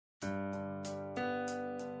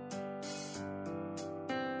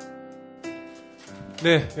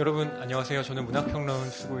네, 여러분 안녕하세요. 저는 문학평론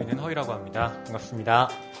쓰고 있는 허이라고 합니다. 반갑습니다.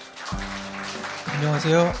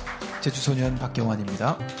 안녕하세요. 제주소년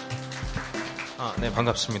박경환입니다. 네,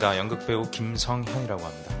 반갑습니다. 연극배우 김성현이라고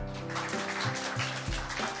합니다.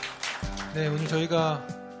 네, 오늘 저희가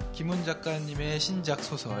김훈 작가님의 신작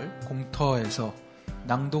소설 공터에서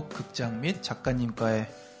낭독극장 및 작가님과의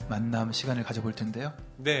만남 시간을 가져볼 텐데요.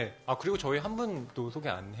 네, 그리고 저희 한 분 또 소개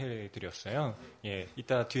안 해드렸어요. 예,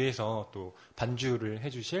 이따 뒤에서 또 반주를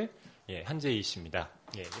해주실 한재희 씨입니다.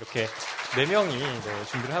 예, 이렇게 4명이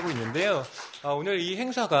준비를 하고 있는데요. 오늘 이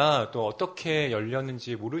행사가 또 어떻게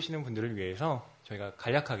열렸는지 모르시는 분들을 위해서 저희가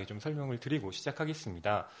간략하게 좀 설명을 드리고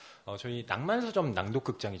시작하겠습니다. 저희 낭만서점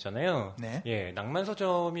낭독극장이잖아요. 네. 예,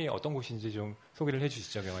 낭만서점이 어떤 곳인지 좀 소개를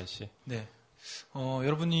해주시죠, 경환 씨. 네.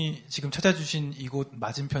 여러분이 지금 찾아주신 이곳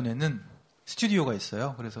맞은편에는 스튜디오가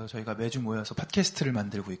있어요. 그래서 저희가 매주 모여서 팟캐스트를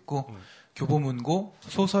만들고 있고 교보문고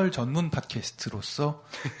소설 전문 팟캐스트로서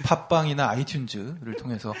팟빵이나 아이튠즈를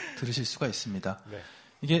통해서 들으실 수가 있습니다. 네.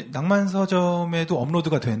 이게 낭만서점에도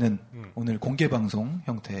업로드가 되는 오늘 공개방송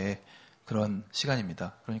형태의 그런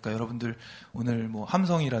시간입니다. 그러니까 여러분들 오늘 뭐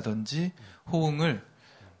함성이라든지 호응을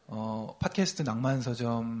팟캐스트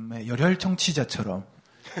낭만서점의 열혈 청취자처럼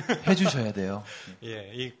해주셔야 돼요.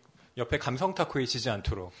 예, 이 옆에 감성 타코에 지지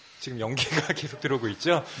않도록 지금 연기가 계속 들어오고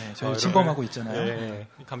있죠. 네, 저희 침범하고 있잖아요. 예,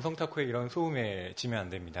 감성 타코의 이런 소음에 지면 안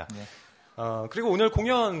됩니다. 네. 그리고 오늘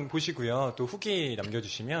공연 보시고요, 또 후기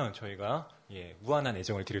남겨주시면 저희가 무한한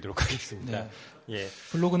애정을 드리도록 하겠습니다. 네. 예.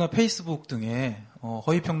 블로그나 페이스북 등에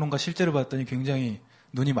허위평론가 실제로 봤더니 굉장히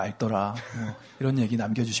눈이 맑더라. 이런 얘기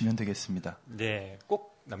남겨주시면 되겠습니다. 네,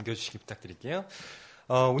 꼭 남겨주시기 부탁드릴게요.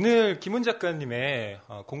 오늘 김훈 작가님의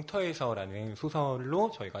공터에서라는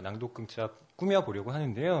소설로 저희가 낭독극장 꾸며보려고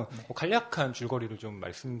하는데요. 간략한 줄거리를 좀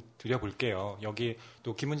말씀드려볼게요. 여기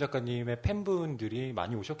또 김훈 작가님의 팬분들이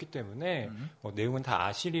많이 오셨기 때문에 내용은 다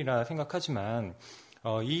아시리라 생각하지만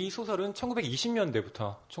이 소설은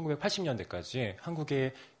 1920년대부터 1980년대까지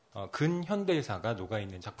한국의 근현대사가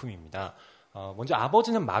녹아있는 작품입니다. 먼저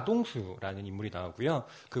아버지는 마동수라는 인물이 나오고요.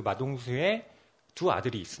 그 마동수의 두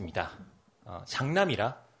아들이 있습니다.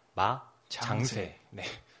 장남이라 장세, 네.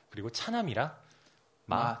 그리고 차남이라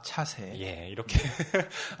차세. 예, 이렇게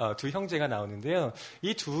두 형제가 나오는데요.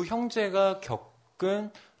 이 두 형제가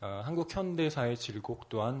겪은 한국 현대사의 질곡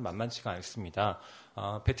또한 만만치가 않습니다.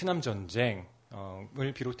 베트남 전쟁을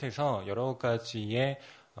비롯해서 여러 가지의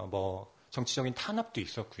정치적인 탄압도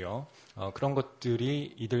있었고요. 그런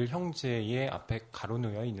것들이 이들 형제의 앞에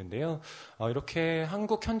가로놓여 있는데요. 이렇게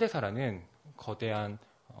한국 현대사라는 거대한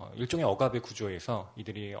일종의 억압의 구조에서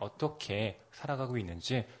이들이 어떻게 살아가고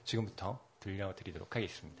있는지 지금부터 들려드리도록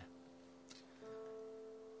하겠습니다.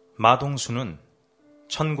 마동수는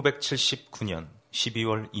 1979년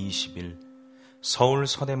 12월 20일 서울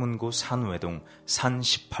서대문구 산외동 산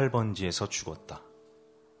 18번지에서 죽었다.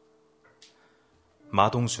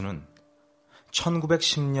 마동수는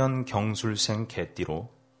 1910년 경술생 개띠로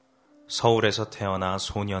서울에서 태어나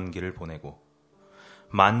소년기를 보내고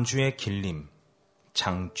만주의 길림,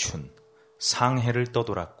 장춘, 상해를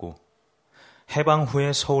떠돌았고 해방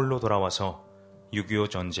후에 서울로 돌아와서 6.25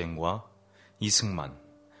 전쟁과 이승만,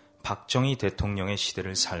 박정희 대통령의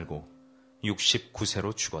시대를 살고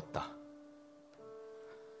 69세로 죽었다.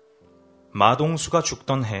 마동수가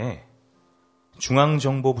죽던 해에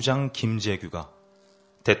중앙정보부장 김재규가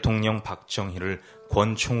대통령 박정희를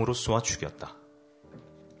권총으로 쏘아 죽였다.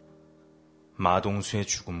 마동수의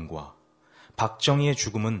죽음과 박정희의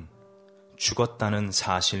죽음은 죽었다는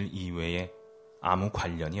사실 이외에 아무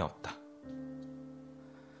관련이 없다.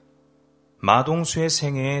 마동수의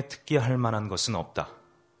생애에 특기할 만한 것은 없다.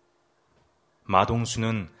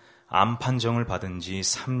 마동수는 암 판정을 받은 지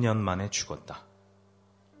 3년 만에 죽었다.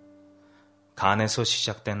 간에서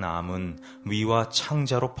시작된 암은 위와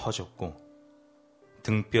창자로 퍼졌고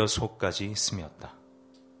등뼈 속까지 스며었다.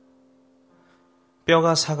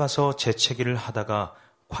 뼈가 삭아서 재채기를 하다가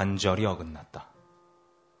관절이 어긋났다.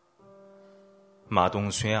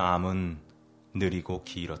 마동수의 암은 느리고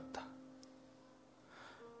길었다.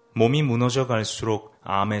 몸이 무너져 갈수록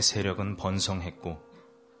암의 세력은 번성했고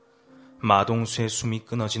마동수의 숨이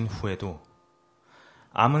끊어진 후에도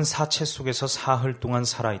암은 사체 속에서 사흘 동안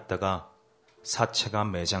살아있다가 사체가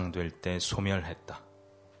매장될 때 소멸했다.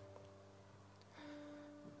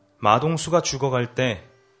 마동수가 죽어갈 때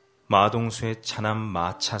마동수의 차남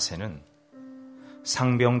마차세는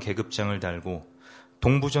상병 계급장을 달고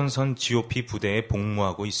동부전선 GOP 부대에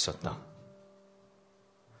복무하고 있었다.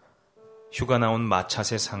 휴가 나온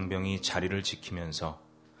마차세 상병이 자리를 지키면서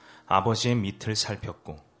아버지의 밑을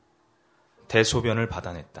살폈고 대소변을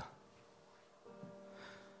받아냈다.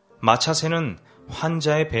 마차세는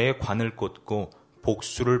환자의 배에 관을 꽂고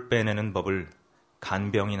복수를 빼내는 법을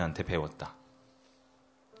간병인한테 배웠다.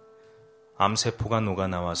 암세포가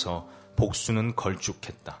녹아나와서 복수는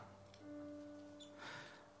걸쭉했다.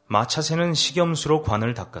 마차새는 식염수로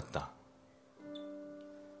관을 닦았다.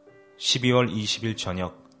 12월 20일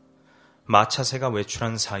저녁 마차새가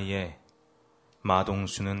외출한 사이에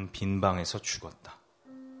마동수는 빈 방에서 죽었다.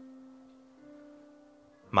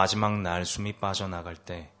 마지막 날숨이 빠져나갈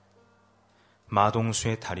때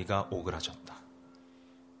마동수의 다리가 오그라졌다.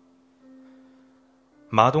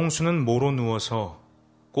 마동수는 모로 누워서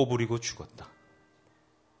꼬부리고 죽었다.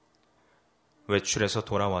 외출해서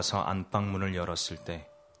돌아와서 안방문을 열었을 때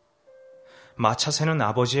마차새는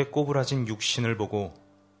아버지의 꼬부라진 육신을 보고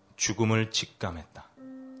죽음을 직감했다.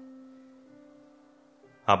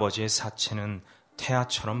 아버지의 사체는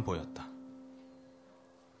태아처럼 보였다.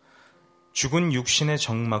 죽은 육신의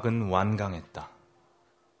정막은 완강했다.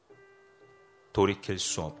 돌이킬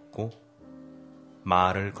수 없고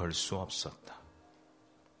말을 걸 수 없었다.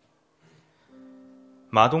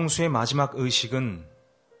 마동수의 마지막 의식은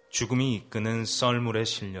죽음이 이끄는 썰물에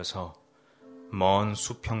실려서 먼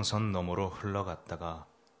수평선 너머로 흘러갔다가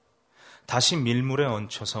다시 밀물에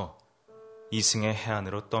얹혀서 이승의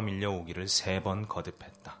해안으로 떠밀려 오기를 3번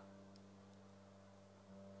거듭했다.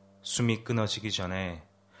 숨이 끊어지기 전에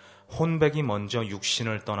혼백이 먼저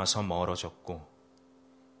육신을 떠나서 멀어졌고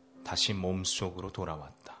다시 몸속으로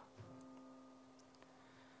돌아왔다.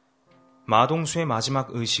 마동수의 마지막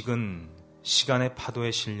의식은 시간의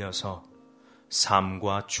파도에 실려서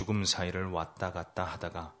삶과 죽음 사이를 왔다 갔다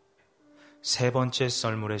하다가 3번째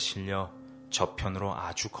썰물에 실려 저편으로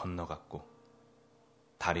아주 건너갔고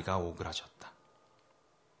다리가 오그라졌다.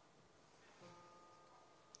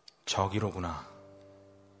 저기로구나.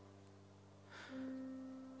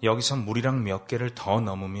 여기서 물이랑 몇 개를 더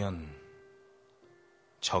넘으면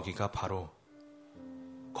저기가 바로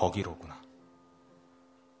거기로구나.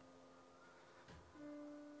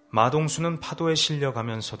 마동수는 파도에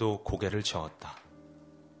실려가면서도 고개를 저었다.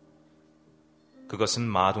 그것은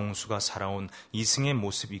마동수가 살아온 이승의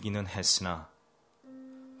모습이기는 했으나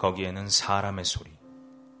거기에는 사람의 소리,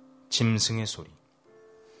 짐승의 소리,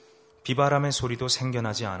 비바람의 소리도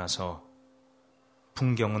생겨나지 않아서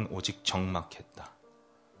풍경은 오직 적막했다.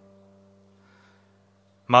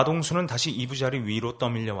 마동수는 다시 이부자리 위로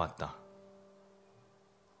떠밀려 왔다.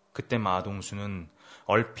 그때 마동수는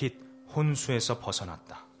얼핏 혼수에서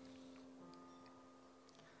벗어났다.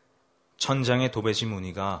 천장의 도배지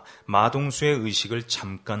무늬가 마동수의 의식을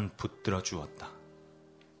잠깐 붙들어 주었다.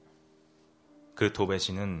 그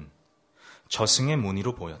도배지는 저승의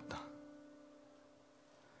무늬로 보였다.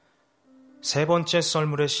 3번째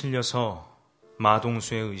썰물에 실려서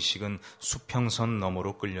마동수의 의식은 수평선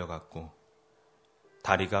너머로 끌려갔고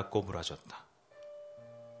다리가 꼬부라졌다.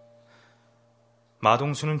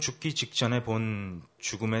 마동수는 죽기 직전에 본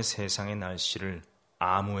죽음의 세상의 날씨를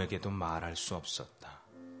아무에게도 말할 수 없었다.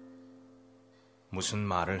 무슨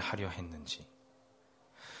말을 하려 했는지.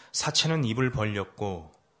 사체는 입을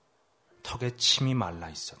벌렸고 턱에 침이 말라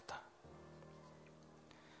있었다.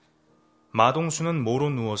 마동수는 모로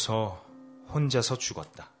누워서 혼자서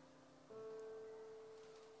죽었다.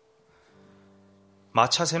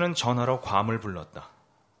 마차새는 전화로 괌을 불렀다.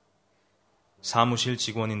 사무실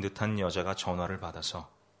직원인 듯한 여자가 전화를 받아서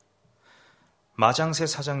마장새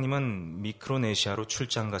사장님은 미크로네시아로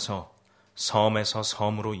출장 가서 섬에서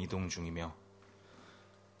섬으로 이동 중이며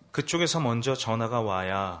그쪽에서 먼저 전화가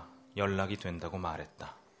와야 연락이 된다고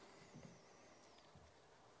말했다.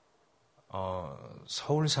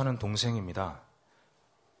 서울 사는 동생입니다.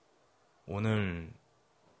 오늘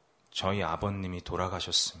저희 아버님이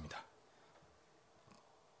돌아가셨습니다.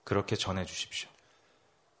 그렇게 전해주십시오.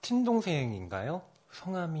 친동생인가요?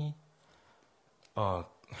 성함이?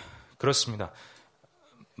 그렇습니다.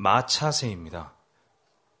 마차새입니다.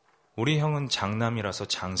 우리 형은 장남이라서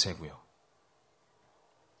장새고요.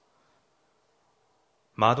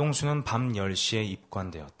 마동수는 밤 10시에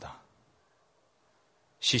입관되었다.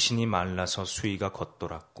 시신이 말라서 수위가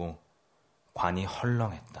겉돌았고 관이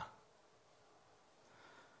헐렁했다.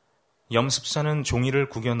 염습사는 종이를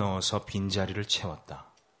구겨 넣어서 빈자리를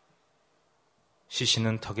채웠다.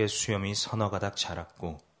 시신은 턱에 수염이 서너 가닥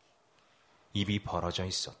자랐고 입이 벌어져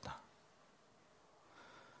있었다.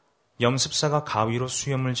 염습사가 가위로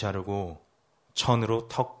수염을 자르고 천으로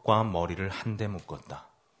턱과 머리를 한데 묶었다.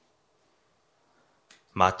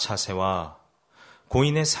 마차새와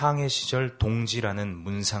고인의 상해 시절 동지라는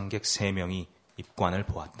문상객 3명이 입관을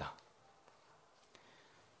보았다.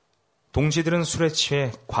 동지들은 술에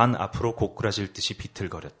취해 관 앞으로 고꾸라질 듯이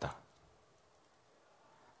비틀거렸다.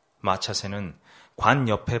 마차새는 관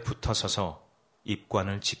옆에 붙어 서서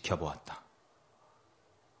입관을 지켜보았다.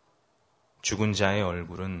 죽은 자의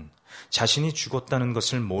얼굴은 자신이 죽었다는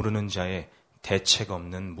것을 모르는 자의 대책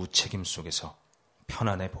없는 무책임 속에서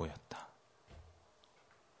편안해 보였다.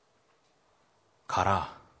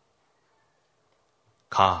 가라.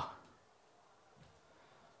 가.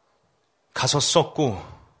 가서 썩고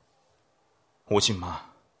오지 마.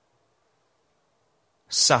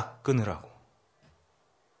 싹 끊으라고.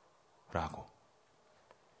 라고.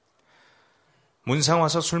 문상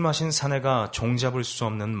와서 술 마신 사내가 종잡을 수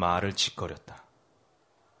없는 말을 짓거렸다.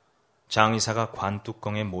 장의사가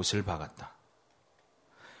관뚜껑에 못을 박았다.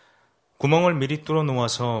 구멍을 미리 뚫어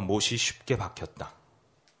놓아서 못이 쉽게 박혔다.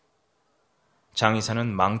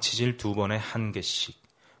 장의사는 망치질 2번에 1개씩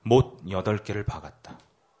못 8개를 박았다.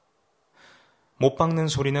 못 박는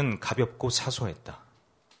소리는 가볍고 사소했다.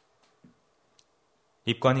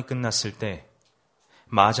 입관이 끝났을 때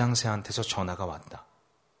마장새한테서 전화가 왔다.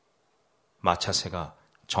 마차새가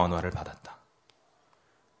전화를 받았다.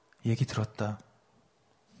 얘기 들었다.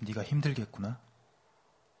 네가 힘들겠구나.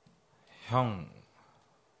 형,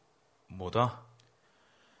 뭐다?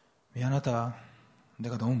 미안하다.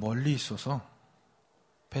 내가 너무 멀리 있어서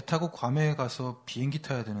배 타고 괌에 가서 비행기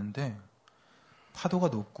타야 되는데 파도가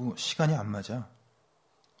높고 시간이 안 맞아.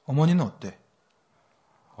 어머니는 어때?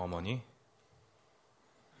 어머니?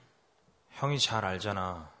 형이 잘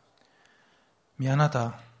알잖아.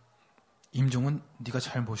 미안하다. 임종은 네가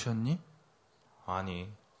잘 모셨니?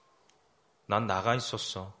 아니, 난 나가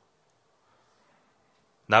있었어.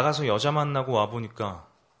 나가서 여자 만나고 와보니까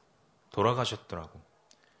돌아가셨더라고.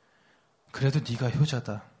 그래도 네가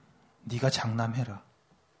효자다. 네가 장남해라.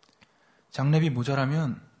 장례비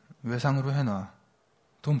모자라면 외상으로 해놔.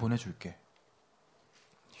 돈 보내줄게.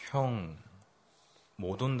 형,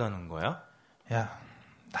 못 온다는 거야? 야,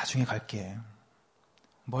 나중에 갈게.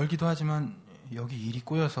 멀기도 하지만 여기 일이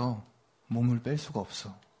꼬여서 몸을 뺄 수가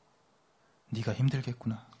없어. 네가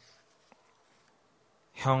힘들겠구나.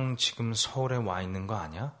 형 지금 서울에 와 있는 거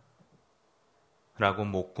아냐? 라고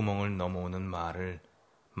목구멍을 넘어오는 말을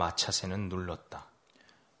마차새는 눌렀다.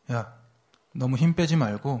 야, 너무 힘 빼지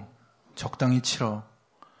말고 적당히 치러.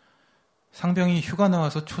 상병이 휴가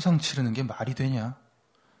나와서 초상 치르는 게 말이 되냐?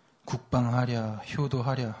 국방하랴,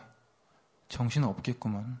 효도하랴. 정신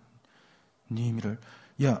없겠구만. 네 의미를.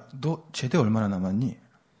 야, 너 제대 얼마나 남았니?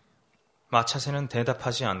 마차새는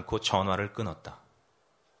대답하지 않고 전화를 끊었다.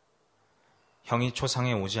 형이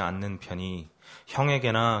초상에 오지 않는 편이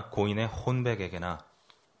형에게나 고인의 혼백에게나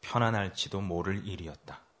편안할지도 모를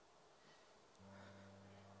일이었다.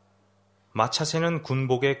 마차새는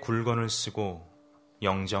군복에 굴건을 쓰고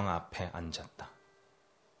영정 앞에 앉았다.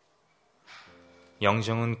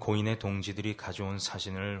 영정은 고인의 동지들이 가져온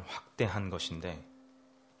사진을 확대한 것인데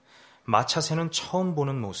마차새는 처음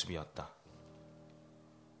보는 모습이었다.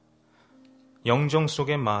 영정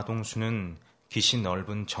속의 마동수는 깃이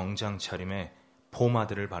넓은 정장 차림에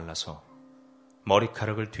포마드를 발라서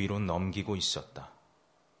머리카락을 뒤로 넘기고 있었다.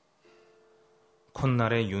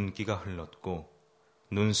 콧날에 윤기가 흘렀고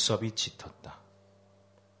눈썹이 짙었다.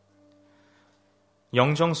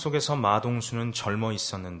 영정 속에서 마동수는 젊어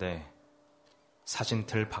있었는데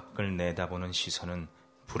사진틀 밖을 내다보는 시선은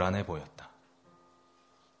불안해 보였다.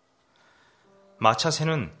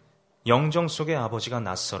 마차새는 영정 속의 아버지가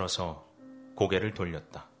낯설어서 고개를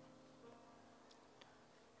돌렸다.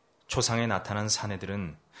 초상에 나타난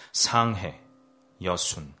사내들은 상해,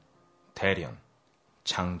 여순, 대련,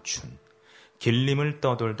 장춘, 길림을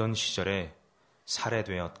떠돌던 시절에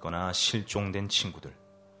살해되었거나 실종된 친구들,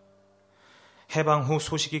 해방 후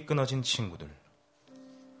소식이 끊어진 친구들,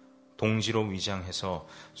 동지로 위장해서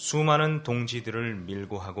수많은 동지들을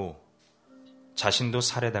밀고 하고 자신도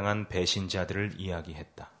살해당한 배신자들을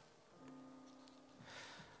이야기했다.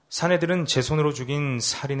 사내들은 제 손으로 죽인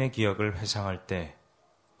살인의 기억을 회상할 때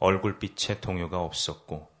얼굴빛에 동요가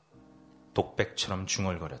없었고 독백처럼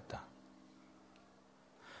중얼거렸다.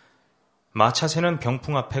 마차새는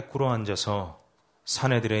병풍 앞에 꿇어앉아서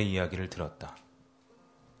사내들의 이야기를 들었다.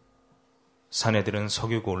 사내들은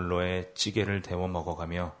석유골로에 찌개를 데워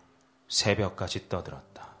먹어가며 새벽까지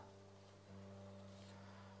떠들었다.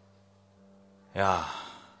 야,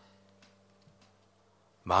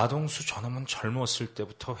 마동수 저놈은 젊었을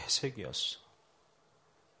때부터 회색이었어.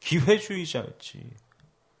 기회주의자였지.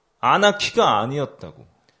 아나키가 아니었다고.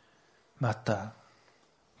 맞다.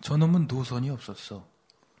 저놈은 노선이 없었어.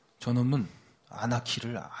 저놈은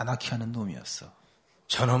아나키를 아나키하는 놈이었어.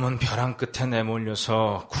 저놈은 벼랑 끝에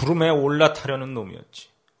내몰려서 구름에 올라타려는 놈이었지.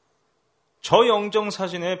 저 영정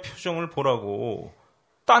사진의 표정을 보라고.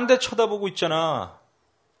 딴 데 쳐다보고 있잖아.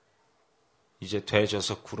 이제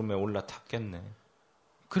되져서 구름에 올라탔겠네.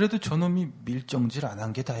 그래도 저놈이 밀정질 안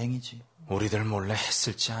한 게 다행이지. 우리들 몰래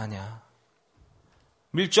했을지 아냐.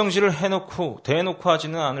 밀정지를 해놓고 대놓고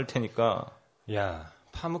하지는 않을 테니까. 야,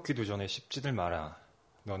 파묻기도 전에 씹지들 마라.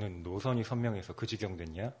 너는 노선이 선명해서 그 지경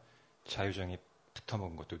됐냐? 자유정에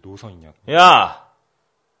붙어먹은 것도 노선이냐고. 야!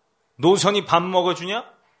 노선이 밥 먹어주냐?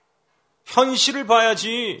 현실을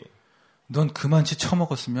봐야지. 넌 그만치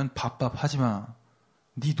처먹었으면 밥밥 하지마.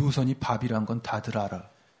 네 노선이 밥이란 건 다들 알아.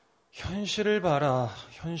 현실을 봐라.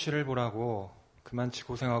 현실을 보라고. 그만치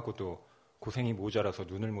고생하고도 고생이 모자라서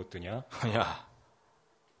눈을 못 뜨냐? 야,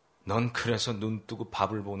 넌 그래서 눈 뜨고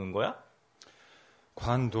밥을 보는 거야?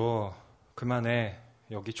 관도 그만해.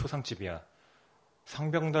 여기 초상집이야.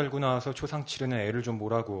 상병 달고 나와서 초상 치르는 애를 좀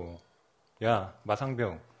보라고. 야,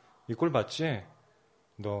 마상병, 이 꼴 봤지?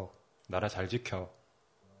 너 나라 잘 지켜.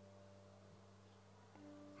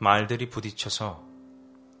 말들이 부딪혀서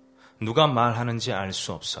누가 말하는지 알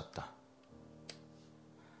수 없었다.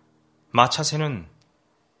 마차새는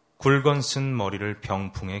굵건 쓴 머리를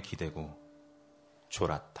병풍에 기대고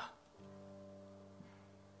졸았다.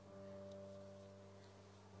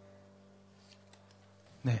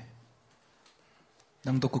 네,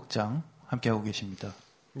 낭독극장 함께하고 계십니다.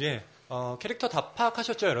 예, 캐릭터 다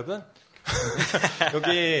파악하셨죠, 여러분?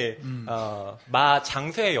 여기 마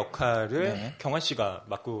장세 역할을 네. 경환 씨가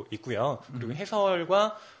맡고 있고요. 그리고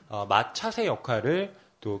해설과 마 차세 역할을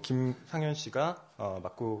또 김상현 씨가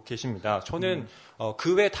맡고 계십니다. 저는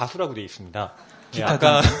그 외 다수라고 되어 있습니다. 예,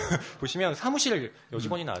 아까 보시면 사무실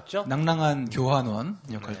여직원이 나왔죠? 낭랑한 교환원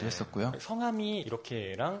역할도 네. 했었고요. 성함이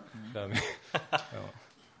이렇게랑 그다음에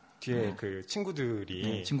뒤에 그 친구들이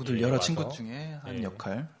네, 친구들 여러 와서, 친구 중에 한 예.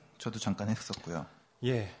 역할 저도 잠깐 했었고요.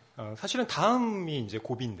 예, 사실은 다음이 이제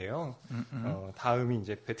고비인데요. 다음이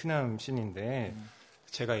이제 베트남 씬인데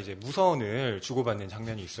제가 이제 무선을 주고받는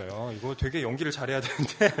장면이 있어요. 이거 되게 연기를 잘해야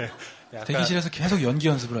되는데 약간 대기실에서 계속 연기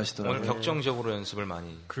연습을 하시더라고요. 오늘 격정적으로 연습을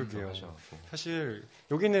많이 그러게요. 하셔갖고. 사실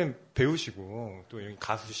여기는 배우시고 또 여기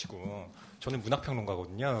가수시고 저는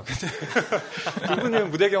문학평론가거든요. 근데 두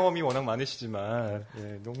분은 무대 경험이 워낙 많으시지만 예,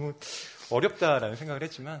 너무 어렵다라는 생각을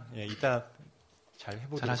했지만 예, 이따 잘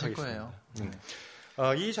해보도록 잘하실 하겠습니다.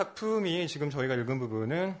 거예요. 이 작품이 지금 저희가 읽은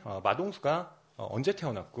부분은 마동수가 언제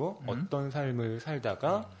태어났고 어떤 삶을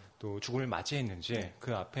살다가 또 죽음을 맞이했는지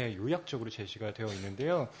그 앞에 요약적으로 제시가 되어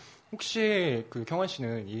있는데요. 혹시 그 경환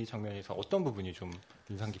씨는 이 장면에서 어떤 부분이 좀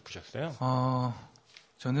인상 깊으셨어요?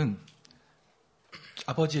 저는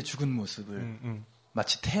아버지의 죽은 모습을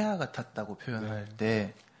마치 태아 같았다고 표현할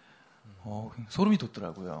때 소름이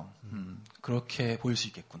돋더라고요. 그렇게 보일 수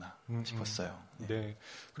있겠구나 싶었어요. 네.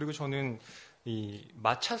 그리고 저는 이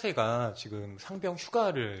마차새가 지금 상병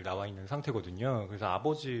휴가를 나와 있는 상태거든요. 그래서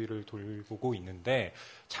아버지를 돌보고 있는데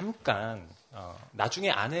잠깐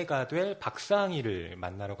나중에 아내가 될 박상희를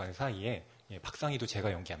만나러 가는 사이에 예, 박상희도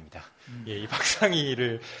제가 연기합니다. 예, 이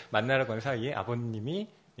박상희를 만나러 가는 사이에 아버님이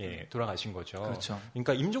예, 돌아가신 거죠. 그렇죠.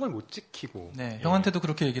 그러니까 임종을 못 지키고. 네, 예. 형한테도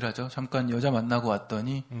그렇게 얘기를 하죠. 잠깐 여자 만나고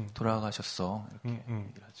왔더니 돌아가셨어. 이렇게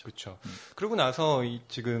얘기를 하죠. 그렇죠. 그러고 나서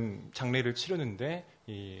지금 장례를 치르는데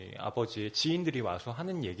이 아버지의 지인들이 와서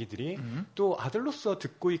하는 얘기들이 또 아들로서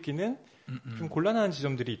듣고 있기는 좀 곤란한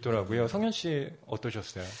지점들이 있더라고요. 성현 씨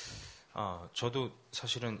어떠셨어요? 저도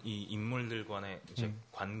사실은 이 인물들 간의 이제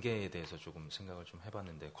관계에 대해서 조금 생각을 좀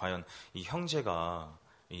해봤는데 과연 이 형제가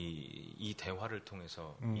이 대화를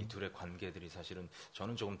통해서 이 둘의 관계들이 사실은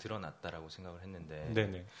저는 조금 드러났다라고 생각을 했는데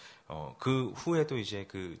네네. 그 후에도 이제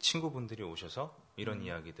그 친구분들이 오셔서 이런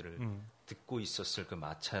이야기들을 듣고 있었을 그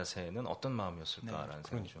마차새는 어떤 마음이었을까라는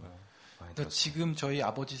생각이 좀 많이 그러니까 들었어요. 지금 저희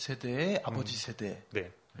아버지 세대의 아버지 세대. 네.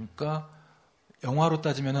 그러니까 영화로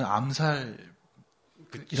따지면은 암살이라는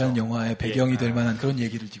그쵸. 영화의 배경이 될 만한 그런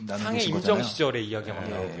얘기를 지금 나누고 상해 계신 임정 거잖아요. 시절의 이야기가 막 네,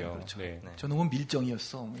 나오고요. 그렇죠. 네. 저놈은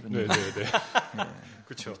밀정이었어. 뭐 이런 얘기. 네네네. 네,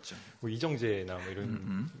 그렇죠. 뭐 이정재나 뭐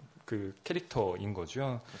이런 그 캐릭터인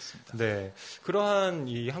거죠. 그렇습니다. 네, 그러한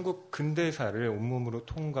이 한국 근대사를 온몸으로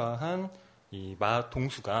통과한 이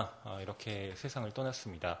마동수가 이렇게 세상을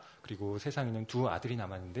떠났습니다. 그리고 세상에는 두 아들이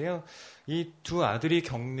남았는데요. 이 두 아들이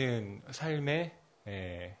겪는 삶의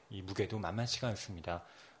이 무게도 만만치가 않습니다.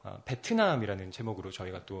 베트남이라는 제목으로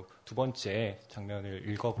저희가 또 두 번째 장면을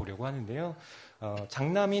읽어보려고 하는데요.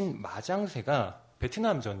 장남인 마장새가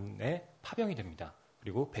베트남전에 파병이 됩니다.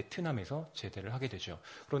 그리고 베트남에서 제대를 하게 되죠.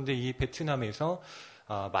 그런데 이 베트남에서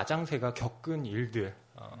마장새가 겪은 일들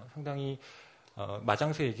상당히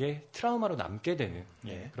마장새에게 트라우마로 남게 되는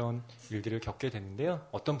그런 일들을 겪게 되는데요.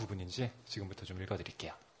 어떤 부분인지 지금부터 좀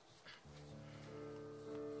읽어드릴게요.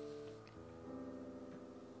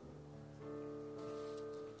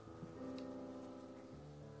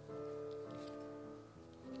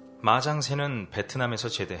 마장새는 베트남에서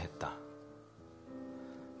제대했다.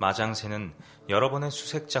 마장새는 여러 번의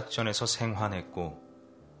수색작전에서 생還했고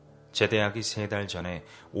제대하기 3달 전에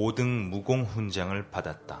 5등 무공 훈장을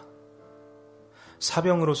받았다.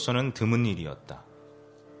 사병으로서는 드문 일이었다.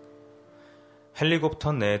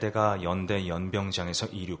 헬리콥터 4대가 연대 연병장에서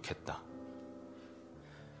이륙했다.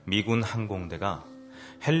 미군 항공대가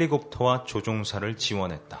헬리콥터와 조종사를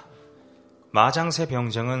지원했다. 마장새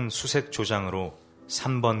병장은 수색 조장으로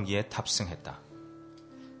 3번기에 탑승했다.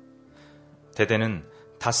 대대는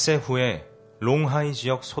닷새 후에 롱하이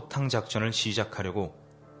지역 소탕 작전을 시작하려고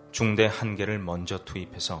중대 1개를 먼저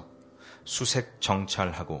투입해서 수색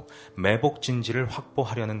정찰하고 매복 진지를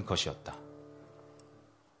확보하려는 것이었다.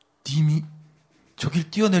 님이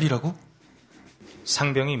저길 뛰어내리라고?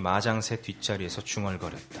 상병이 마장새 뒷자리에서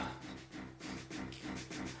중얼거렸다.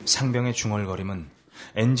 상병의 중얼거림은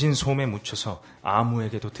엔진 소음에 묻혀서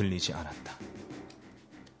아무에게도 들리지 않았다.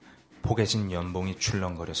 포개진 연봉이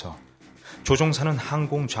출렁거려서 조종사는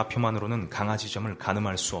항공 좌표만으로는 강화지점을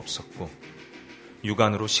가늠할 수 없었고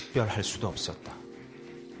육안으로 식별할 수도 없었다.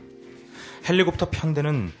 헬리콥터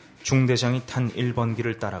편대는 중대장이 탄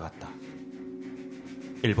 1번기를 따라갔다.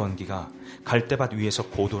 1번기가 갈대밭 위에서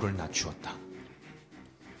고도를 낮추었다.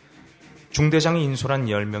 중대장이 인솔한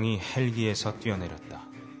 10명이 헬기에서 뛰어내렸다.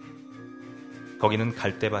 거기는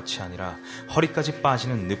갈대밭이 아니라 허리까지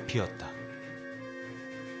빠지는 늪이었다.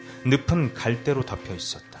 늪은 갈대로 덮여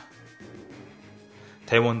있었다.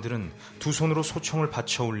 대원들은 두 손으로 소총을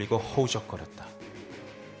받쳐 올리고 허우적거렸다.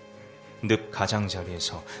 늪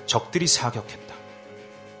가장자리에서 적들이 사격했다.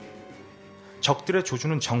 적들의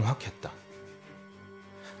조준은 정확했다.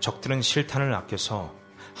 적들은 실탄을 아껴서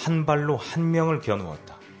한 발로 한 명을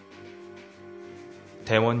겨누었다.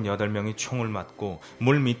 대원 8명이 총을 맞고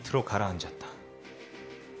물 밑으로 가라앉았다.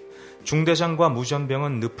 중대장과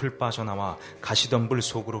무전병은 늪을 빠져나와 가시덤불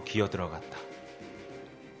속으로 기어들어갔다.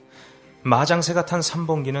 마장새가 탄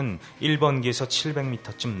 3번기는 1번기에서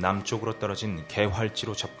 700m쯤 남쪽으로 떨어진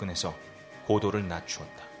개활지로 접근해서 고도를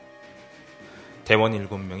낮추었다. 대원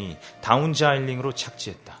 7명이 다운자일링으로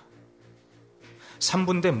착지했다.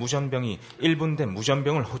 3분대 무전병이 1분대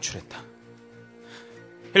무전병을 호출했다.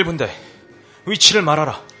 1분대, 위치를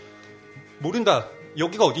말하라. 모른다.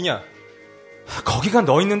 여기가 어디냐? 거기가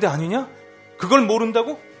너 있는 데 아니냐? 그걸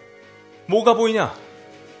모른다고? 뭐가 보이냐?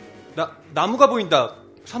 나무가 보인다.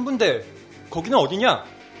 3분대, 거기는 어디냐?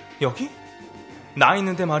 여기? 나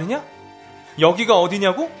있는데 말이냐? 여기가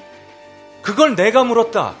어디냐고? 그걸 내가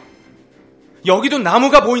물었다. 여기도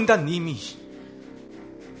나무가 보인다, 님이.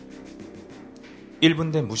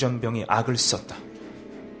 1분대 무전병이 악을 썼다.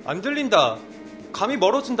 안 들린다. 감이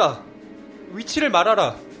멀어진다. 위치를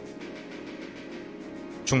말하라.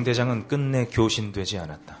 중대장은 끝내 교신되지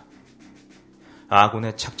않았다.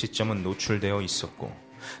 아군의 착지점은 노출되어 있었고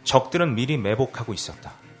적들은 미리 매복하고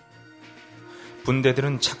있었다.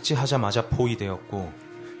 분대들은 착지하자마자 포위되었고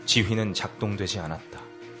지휘는 작동되지 않았다.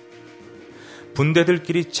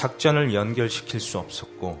 분대들끼리 작전을 연결시킬 수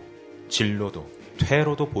없었고 진로도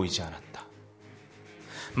퇴로도 보이지 않았다.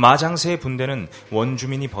 마장새의 분대는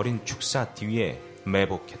원주민이 벌인 축사 뒤에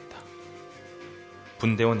매복했다.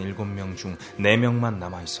 분대원 7명 중 4명만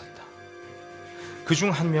남아있었다.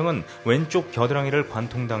 그중 1명은 왼쪽 겨드랑이를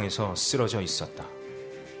관통당해서 쓰러져 있었다.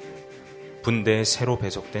 분대에 새로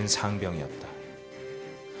배속된 상병이었다.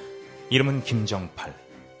 이름은 김정팔,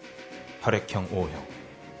 혈액형 O형,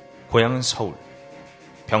 고향은 서울,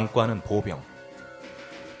 병과는 보병,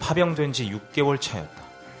 파병된 지 6개월 차였다.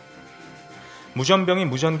 무전병이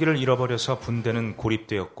무전기를 잃어버려서 분대는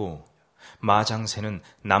고립되었고 마장새는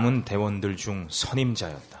남은 대원들 중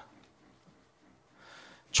선임자였다.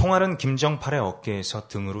 총알은 김정팔의 어깨에서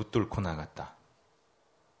등으로 뚫고 나갔다.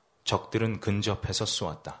 적들은 근접해서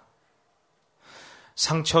쏘았다.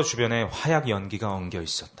 상처 주변에 화약 연기가 엉겨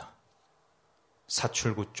있었다.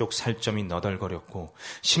 사출구 쪽 살점이 너덜거렸고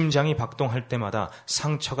심장이 박동할 때마다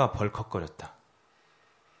상처가 벌컥거렸다.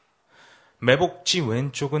 매복지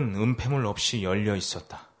왼쪽은 은폐물 없이 열려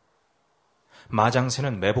있었다.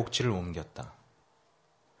 마장새는 매복지를 옮겼다.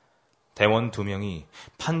 대원 2명이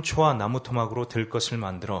판초와 나무 토막으로 들것을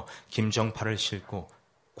만들어 김정팔을 싣고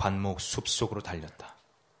관목 숲속으로 달렸다.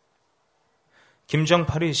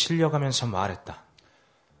 김정팔이 실려가면서 말했다.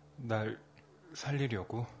 날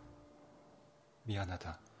살리려고?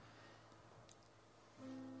 미안하다.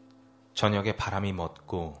 저녁에 바람이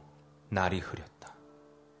멎고 날이 흐렸다.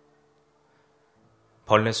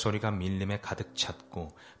 벌레 소리가 밀림에 가득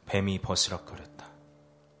찼고 뱀이 버스럭거렸다.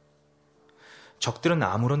 적들은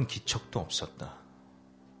아무런 기척도 없었다.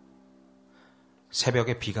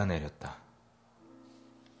 새벽에 비가 내렸다.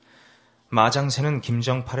 마장새는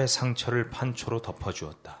김정팔의 상처를 판초로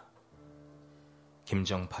덮어주었다.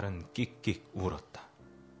 김정팔은 끽끽 울었다.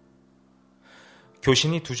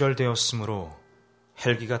 교신이 두절되었으므로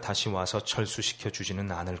헬기가 다시 와서 철수시켜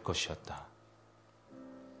주지는 않을 것이었다.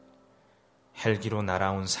 헬기로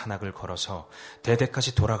날아온 산악을 걸어서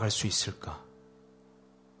대대까지 돌아갈 수 있을까?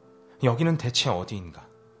 여기는 대체 어디인가?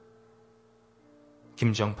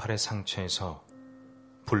 김정팔의 상처에서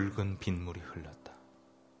붉은 빗물이 흘렀다.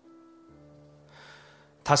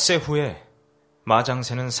 닷새 후에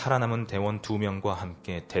마장새는 살아남은 대원 2명과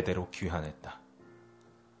함께 대대로 귀환했다.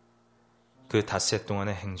 그 닷새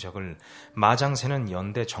동안의 행적을 마장새는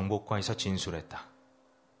연대 정보과에서 진술했다.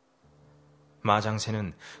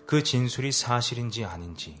 마장새는 그 진술이 사실인지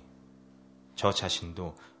아닌지 저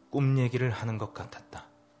자신도 꿈 얘기를 하는 것 같았다.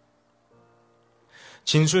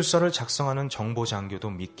 진술서를 작성하는 정보장교도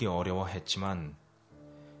믿기 어려워했지만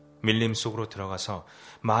밀림 속으로 들어가서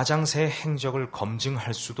마장새의 행적을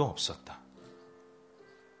검증할 수도 없었다.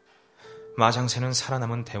 마장새는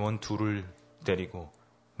살아남은 대원 2를 데리고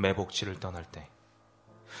매복지를 떠날 때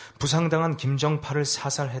부상당한 김정팔을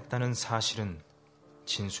사살했다는 사실은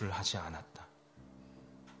진술하지 않았다.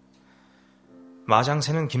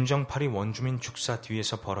 마장새는 김정팔이 원주민 축사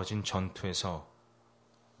뒤에서 벌어진 전투에서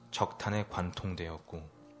적탄에 관통되었고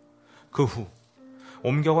그 후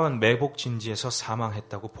옮겨간 매복진지에서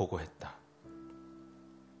사망했다고 보고했다.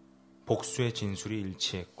 복수의 진술이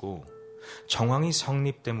일치했고 정황이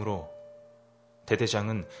성립되므로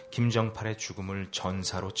대대장은 김정팔의 죽음을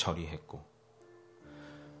전사로 처리했고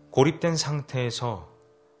고립된 상태에서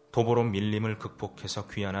도보로 밀림을 극복해서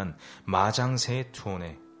귀환한 마장새의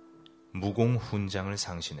투혼에 무공훈장을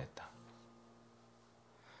상신했다.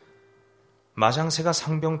 마장새가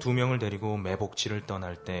상병 2명을 데리고 매복지를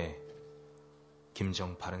떠날 때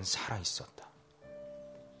김정팔은 살아있었다.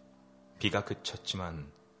 비가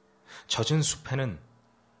그쳤지만 젖은 숲에는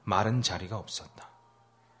마른 자리가 없었다.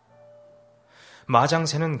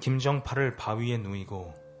 마장새는 김정팔을 바위에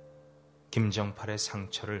누이고 김정팔의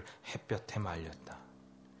상처를 햇볕에 말렸다.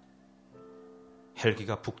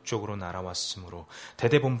 헬기가 북쪽으로 날아왔으므로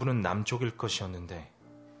대대본부는 남쪽일 것이었는데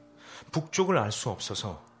북쪽을 알 수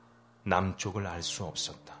없어서 남쪽을 알 수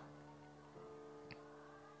없었다.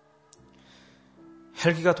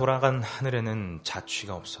 헬기가 돌아간 하늘에는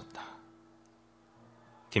자취가 없었다.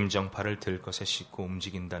 김정팔을 들것에 싣고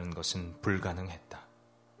움직인다는 것은 불가능했다.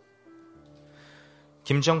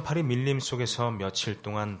 김정팔이 밀림 속에서 며칠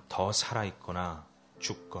동안 더 살아있거나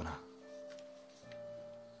죽거나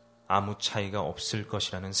아무 차이가 없을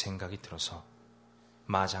것이라는 생각이 들어서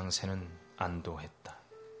마장새는 안도했다.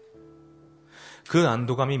 그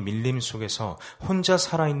안도감이 밀림 속에서 혼자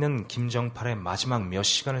살아있는 김정팔의 마지막 몇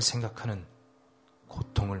시간을 생각하는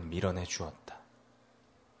고통을 밀어내 주었다.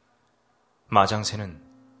 마장새는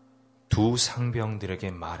 2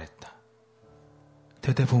 상병들에게 말했다.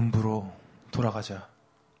 대대본부로 돌아가자.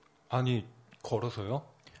 아니, 걸어서요?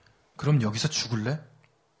 그럼 여기서 죽을래?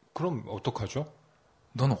 그럼 어떡하죠?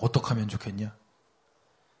 넌 어떡하면 좋겠냐?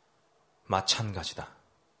 마찬가지다.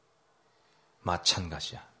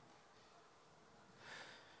 마찬가지야.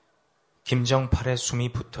 김정팔의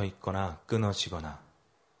숨이 붙어 있거나 끊어지거나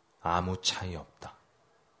아무 차이 없다.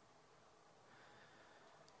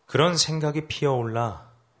 그런 생각이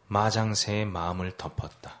피어올라 마장새의 마음을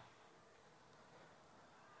덮었다.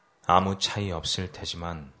 아무 차이 없을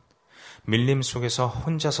테지만 밀림 속에서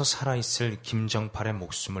혼자서 살아있을 김정팔의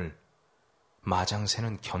목숨을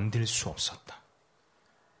마장새는 견딜 수 없었다.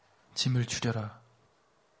 짐을 줄여라.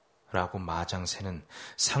 라고 마장새는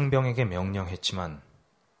상병에게 명령했지만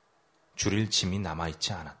줄일 짐이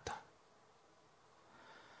남아있지 않았다.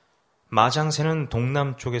 마장새는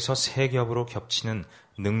동남쪽에서 세 겹으로 겹치는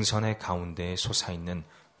능선의 가운데에 솟아있는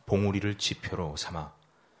봉우리를 지표로 삼아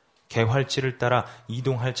개활지를 따라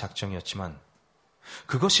이동할 작정이었지만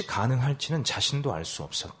그것이 가능할지는 자신도 알 수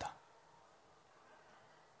없었다.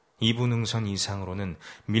 이부 능선 이상으로는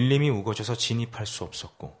밀림이 우거져서 진입할 수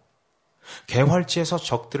없었고 개활지에서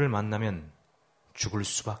적들을 만나면 죽을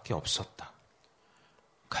수밖에 없었다.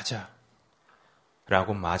 가자.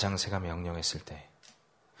 라고 마장새가 명령했을 때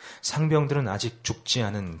상병들은 아직 죽지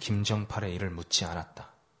않은 김정팔의 일을 묻지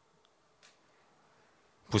않았다.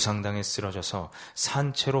 부상당해 쓰러져서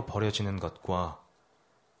산채로 버려지는 것과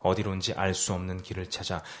어디론지 알 수 없는 길을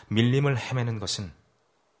찾아 밀림을 헤매는 것은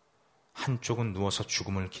한쪽은 누워서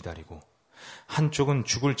죽음을 기다리고 한쪽은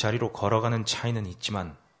죽을 자리로 걸어가는 차이는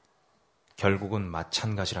있지만 결국은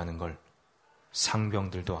마찬가지라는 걸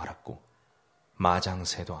상병들도 알았고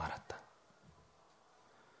마장새도 알았다.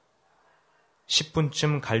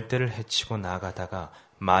 10분쯤 갈대를 헤치고 나가다가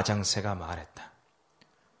마장새가 말했다.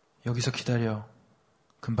 여기서 기다려.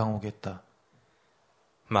 금방 오겠다.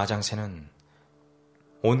 마장새는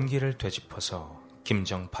온기를 되짚어서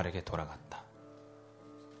김정팔에게 돌아갔다.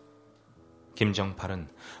 김정팔은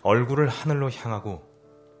얼굴을 하늘로 향하고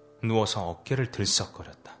누워서 어깨를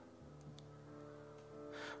들썩거렸다.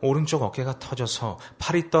 오른쪽 어깨가 터져서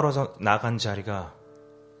팔이 떨어져 나간 자리가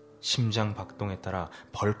심장 박동에 따라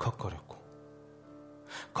벌컥거렸고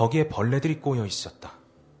거기에 벌레들이 꼬여 있었다.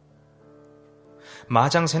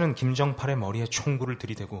 마장새는 김정팔의 머리에 총구를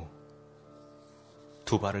들이대고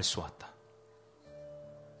두 발을 쏘았다.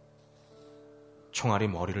 총알이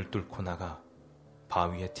머리를 뚫고 나가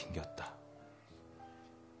바위에 튕겼다.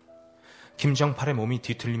 김정팔의 몸이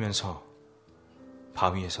뒤틀리면서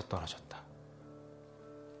바위에서 떨어졌다.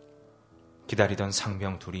 기다리던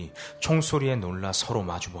상병 둘이 총소리에 놀라 서로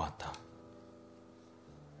마주보았다.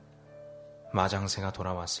 마장새가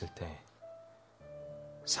돌아왔을 때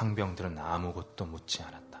상병들은 아무것도 묻지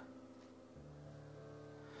않았다.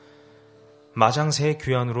 마장새의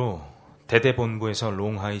귀환으로 대대본부에서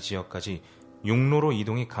롱하이 지역까지 육로로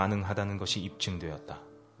이동이 가능하다는 것이 입증되었다.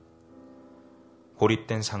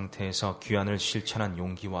 고립된 상태에서 귀환을 실천한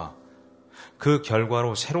용기와 그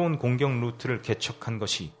결과로 새로운 공격 루트를 개척한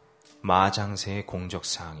것이 마장새의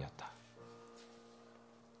공적사항이었다.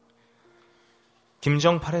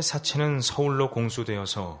 김정팔의 사체는 서울로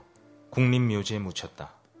공수되어서 국립묘지에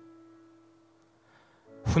묻혔다.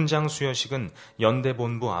 훈장 수여식은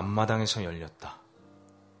연대본부 앞마당에서 열렸다.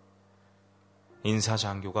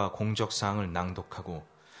 인사장교가 공적사항을 낭독하고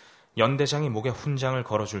연대장이 목에 훈장을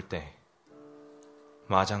걸어줄 때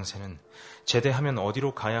마장새는 제대하면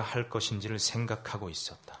어디로 가야 할 것인지를 생각하고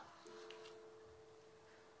있었다.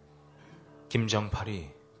 김정팔이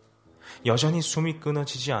여전히 숨이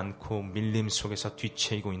끊어지지 않고 밀림 속에서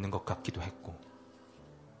뒤채이고 있는 것 같기도 했고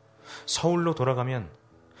서울로 돌아가면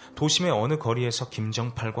도심의 어느 거리에서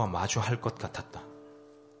김정팔과 마주할 것 같았다.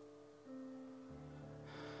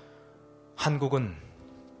 한국은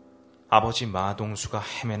아버지 마동수가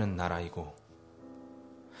헤매는 나라이고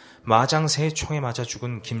마장새의 총에 맞아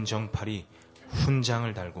죽은 김정팔이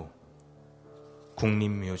훈장을 달고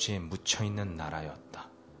국립묘지에 묻혀있는 나라였다.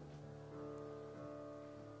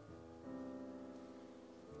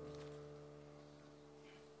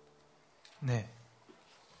 네,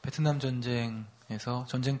 베트남 전쟁에서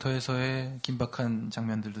전쟁터에서의 긴박한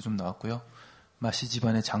장면들도 좀 나왔고요. 마씨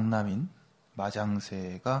집안의 장남인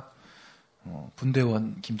마장새가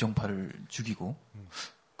분대원 김정팔을 죽이고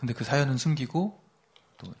근데 그 사연은 숨기고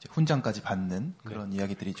또 이제 훈장까지 받는 그런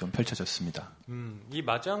이야기들이 좀 펼쳐졌습니다. 이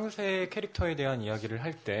마장새 캐릭터에 대한 이야기를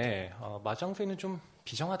할 때 마장새는 좀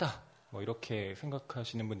비정하다 뭐 이렇게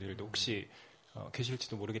생각하시는 분들도 혹시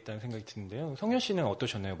계실지도 모르겠다는 생각이 드는데요. 성현 씨는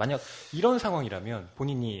어떠셨나요? 만약 이런 상황이라면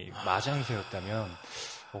본인이 마장새였다면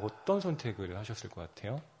어떤 선택을 하셨을 것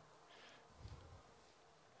같아요?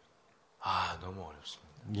 너무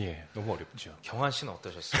어렵습니다. 예, 너무 어렵죠. 경환 씨는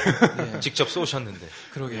어떠셨어요? 네. 직접 쏘셨는데.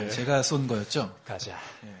 그러게요. 제가 쏜 거였죠? 가자.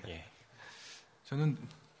 예. 예. 저는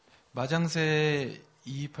마장새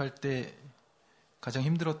이입할 때 가장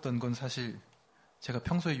힘들었던 건 사실 제가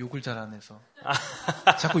평소에 욕을 잘 안 해서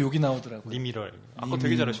자꾸 욕이 나오더라고요. 니미럴. 아까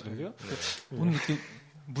되게 잘하시던데요? 네. 오늘 이렇게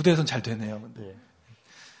무대에선 잘 되네요. 근데. 예.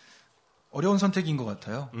 어려운 선택인 것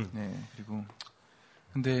같아요. 네. 그리고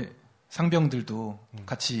근데 상병들도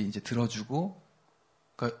같이 이제 들어주고,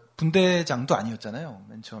 그러니까 분대장도 아니었잖아요,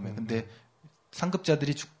 맨 처음에. 근데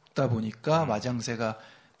상급자들이 죽다 보니까 마장새가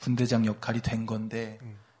분대장 역할이 된 건데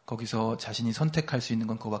거기서 자신이 선택할 수 있는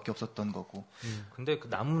건 그거밖에 없었던 거고. 근데 그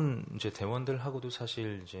남은 이제 대원들하고도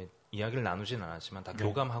사실 이제 이야기를 나누진 않았지만 다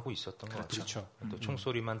교감하고 있었던 것 같아요. 그렇죠. 또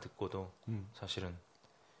총소리만 듣고도 사실은.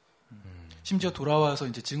 심지어 돌아와서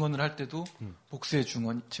이제 증언을 할 때도 복수의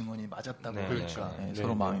증언이 맞았다고 그러니까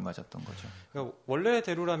서로 마음이 맞았던 거죠. 그러니까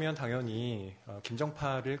원래대로라면 당연히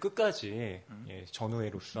김정팔을 끝까지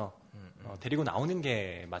전우회로서 데리고 나오는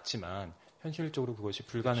게 맞지만 현실적으로 그것이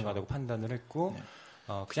불가능하다고 판단을 했고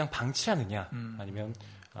그냥 방치하느냐 아니면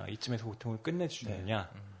이쯤에서 고통을 끝내주느냐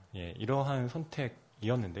이러한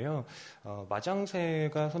선택이었는데요.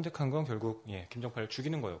 마장새가 선택한 건 결국 김정팔을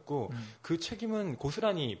죽이는 거였고 그 책임은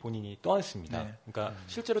고스란히 본인이 떠안습니다. 그러니까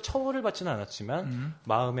실제로 처벌을 받지는 않았지만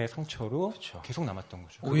마음의 상처로 계속 남았던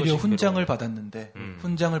거죠. 오히려 훈장을 받았는데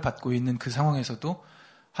훈장을 받고 있는 그 상황에서도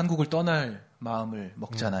한국을 떠날 마음을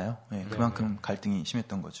먹잖아요. 그만큼 갈등이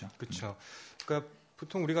심했던 거죠. 그렇죠. 그러니까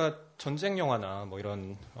보통 우리가 전쟁 영화나 뭐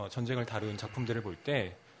이런 전쟁을 다룬 작품들을 볼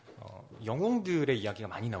때 영웅들의 이야기가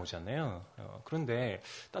많이 나오잖아요. 그런데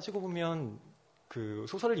따지고 보면 그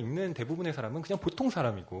소설을 읽는 대부분의 사람은 그냥 보통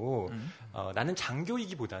사람이고 나는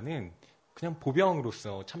장교이기보다는 그냥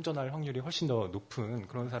보병으로서 참전할 확률이 훨씬 더 높은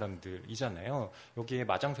그런 사람들이잖아요. 여기에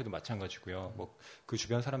마장새도 마찬가지고요. 뭐 그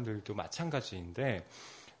주변 사람들도 마찬가지인데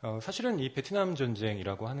사실은 이 베트남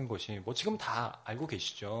전쟁이라고 하는 것이 뭐 지금 다 알고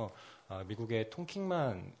계시죠. 미국의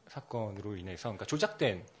통킹만 사건으로 인해서 그러니까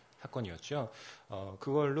조작된 사건이었죠.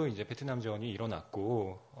 그걸로 이제 베트남전이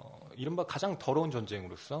일어났고 이른바 가장 더러운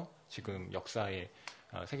전쟁으로서 지금 역사에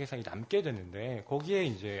세계사에 남게 되는데 거기에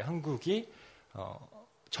이제 한국이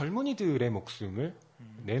젊은이들의 목숨을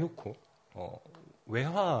내놓고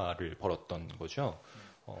외화를 벌었던 거죠.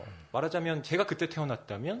 말하자면 제가 그때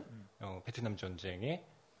태어났다면 베트남 전쟁에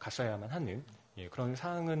갔어야만 하는 그런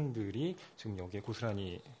상황들이 지금 여기에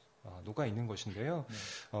고스란히 녹아 있는 것인데요.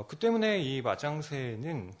 그 때문에 이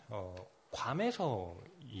마장새는 괌에서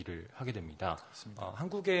일을 하게 됩니다.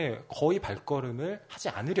 한국에 거의 발걸음을 하지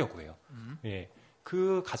않으려고 해요. 예,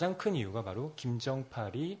 그 가장 큰 이유가 바로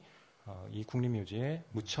김정팔이 이 국립묘지에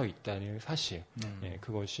묻혀 있다는 사실. 예,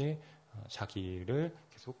 그것이 자기를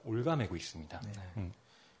계속 올가매고 있습니다.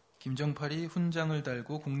 김정팔이 훈장을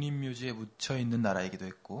달고 국립묘지에 묻혀 있는 나라이기도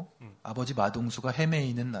했고 아버지 마동수가 헤매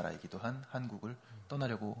있는 나라이기도 한 한국을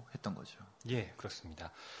떠나려고 했던 거죠. 예,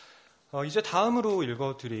 그렇습니다. 이제 다음으로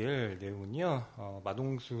읽어드릴 내용은요.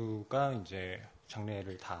 마동수가 이제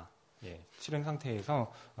장례를 다 치른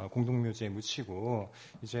상태에서 공동묘지에 묻히고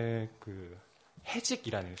이제 그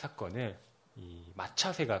해직이라는 사건을 이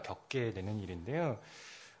마차새가 겪게 되는 일인데요.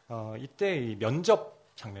 이때 이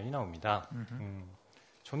면접 장면이 나옵니다.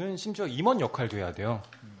 저는 심지어 임원 역할도 해야 돼요.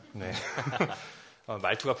 네.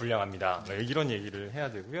 말투가 불량합니다. 이런 얘기를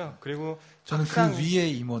해야 되고요. 그리고 저는 그 위에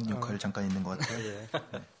임원 역할 잠깐 있는 것 같아요. 예.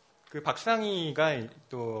 그 박상희가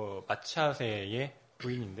또 마차새의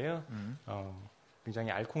부인인데요.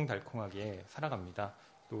 굉장히 알콩달콩하게 살아갑니다.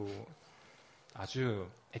 또 아주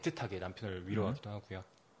애틋하게 남편을 위로하기도 하고요.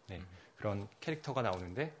 네. 그런 캐릭터가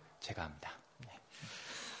나오는데 제가 합니다. 네.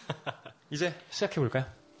 이제 시작해 볼까요?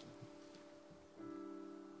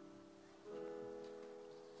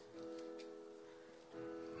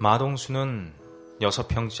 마동수는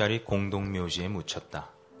 6평짜리 공동묘지에 묻혔다.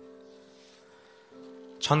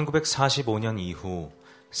 1945년 이후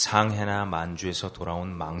상해나 만주에서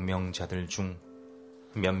돌아온 망명자들 중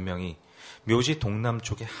몇 명이 묘지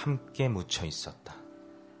동남쪽에 함께 묻혀 있었다.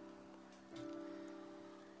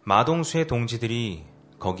 마동수의 동지들이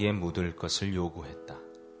거기에 묻을 것을 요구했다.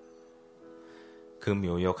 그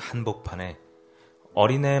묘역 한복판에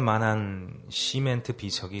어린애만한 시멘트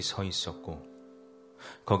비석이 서 있었고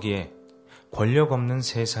거기에 권력 없는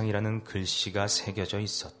세상이라는 글씨가 새겨져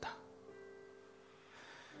있었다.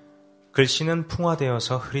 글씨는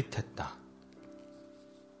풍화되어서 흐릿했다.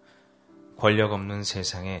 권력 없는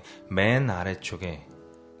세상의 맨 아래쪽에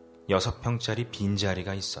 6평짜리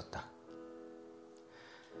빈자리가 있었다.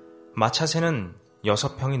 마차새는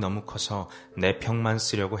 6평이 너무 커서 4평만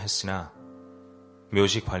쓰려고 했으나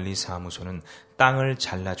묘지관리사무소는 땅을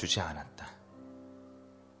잘라주지 않았다.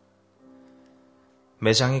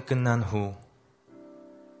 매장이 끝난 후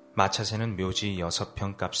마차새는 묘지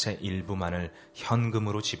 6평 값의 일부만을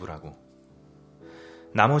현금으로 지불하고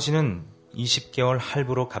나머지는 20개월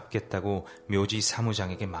할부로 갚겠다고 묘지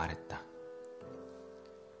사무장에게 말했다.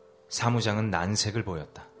 사무장은 난색을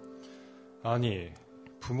보였다. 아니,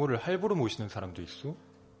 부모를 할부로 모시는 사람도 있어?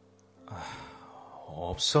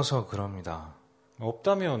 없어서 그럽니다.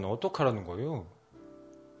 없다면 어떡하라는 거예요?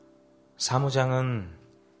 사무장은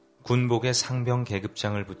군복에 상병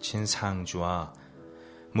계급장을 붙인 상주와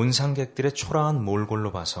문상객들의 초라한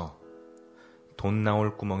몰골로 봐서 돈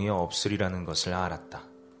나올 구멍이 없으리라는 것을 알았다.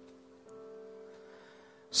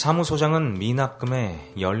 사무소장은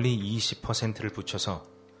미납금에 연리 20%를 붙여서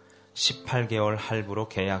 18개월 할부로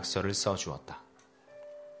계약서를 써주었다.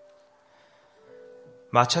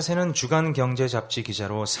 마차새는 주간경제잡지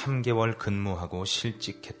기자로 3개월 근무하고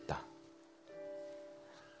실직했다.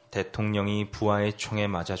 대통령이 부하의 총에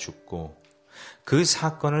맞아 죽고 그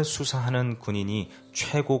사건을 수사하는 군인이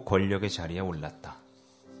최고 권력의 자리에 올랐다.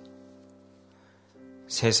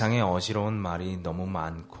 세상에 어지러운 말이 너무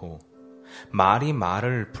많고 말이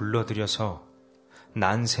말을 불러들여서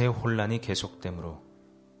난세의 혼란이 계속되므로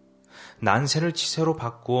난세를 치세로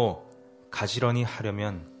바꾸어 가지런히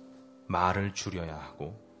하려면 말을 줄여야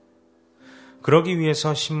하고 그러기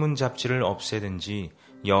위해서 신문 잡지를 없애든지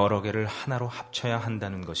여러 개를 하나로 합쳐야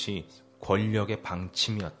한다는 것이 권력의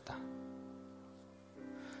방침이었다.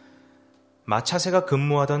 마차새가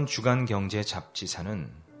근무하던 주간경제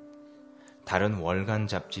잡지사는 다른 월간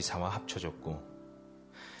잡지사와 합쳐졌고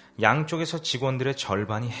양쪽에서 직원들의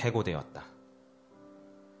절반이 해고되었다.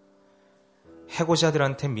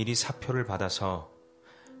 해고자들한테 미리 사표를 받아서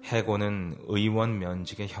해고는 의원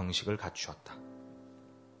면직의 형식을 갖추었다.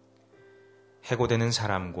 해고되는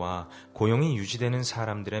사람과 고용이 유지되는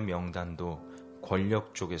사람들의 명단도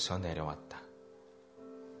권력 쪽에서 내려왔다.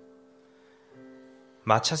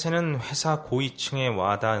 마차새는 회사 고위층에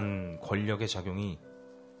와닿은 권력의 작용이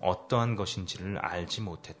어떠한 것인지를 알지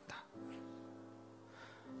못했다.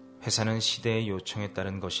 회사는 시대의 요청에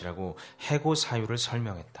따른 것이라고 해고 사유를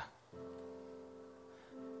설명했다.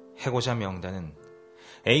 해고자 명단은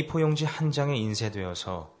A4 용지 한 장에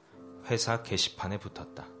인쇄되어서 회사 게시판에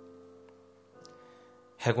붙었다.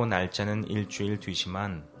 해고 날짜는 일주일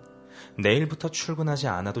뒤지만 내일부터 출근하지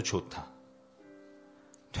않아도 좋다.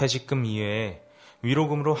 퇴직금 이외에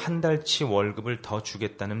위로금으로 한 달치 월급을 더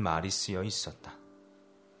주겠다는 말이 쓰여 있었다.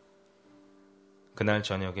 그날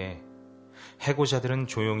저녁에 해고자들은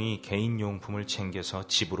조용히 개인용품을 챙겨서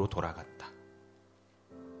집으로 돌아갔다.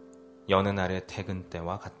 여느 날의 퇴근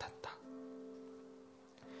때와 같았다.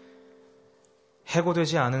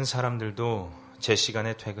 해고되지 않은 사람들도 제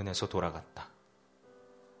시간에 퇴근해서 돌아갔다.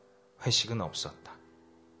 회식은 없었다.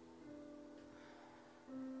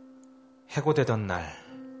 해고되던 날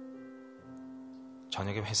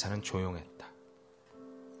저녁에 회사는 조용했다.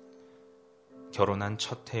 결혼한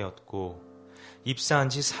첫 해였고 입사한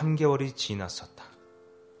지 3개월이 지났었다.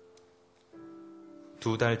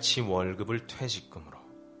 2달치 월급을 퇴직금으로,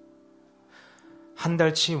 한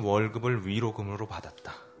달치 월급을 위로금으로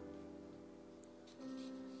받았다.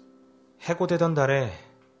 해고되던 달에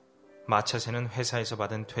마차새는 회사에서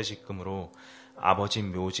받은 퇴직금으로 아버지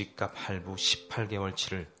묘지값 할부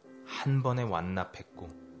 18개월치를 한 번에 완납했고,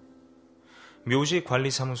 묘지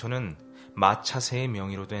관리사무소는 마차새의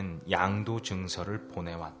명의로 된 양도 증서를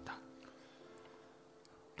보내왔다.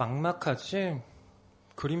 막막하지?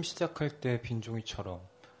 그림 시작할 때 빈종이처럼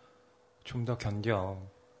좀 더 견뎌.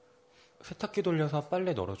 세탁기 돌려서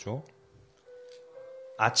빨래 널어줘.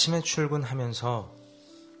 아침에 출근하면서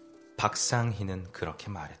박상희는 그렇게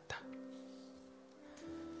말했다.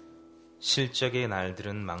 실적의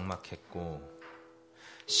날들은 막막했고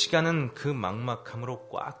시간은 그 막막함으로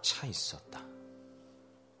꽉 차 있었다.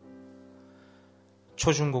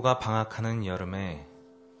 초중고가 방학하는 여름에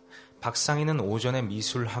박상희는 오전에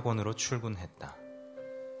미술학원으로 출근했다.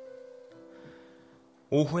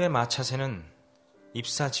 오후에 마차새는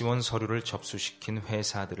입사 지원 서류를 접수시킨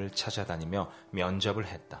회사들을 찾아다니며 면접을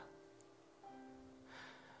했다.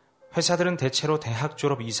 회사들은 대체로 대학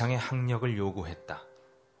졸업 이상의 학력을 요구했다.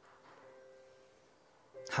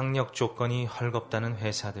 학력 조건이 헐겁다는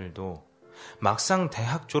회사들도 막상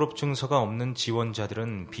대학 졸업 증서가 없는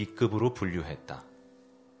지원자들은 B급으로 분류했다.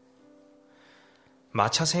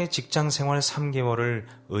 마차새의 직장 생활 3개월을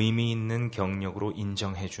의미 있는 경력으로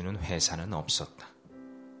인정해주는 회사는 없었다.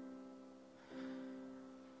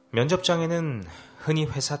 면접장에는 흔히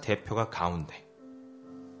회사 대표가 가운데,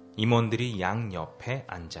 임원들이 양옆에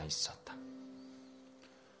앉아 있었다.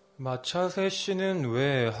 마차새 씨는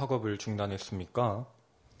왜 학업을 중단했습니까?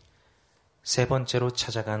 세 번째로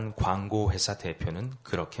찾아간 광고회사 대표는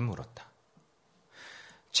그렇게 물었다.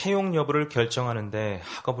 채용 여부를 결정하는데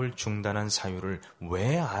학업을 중단한 사유를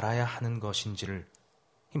왜 알아야 하는 것인지를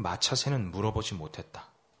이 마차새는 물어보지 못했다.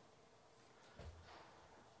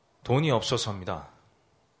 돈이 없어서입니다.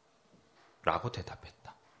 라고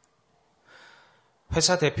대답했다.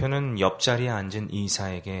 회사 대표는 옆자리에 앉은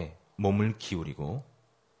이사에게 몸을 기울이고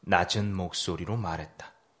낮은 목소리로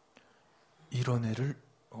말했다. 이런 애를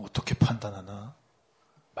어떻게 판단하나?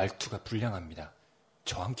 말투가 불량합니다.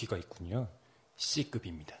 저항기가 있군요.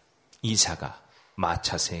 C급입니다. 이사가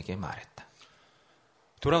마차새에게 말했다.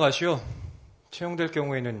 돌아가시오. 채용될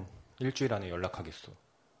경우에는 일주일 안에 연락하겠소.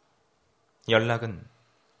 연락은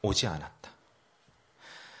오지 않았다.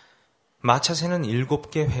 마차새는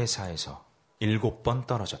 7개 회사에서 7번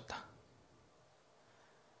떨어졌다.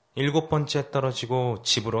 7번째 떨어지고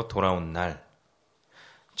집으로 돌아온 날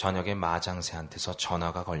저녁에 마장새한테서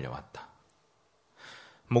전화가 걸려왔다.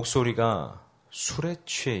 목소리가 술에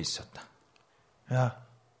취해 있었다. 야,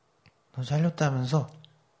 너 잘렸다면서?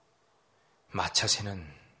 마차새는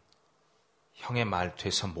형의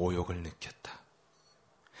말투에서 모욕을 느꼈다.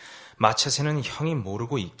 마차새는 형이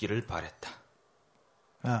모르고 있기를 바랬다.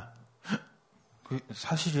 야, 그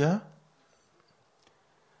사실이야?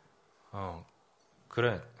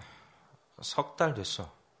 그래. 석 달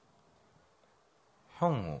됐어.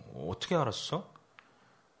 형 어떻게 알았어?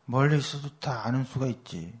 멀리 있어도 다 아는 수가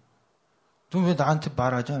있지. 너 왜 나한테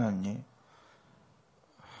말하지 않았니?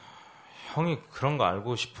 형이 그런 거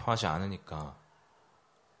알고 싶어 하지 않으니까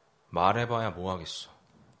말해봐야 뭐 하겠어.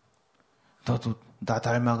 너도 나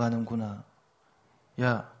닮아가는구나.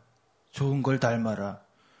 야, 좋은 걸 닮아라.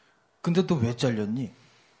 근데 너 왜 잘렸니?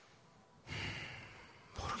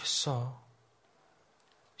 모르겠어.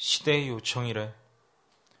 시대의 요청이래.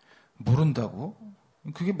 모른다고?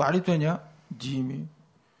 그게 말이 되냐? 님이.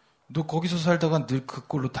 너 거기서 살다가 늘 그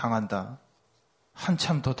꼴로 당한다.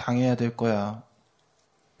 한참 더 당해야 될 거야.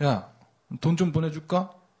 야, 돈 좀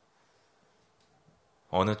보내줄까?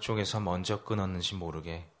 어느 쪽에서 먼저 끊었는지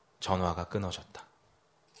모르게 전화가 끊어졌다.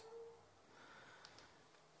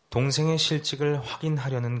 동생의 실직을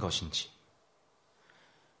확인하려는 것인지,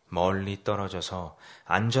 멀리 떨어져서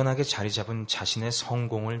안전하게 자리 잡은 자신의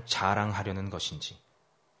성공을 자랑하려는 것인지,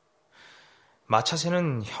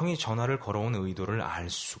 마차새는 형이 전화를 걸어온 의도를 알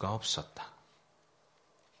수가 없었다.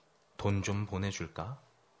 돈 좀 보내줄까?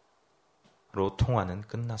 로 통화는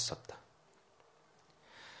끝났었다.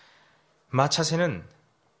 마차새는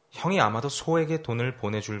형이 아마도 소에게 돈을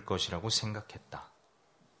보내줄 것이라고 생각했다.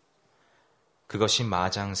 그것이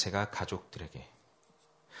마장새가 가족들에게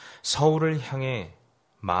서울을 향해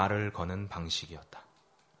말을 거는 방식이었다.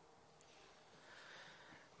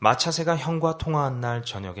 마차새가 형과 통화한 날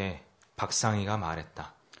저녁에 박상희가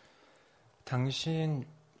말했다. 당신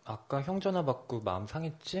아까 형 전화 받고 마음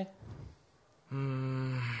상했지?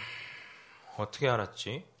 어떻게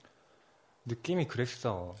알았지? 느낌이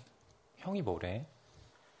그랬어. 형이 뭐래?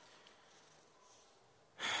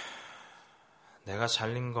 내가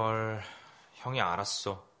잘린 걸 형이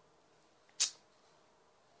알았어.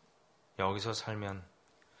 여기서 살면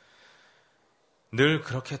늘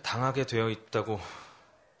그렇게 당하게 되어 있다고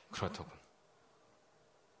그러더군.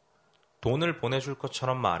 돈을 보내줄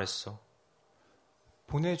것처럼 말했어.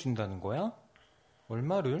 보내준다는 거야?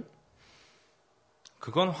 얼마를?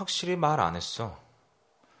 그건 확실히 말 안 했어.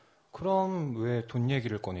 그럼 왜 돈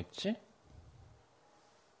얘기를 꺼냈지?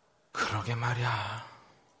 그러게 말이야.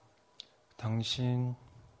 당신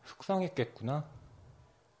속상했겠구나.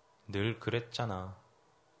 늘 그랬잖아.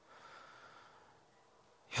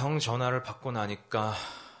 형 전화를 받고 나니까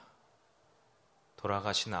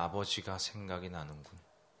돌아가신 아버지가 생각이 나는군.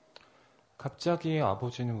 갑자기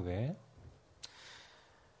아버지는 왜?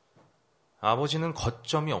 아버지는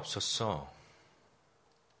거점이 없었어.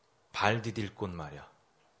 발 디딜 곳 말이야.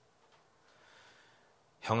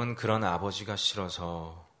 형은 그런 아버지가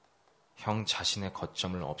싫어서 형 자신의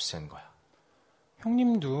거점을 없앤 거야.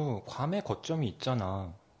 형님도 괌에 거점이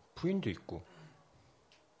있잖아. 부인도 있고.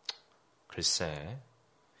 글쎄,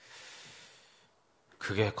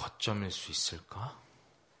 그게 거점일 수 있을까?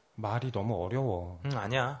 말이 너무 어려워.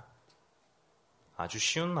 아니야. 아주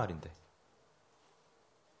쉬운 말인데.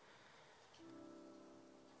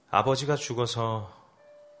 아버지가 죽어서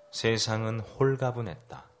세상은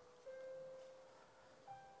홀가분했다.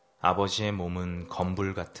 아버지의 몸은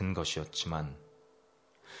검불 같은 것이었지만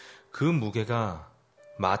그 무게가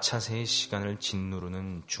마차새의 시간을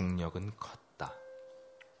짓누르는 중력은 컸다.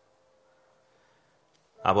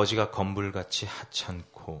 아버지가 검불같이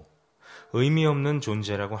하찮고 의미 없는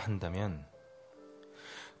존재라고 한다면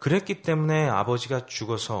그랬기 때문에 아버지가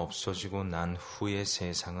죽어서 없어지고 난 후의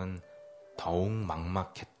세상은 더욱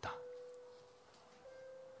막막했다.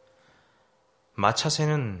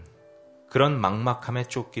 마차새는 그런 막막함에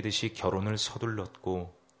쫓기듯이 결혼을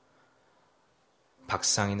서둘렀고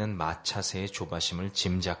박상희는 마차새의 조바심을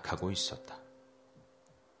짐작하고 있었다.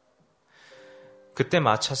 그때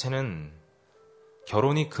마차새는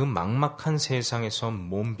결혼이 그 막막한 세상에서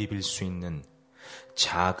몸 비빌 수 있는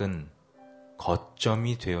작은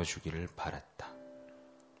거점이 되어주기를 바랐다.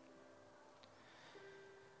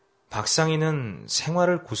 박상희는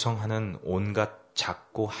생활을 구성하는 온갖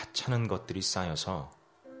작고 하찮은 것들이 쌓여서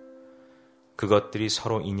그것들이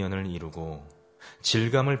서로 인연을 이루고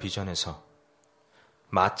질감을 빚어내서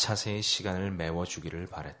마차새의 시간을 메워주기를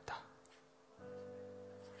바랬다.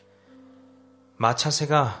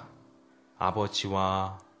 마차새가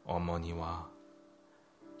아버지와 어머니와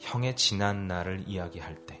형의 지난 날을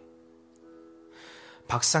이야기할 때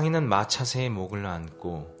박상희는 마차새의 목을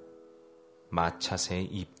안고 마차새의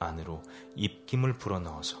입 안으로 입김을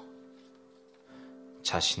불어넣어서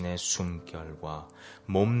자신의 숨결과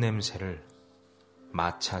몸 냄새를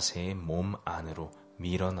마차새의 몸 안으로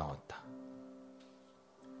밀어 넣었다.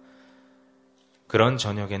 그런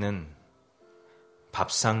저녁에는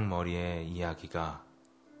밥상머리의 이야기가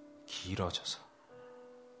길어져서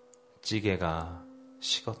찌개가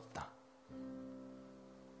식었다.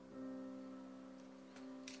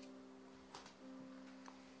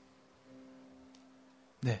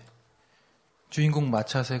 네. 주인공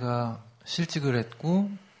마차새가 실직을 했고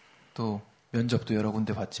또 면접도 여러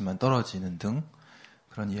군데 봤지만 떨어지는 등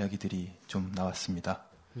그런 이야기들이 좀 나왔습니다.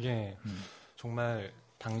 예, 정말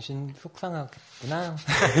당신 속상하겠구나.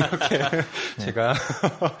 이렇게 네. 제가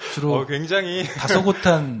주로 굉장히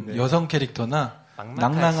다소곳한 네. 여성 캐릭터나 막막하지?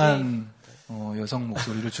 낭낭한 여성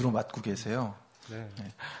목소리를 주로 맡고 계세요. 네.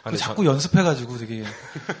 네. 근데 자꾸 연습해가지고 되게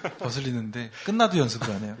거슬리는데 끝나도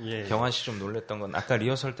연습을 안 해요. 예. 경환 씨 좀 놀랬던 건 아까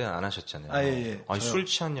리허설 때는 안 하셨잖아요. 아, 예. 아니, 술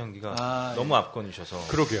취한 연기가 너무 예. 압권이셔서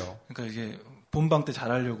그러게요. 그러니까 이게 본방 때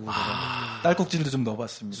잘하려고 제가 딸꾹질도 좀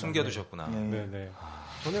넣어봤습니다. 숨겨두셨구나. 네. 네네.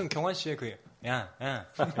 저는 경환 씨의 그 야.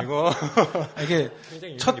 이거 이게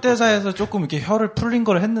첫 대사에서 조금 이렇게 혀를 풀린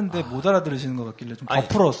걸 했는데 못 알아들으시는 것 같길래 좀 더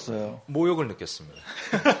풀었어요. 모욕을 느꼈습니다.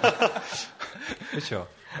 그렇죠.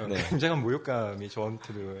 네. 굉장한 모욕감이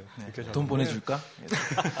저한테도 느껴졌는데. 돈 보내줄까?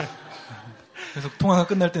 계속 통화가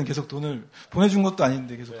끝날 때는 계속 돈을 보내준 것도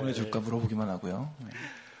아닌데 계속 보내줄까 물어보기만 하고요. 네.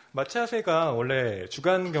 마차세가 원래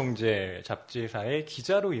주간경제 잡지사의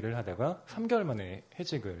기자로 일을 하다가 3개월 만에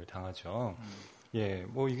해직을 당하죠. 예,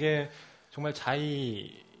 뭐 이게 정말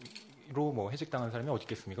자의로 뭐 해직당한 사람이 어디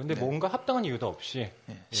있겠습니까? 근데 뭔가 합당한 이유도 없이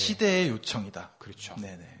시대의 요청이다. 그렇죠.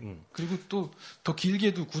 네네. 그리고 또 더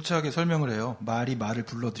길게도 구차하게 설명을 해요. 말이 말을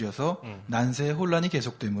불러들여서 난세의 혼란이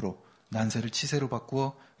계속되므로 난세를 치세로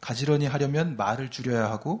바꾸어 가지런히 하려면 말을 줄여야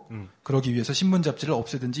하고 그러기 위해서 신문 잡지를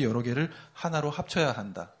없애든지 여러 개를 하나로 합쳐야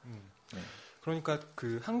한다. 네. 그러니까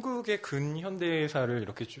그 한국의 근현대사를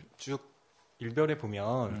이렇게 쭉 일별해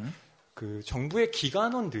보면 그 정부의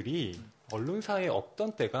기관원들이 언론사에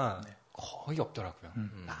없던 때가 거의 없더라고요.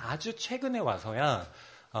 아주 최근에 와서야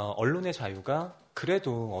언론의 자유가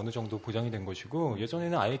그래도 어느 정도 보장이 된 것이고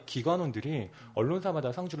예전에는 아예 기관원들이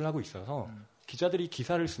언론사마다 상주를 하고 있어서 기자들이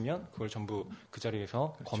기사를 쓰면 그걸 전부 그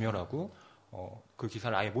자리에서 검열하고 그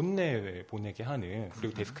기사를 아예 못 내보내게 하는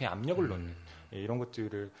그리고 데스크에 압력을 넣는 이런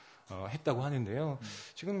것들을 했다고 하는데요.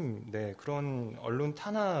 지금 그런 언론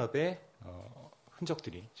탄압의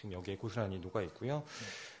흔적들이 지금 여기에 고스란히 녹아 있고요.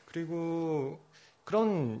 그리고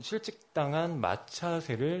그런 실직당한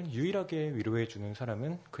마차세를 유일하게 위로해주는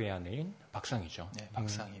사람은 그의 아내인 박상희죠. 네,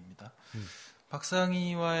 박상희입니다.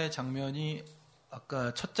 박상희와의 장면이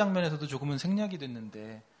아까 첫 장면에서도 조금은 생략이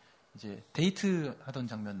됐는데 이제 데이트 하던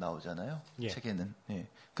장면 나오잖아요. 예. 책에는. 예.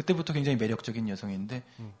 그때부터 굉장히 매력적인 여성인데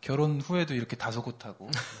결혼 후에도 이렇게 다소곳하고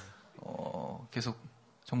계속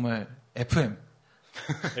정말 FM의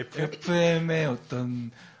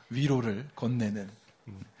어떤 위로를 건네는.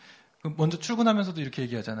 먼저 출근하면서도 이렇게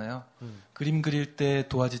얘기하잖아요. 그림 그릴 때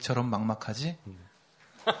도화지처럼 막막하지?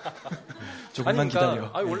 조금만 기다려.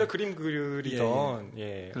 원래 그림 그리던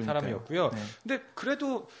사람이었고요. 네. 근데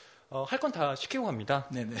그래도 할 건 다 시키고 갑니다.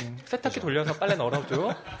 네네. 세탁기 돌려서 빨래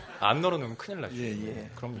널어줘. 안 널어놓으면 큰일 나죠.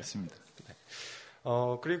 그럼 됐습니다.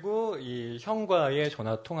 그리고 이 형과의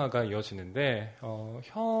전화 통화가 이어지는데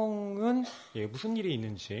형은 무슨 일이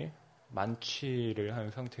있는지 만취를 한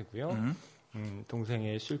상태고요.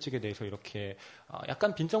 동생의 실직에 대해서 이렇게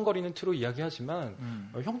약간 빈정거리는 투로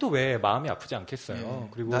이야기하지만 형도 왜 마음이 아프지 않겠어요.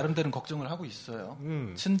 그리고 나름대로 걱정을 하고 있어요.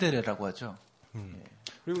 츤데레라고 하죠.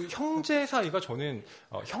 그리고 형제 사이가 저는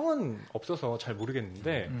형은 없어서 잘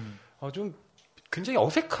모르겠는데 좀 굉장히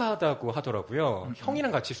어색하다고 하더라고요.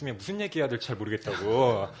 형이랑 같이 있으면 무슨 얘기해야 될지 잘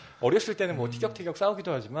모르겠다고. 어렸을 때는 뭐 티격태격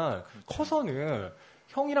싸우기도 하지만 커서는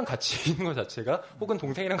형이랑 같이 있는 것 자체가 혹은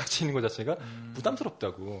동생이랑 같이 있는 것 자체가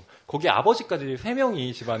부담스럽다고. 거기 아버지까지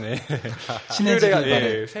 3명이 집안에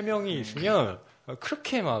친해지길 3명이 있으면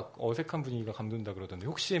그렇게 막 어색한 분위기가 감돈다 그러던데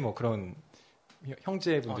혹시 뭐 그런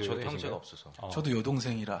형제분들 저도 형제가 없어서. 저도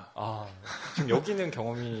여동생이라. 지금 여기는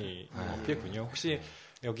경험이 없겠군요. 혹시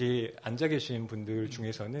여기 앉아 계신 분들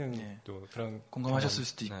중에서는 또 그런 공감하셨을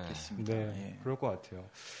수도 있겠습니다. 그럴 것 같아요.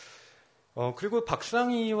 그리고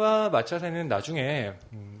박상희와 마차세는 나중에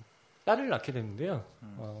딸을 낳게 되는데요.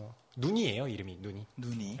 눈이에요, 이름이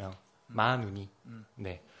눈이. 마눈이.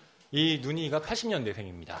 네. 이 눈이가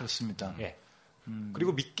 80년대생입니다. 그렇습니다. 예.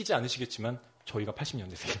 그리고 믿기지 않으시겠지만 저희가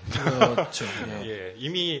 80년대생입니다. 그렇죠.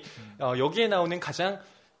 이미 여기에 나오는 가장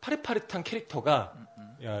파릇파릇한 캐릭터가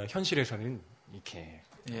현실에서는 이렇게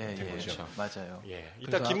된 거죠. 그렇죠. 맞아요.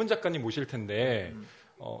 이따 김은 작가님 모실 텐데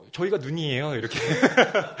저희가 눈이에요 이렇게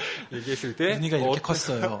얘기했을 때 눈이가 이렇게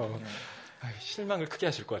컸어요. 실망을 크게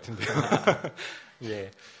하실 것 같은데요.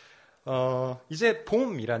 이제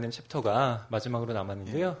봄이라는 챕터가 마지막으로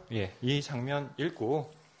남았는데요. 이 장면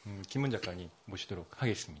읽고 김은 작가님 모시도록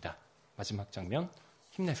하겠습니다. 마지막 장면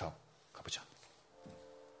힘내서 가보죠.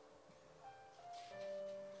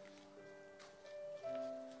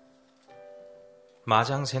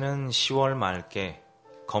 마장새는 10월 말께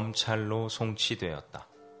검찰로 송치되었다.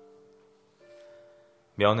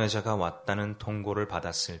 면회자가 왔다는 통고를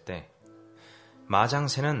받았을 때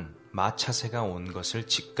마장새는 마차새가 온 것을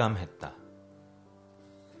직감했다.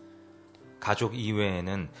 가족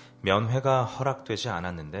이외에는 면회가 허락되지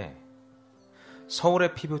않았는데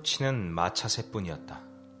서울에 피부치는 마차새뿐이었다.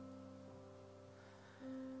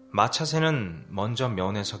 마차새는 먼저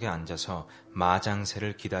면회석에 앉아서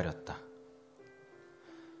마장새를 기다렸다.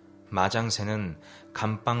 마장새는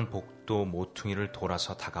감방 복도 모퉁이를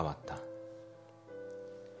돌아서 다가왔다.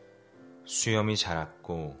 수염이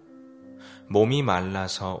자랐고 몸이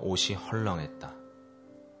말라서 옷이 헐렁했다.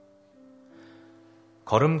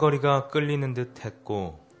 걸음걸이가 끌리는 듯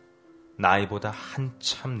했고 나이보다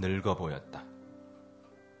한참 늙어 보였다.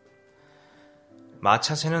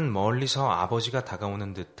 마차새는 멀리서 아버지가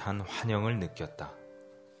다가오는 듯한 환영을 느꼈다.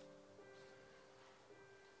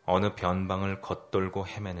 어느 변방을 겉돌고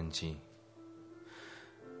헤매는지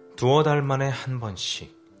두어 달 만에 한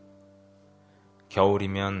번씩,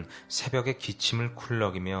 겨울이면 새벽에 기침을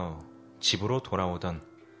쿨럭이며 집으로 돌아오던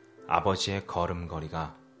아버지의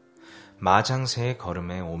걸음걸이가 마장새의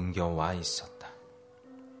걸음에 옮겨와 있었다.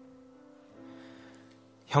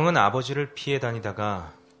 형은 아버지를 피해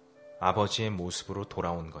다니다가 아버지의 모습으로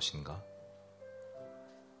돌아온 것인가?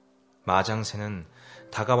 마장새는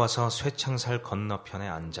다가와서 쇠창살 건너편에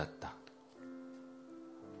앉았다.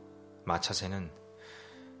 마차새는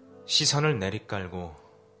시선을 내리깔고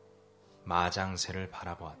마장새를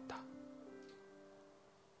바라보았다.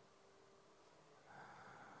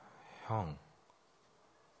 형,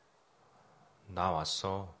 나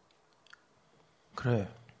왔어.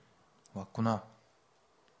 그래, 왔구나.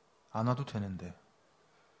 안 와도 되는데.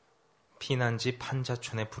 피난지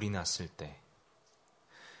판자촌에 불이 났을 때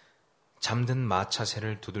잠든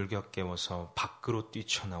마차새를 두들겨 깨워서 밖으로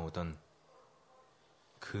뛰쳐나오던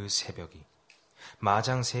그 새벽이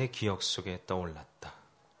마장새의 기억 속에 떠올랐다.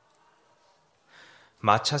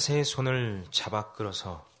 마차새의 손을 잡아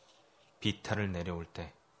끌어서 비탈을 내려올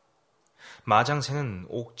때 마장새는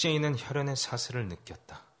옥죄 있는 혈연의 사슬을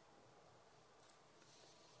느꼈다.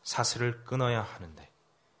 사슬을 끊어야 하는데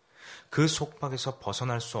그 속박에서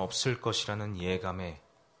벗어날 수 없을 것이라는 예감에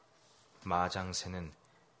마장새는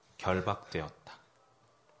결박되었다.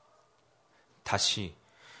 다시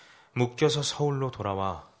묶여서 서울로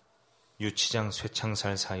돌아와 유치장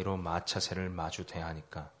쇠창살 사이로 마차새를 마주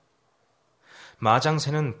대하니까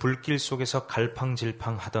마장새는 불길 속에서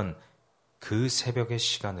갈팡질팡하던 그 새벽의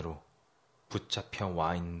시간으로 붙잡혀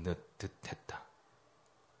와 있는 듯했다.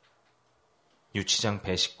 유치장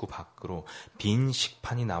배식구 밖으로 빈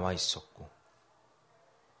식판이 나와 있었고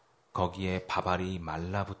거기에 밥알이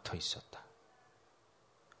말라붙어 있었다.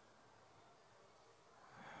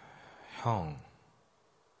 형,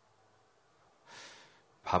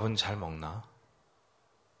 밥은 잘 먹나?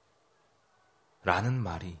 라는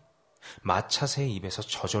말이 마차새의 입에서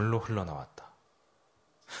저절로 흘러나왔다.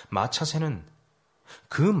 마차새는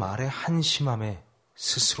그 말의 한심함에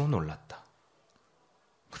스스로 놀랐다.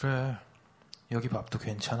 그래, 여기 밥도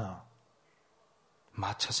괜찮아.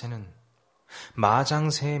 마차새는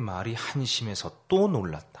마장새의 말이 한심해서 또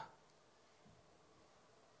놀랐다.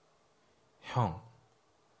 형,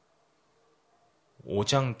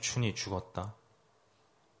 오장춘이 죽었다.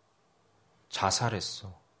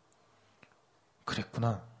 자살했어.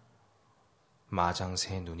 그랬구나.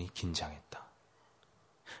 마장새의 눈이 긴장했다.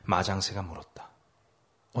 마장새가 물었다.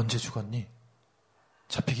 언제 죽었니?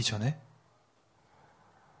 잡히기 전에?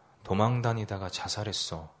 도망다니다가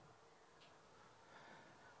자살했어.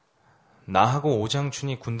 나하고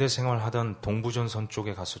오장춘이 군대 생활하던 동부전선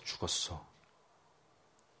쪽에 가서 죽었어.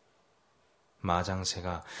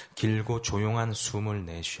 마장새가 길고 조용한 숨을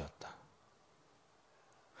내쉬었다.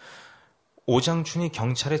 오장춘이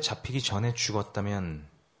경찰에 잡히기 전에 죽었다면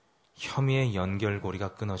혐의의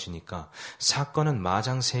연결고리가 끊어지니까 사건은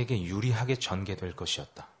마장새에게 유리하게 전개될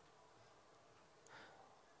것이었다.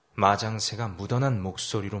 마장새가 묻어난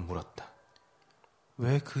목소리로 물었다.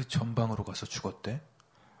 왜 그 전방으로 가서 죽었대?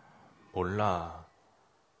 몰라.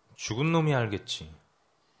 죽은 놈이 알겠지.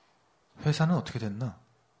 회사는 어떻게 됐나?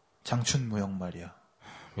 장춘무역 말이야.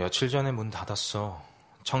 며칠 전에 문 닫았어.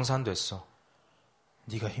 청산됐어.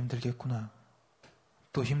 네가 힘들겠구나.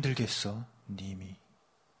 또 힘들겠어, 님이.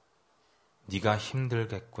 네가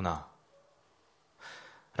힘들겠구나.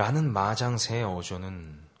 라는 마장새의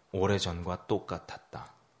어조는 오래전과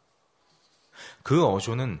똑같았다. 그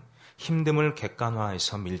어조는 힘듦을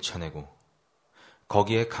객관화해서 밀쳐내고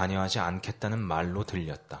거기에 관여하지 않겠다는 말로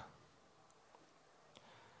들렸다.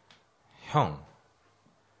 형,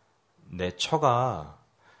 내 처가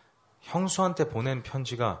형수한테 보낸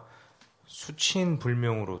편지가 수치인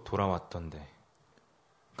불명으로 돌아왔던데.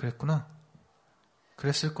 그랬구나.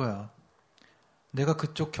 그랬을 거야. 내가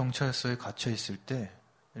그쪽 경찰서에 갇혀있을 때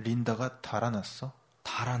린다가 달아났어.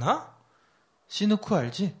 달아나? 시누크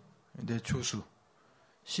알지? 내 조수.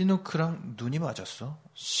 시누크랑 눈이 맞았어.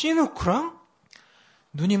 시누크랑?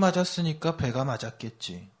 눈이 맞았으니까 배가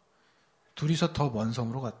맞았겠지. 둘이서 더 먼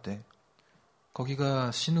섬으로 갔대.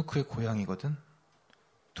 거기가 시누크의 고향이거든.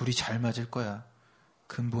 둘이 잘 맞을 거야.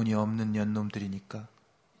 근본이 없는 년놈들이니까.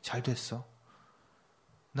 잘 됐어.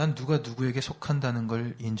 난 누가 누구에게 속한다는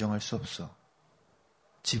걸 인정할 수 없어.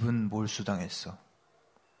 집은 몰수당했어.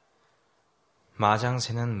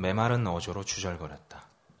 마장새는 메마른 어조로 주절거렸다.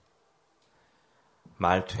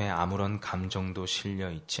 말투에 아무런 감정도 실려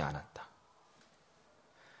있지 않았다.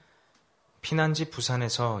 피난지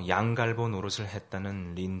부산에서 양갈보 노릇을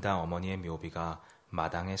했다는 린다 어머니의 묘비가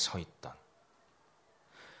마당에 서 있던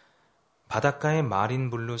바닷가의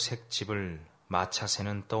마린블루 색집을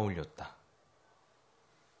마차새는 떠올렸다.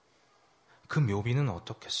 그 묘비는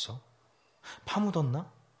어떻겠어?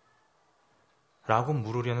 파묻었나? 라고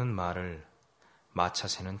물으려는 말을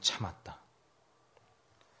마차새는 참았다.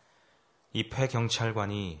 입회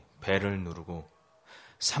경찰관이 배를 누르고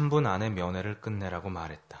 3분 안에 면회를 끝내라고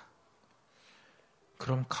말했다.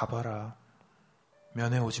 그럼 가봐라.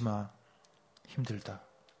 면회 오지 마. 힘들다.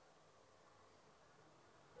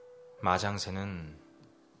 마장새는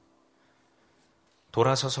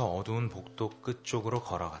돌아서서 어두운 복도 끝쪽으로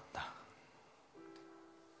걸어갔다.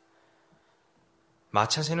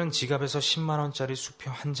 마차새는 지갑에서 10만 원짜리 수표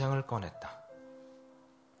한 장을 꺼냈다.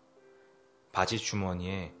 바지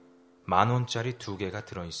주머니에 1만 원짜리 2개가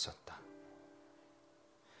들어있었다.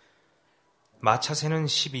 마차새는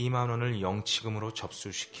 12만 원을 영치금으로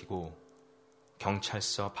접수시키고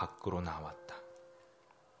경찰서 밖으로 나왔다.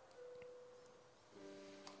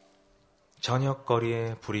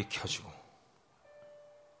 저녁거리에 불이 켜지고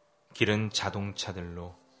길은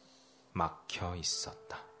자동차들로 막혀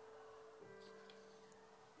있었다.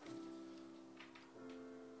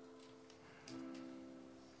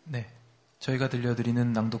 네, 저희가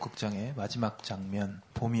들려드리는 낭독극장의 마지막 장면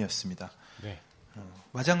봄이었습니다. 네.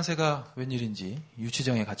 마장새가 웬일인지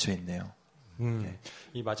유치장에 갇혀 있네요. 네.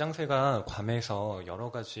 이 마장새가 괌에서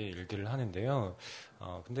여러 가지 일들을 하는데요.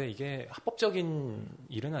 근데 이게 합법적인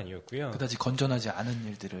일은 아니었고요. 그다지 건전하지 않은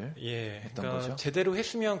일들을 했던 그러니까 거죠. 제대로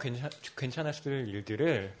했으면 괜찮았을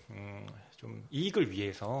일들을 좀 이익을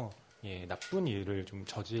위해서 나쁜 일을 좀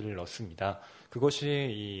저질렀습니다. 그것이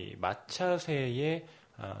이 마차새의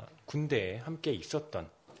군대에 함께 있었던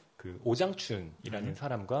그 오장춘이라는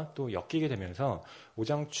사람과 또 엮이게 되면서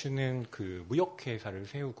오장춘은 그 무역회사를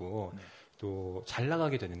세우고 또 잘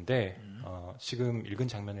나가게 되는데 지금 읽은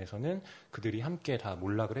장면에서는 그들이 함께 다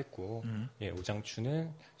몰락을 했고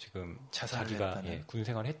오장춘은 지금 자기가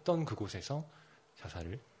군생활을 했던 그곳에서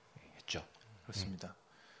자살을 했죠. 그렇습니다.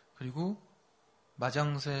 그리고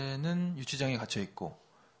마장새는 유치장에 갇혀 있고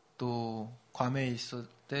또 괌에 있을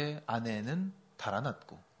때 아내는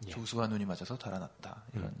달아났고 조수와 눈이 맞아서 달아났다.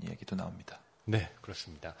 이런 얘기도 나옵니다. 네,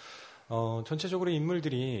 그렇습니다. 전체적으로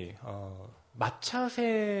인물들이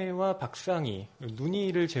마차새와 박상희,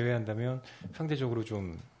 눈이를 제외한다면 상대적으로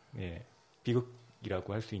좀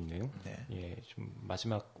비극이라고 할 수 있는 좀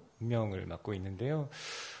마지막 운명을 맡고 있는데요.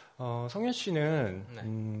 성현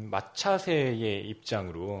씨는 마차새의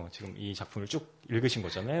입장으로 지금 이 작품을 쭉 읽으신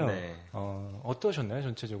거잖아요. 네. 어떠셨나요?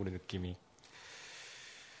 전체적으로 느낌이?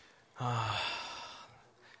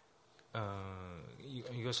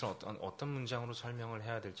 이것을 어떤 문장으로 설명을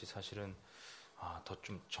해야 될지 사실은 더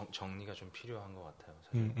좀 정리가 좀 필요한 것 같아요.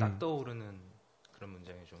 사실 딱 떠오르는 그런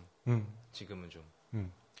문장이 좀 지금은 좀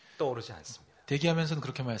떠오르지 않습니다. 대기하면서는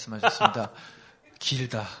그렇게 말씀하셨습니다.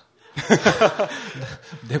 길다.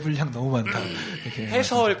 내 분량 너무 많다. 이렇게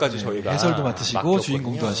해설까지 저희가 해설도 맡으시고 맡겼거든요.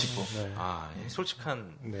 주인공도 하시고.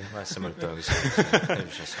 솔직한 말씀을 또 여기서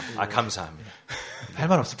해주셔서 감사합니다. 할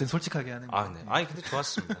말 없을 땐 솔직하게 하는 거예요. 네. 아니 근데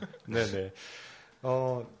좋았습니다. 네네.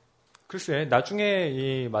 글쎄 나중에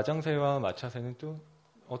이 마장새와 마차새는 또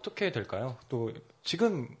어떻게 될까요? 또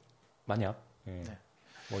지금 만약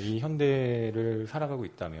뭐 이 현대를 살아가고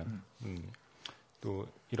있다면 또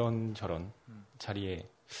이런저런 자리에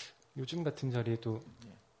요즘 같은 자리에 또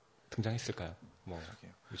등장했을까요? 뭐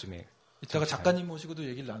요즘에 이따가 작가님 모시고도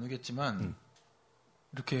얘기를 나누겠지만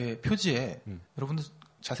이렇게 표지에 여러분들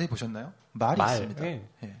자세히 보셨나요? 말이 있습니다.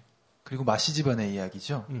 그리고 마씨 집안의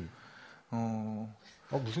이야기죠.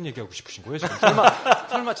 무슨 얘기하고 싶으신 거예요?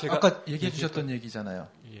 설마 제가 아까 얘기해 주셨던 얘기잖아요.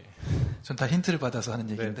 전 다 힌트를 받아서 하는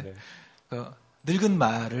얘기인데 그러니까 늙은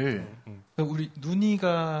말을 그러니까 우리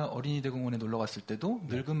눈이가 어린이 대공원에 놀러 갔을 때도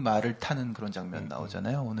늙은 말을 타는 그런 장면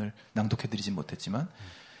나오잖아요. 오늘 낭독해드리진 못했지만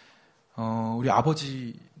우리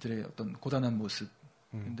아버지들의 어떤 고단한 모습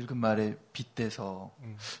늙은 말에 빗대서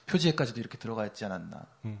표지에까지도 이렇게 들어가 있지 않았나.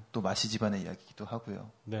 또 마씨 집안의 이야기이기도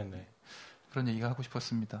하고요. 네네. 그런 얘기가 하고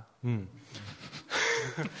싶었습니다.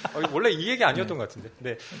 원래 이 얘기 아니었던 것 같은데.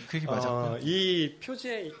 네. 그 얘기 맞았고요. 이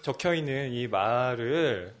표지에 적혀 있는 이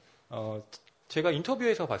말을 제가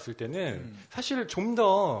인터뷰에서 봤을 때는 사실 좀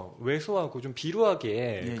더 왜소하고 좀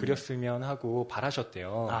비루하게 그렸으면 하고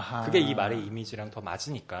바라셨대요. 아하. 그게 이 말의 이미지랑 더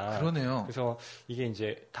맞으니까. 그러네요. 그래서 이게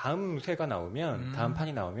이제 다음 회가 나오면 다음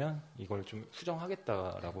판이 나오면 이걸 좀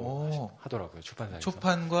수정하겠다라고 하더라고요. 출판사에서.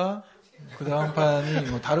 초판과 그 다음 판이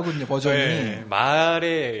뭐 다르군요. 버전이.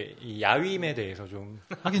 말의 이 야윈에 대해서 좀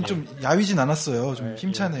하긴 좀 야위진 않았어요. 좀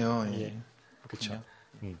힘차네요. 그렇죠.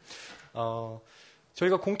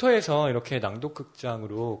 저희가 공터에서 이렇게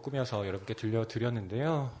낭독극장으로 꾸며서 여러분께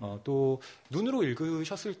들려드렸는데요. 또 눈으로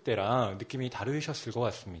읽으셨을 때랑 느낌이 다르셨을 것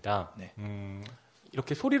같습니다. 네.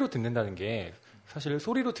 이렇게 소리로 듣는다는 게 사실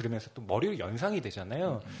소리로 들으면서 또 머리로 연상이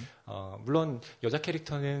되잖아요. 물론 여자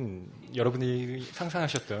캐릭터는 여러분이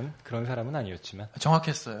상상하셨던 그런 사람은 아니었지만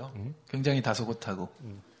정확했어요. 굉장히 다소곳하고.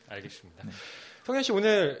 알겠습니다. 네. 성현 씨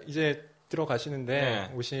오늘 이제 들어가시는데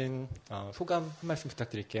네. 오신 소감 한 말씀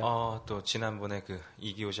부탁드릴게요. 또 지난번에 그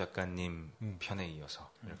이기호 작가님 편에 이어서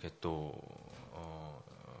이렇게 또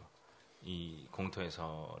이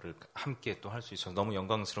공터에서를 함께 또 할 수 있어서 너무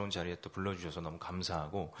영광스러운 자리에 또 불러주셔서 너무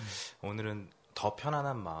감사하고 오늘은 더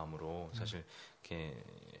편안한 마음으로 사실 이렇게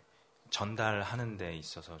전달하는 데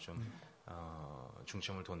있어서 좀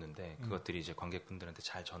중점을 뒀는데 그것들이 이제 관객분들한테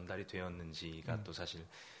잘 전달이 되었는지가 또 사실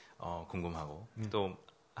궁금하고 또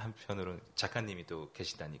한편으로 작가님이 또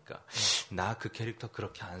계시다니까 나 그 캐릭터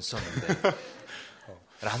그렇게 안 썼는데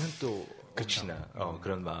라는 또 혹시나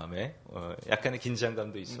그런 마음에 약간의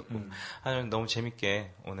긴장감도 있었고 하여튼 너무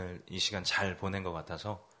재밌게 오늘 이 시간 잘 보낸 것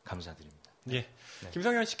같아서 감사드립니다. 예, 네.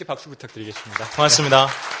 김성현 씨께 박수 부탁드리겠습니다. 고맙습니다.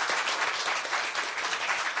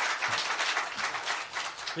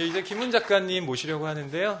 예, 이제 김문 작가님 모시려고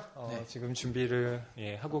하는데요. 네. 지금 준비를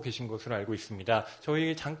하고 계신 것으로 알고 있습니다.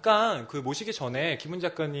 저희 잠깐 그 모시기 전에 김문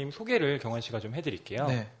작가님 소개를 경환 씨가 좀 해드릴게요.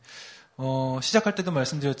 네. 시작할 때도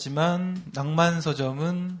말씀드렸지만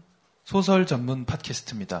낭만서점은 소설 전문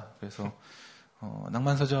팟캐스트입니다. 그래서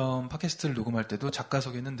낭만서점 팟캐스트를 녹음할 때도 작가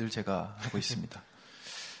소개는 늘 제가 하고 있습니다.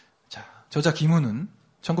 자, 저자 김훈은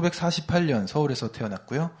 1948년 서울에서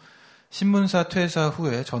태어났고요. 신문사 퇴사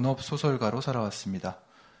후에 전업 소설가로 살아왔습니다.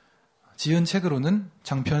 지은 책으로는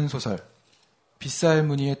장편 소설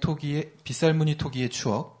빗살무늬 토기의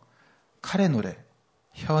추억, 칼의 노래,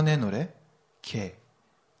 현의 노래, 개,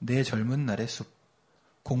 내 젊은 날의 숲,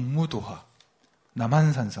 공무도화,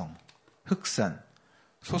 남한산성, 흑산,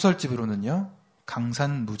 소설집으로는요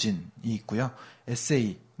강산무진이 있고요.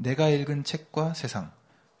 에세이, 내가 읽은 책과 세상,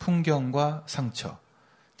 풍경과 상처,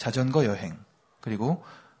 자전거 여행, 그리고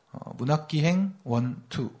문학기행 1,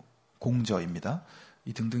 2, 공저입니다.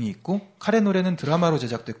 이 등등이 있고 칼의 노래는 드라마로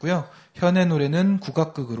제작됐고요. 현의 노래는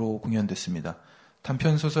국악극으로 공연됐습니다.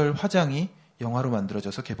 단편소설 화장이 영화로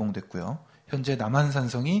만들어져서 개봉됐고요. 현재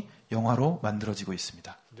남한산성이 영화로 만들어지고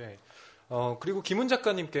있습니다. 네. 그리고 김훈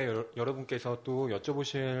작가님께 여러분께서 또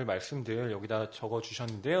여쭤보실 말씀들 여기다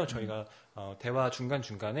적어주셨는데요. 저희가 대화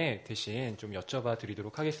중간중간에 대신 좀 여쭤봐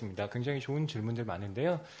드리도록 하겠습니다. 굉장히 좋은 질문들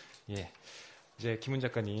많은데요. 예. 이제 김훈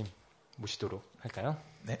작가님 모시도록 할까요?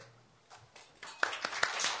 네.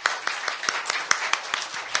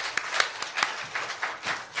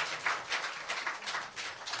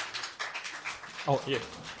 예.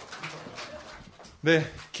 네,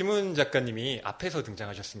 김훈 작가님이 앞에서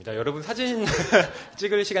등장하셨습니다. 여러분 사진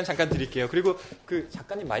찍을 시간 잠깐 드릴게요. 그리고 그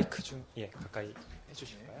작가님 마이크 좀 가까이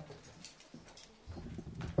해주실까요?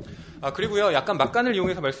 그리고요, 약간 막간을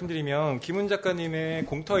이용해서 말씀드리면 김훈 작가님의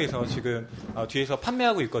공터에서 지금 뒤에서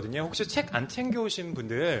판매하고 있거든요. 혹시 책 안 챙겨오신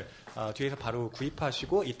분들 뒤에서 바로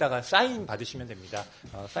구입하시고 이따가 사인 받으시면 됩니다.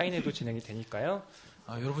 사인회도 진행이 되니까요.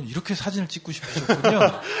 여러분 이렇게 사진을 찍고 싶으셨군요.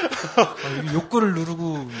 여기 요거를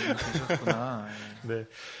누르고 계셨구나. 네,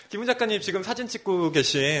 김훈 작가님 지금 사진 찍고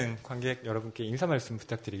계신 관객 여러분께 인사 말씀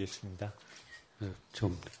부탁드리겠습니다. 네,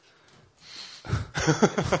 좀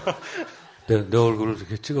내 얼굴을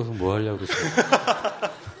이렇게 찍어서 뭐 하려고 그러세요?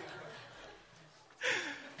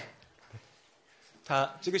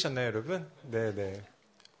 다 찍으셨나요, 여러분? 네.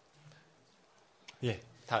 예,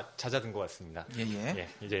 다 잦아든 것 같습니다. 예.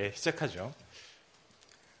 이제 시작하죠.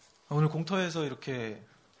 오늘 공터에서 이렇게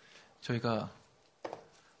저희가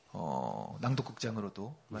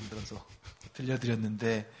낭독극장으로도 만들어서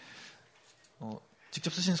들려드렸는데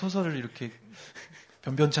직접 쓰신 소설을 이렇게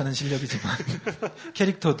변변찮은 실력이지만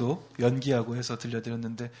캐릭터도 연기하고 해서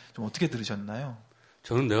들려드렸는데 좀 어떻게 들으셨나요?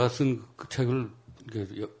 저는 내가 쓴 그 책을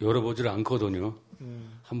열어보질 않거든요.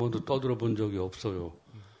 한 번도 떠들어 본 적이 없어요.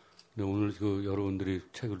 근데 오늘 그 여러분들이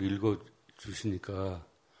책을 읽어주시니까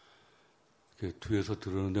뒤에서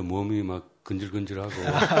들었는데 몸이 막 근질근질하고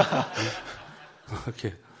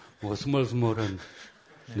이렇게 뭔가 스멀스멀한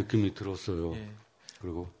느낌이 들었어요. 예.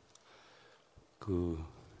 그리고 그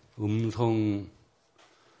음성이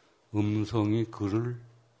글을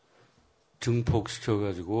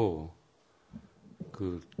증폭시켜가지고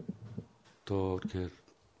더 이렇게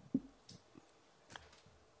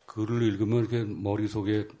글을 읽으면 이렇게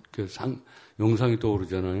머릿속에 이렇게 영상이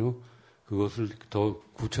떠오르잖아요. 그것을 더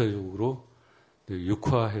구체적으로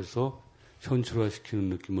육화해서 현실화시키는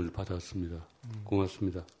느낌을 받았습니다.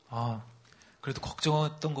 고맙습니다. 그래도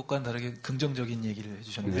걱정했던 것과는 다르게 긍정적인 얘기를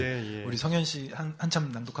해주셨는데 네, 예. 우리 성현 씨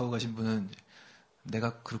한참 낭독하고 가신 분은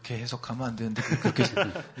내가 그렇게 해석하면 안 되는데 그렇게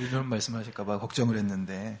이런 말씀하실까봐 걱정을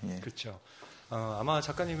했는데. 예. 그렇죠. 아마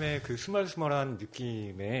작가님의 그 스멀스멀한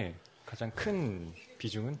느낌의 가장 큰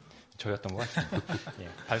비중은 저였던 것 같습니다. 예,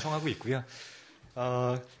 반성하고 있고요.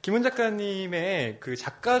 김은 작가님의 그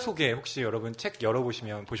작가 소개 혹시 여러분 책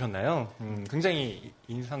열어보시면 보셨나요? 굉장히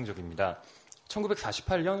인상적입니다.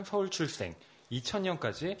 1948년 서울 출생,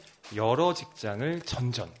 2000년까지 여러 직장을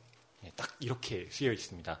전전. 예, 딱 이렇게 쓰여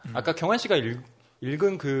있습니다. 아까 경환 씨가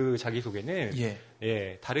읽은 그 자기소개는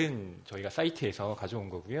예, 다른 저희가 사이트에서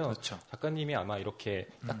가져온 거고요. 그렇죠. 작가님이 아마 이렇게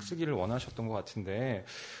딱 쓰기를 원하셨던 것 같은데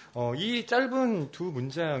이 짧은 두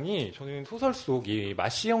문장이 저는 소설 속 이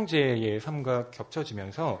마씨 형제의 삶과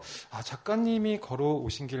겹쳐지면서 작가님이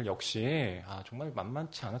걸어오신 길 역시 정말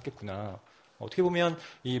만만치 않았겠구나. 어떻게 보면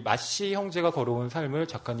이 마씨 형제가 걸어온 삶을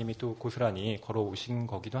작가님이 또 고스란히 걸어오신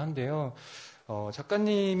거기도 한데요.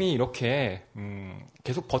 작가님이 이렇게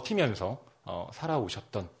계속 버티면서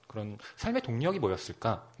살아오셨던 그런 삶의 동력이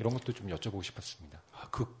뭐였을까? 이런 것도 좀 여쭤보고 싶었습니다.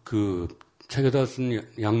 그 책에다 쓴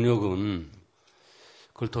양력은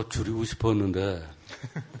그걸 더 줄이고 싶었는데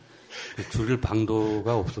줄일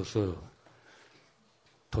방도가 없었어요.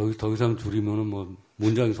 더 이상 줄이면은 뭐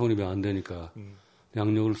문장이 성립이 안 되니까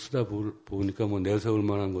양력을 쓰다 보니까 뭐 내세울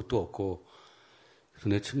만한 것도 없고 그래서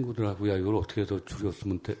내 친구들하고 야 이걸 어떻게 더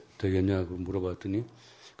줄였으면 되겠냐고 물어봤더니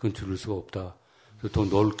그건 줄일 수가 없다. 더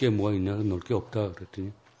넓게 뭐가 있냐? 넓게 없다.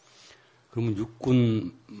 그랬더니, 그러면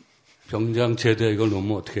육군 병장 제대 이걸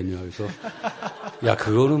넣으면 어떻겠냐. 그래서, 야,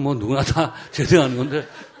 그거는 뭐 누구나 다 제대하는 건데,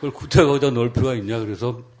 그걸 구태가 거기다 넣을 필요가 있냐.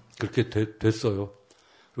 그래서 그렇게 됐어요.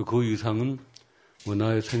 그리고 그 이상은 뭐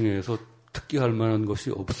나의 생애에서 특기할 만한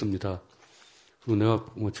것이 없습니다. 그리고 내가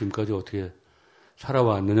뭐 지금까지 어떻게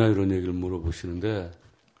살아왔느냐 이런 얘기를 물어보시는데,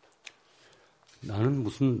 나는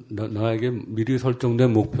무슨, 나에게 미리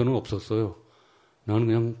설정된 목표는 없었어요. 나는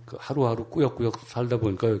그냥 하루하루 꾸역꾸역 살다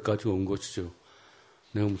보니까 여기까지 온 것이죠.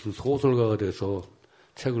 내가 무슨 소설가가 돼서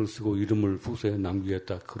책을 쓰고 이름을 후세에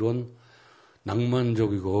남기겠다. 그런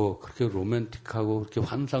낭만적이고 그렇게 로맨틱하고 그렇게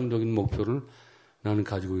환상적인 목표를 나는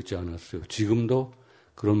가지고 있지 않았어요. 지금도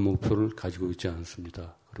그런 목표를 가지고 있지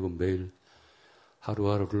않습니다. 그리고 매일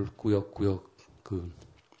하루하루를 꾸역꾸역 그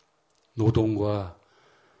노동과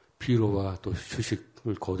피로와 또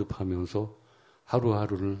휴식을 거듭하면서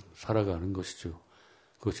하루하루를 살아가는 것이죠.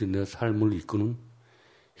 그것이 내 삶을 이끄는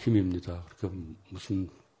힘입니다. 그러니까 무슨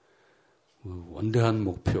원대한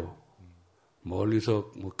목표,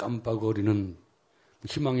 멀리서 뭐 깜빡거리는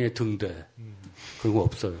희망의 등대 그런 거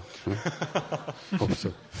없어요. 응?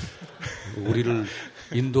 없어. 우리를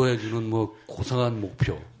인도해주는 뭐 고상한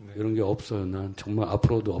목표 이런 게 없어요. 난 정말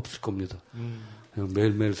앞으로도 없을 겁니다. 그냥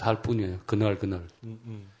매일매일 살 뿐이에요. 그날.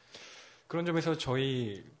 그런 점에서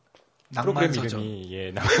저희 낭만서점. 프로그램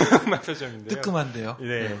이름이 낭만서점인데요. 뜨끔한데요.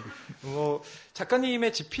 네. 뭐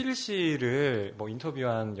작가님의 집필시를 뭐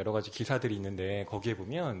인터뷰한 여러 가지 기사들이 있는데 거기에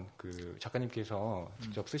보면 그 작가님께서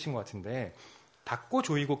직접 쓰신 것 같은데 닦고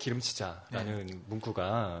조이고 기름치자라는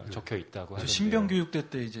문구가 적혀 있다고 하던데요. 신병교육대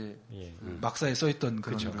때 이제 막사에 써있던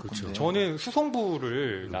그런 그렇죠. 저는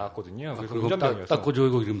수성부를 나왔거든요. 그래서 운전병이어서 닦고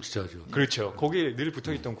조이고 기름치자죠. 그렇죠. 거기에 늘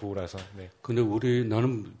붙어있던 구호라서. 네. 근데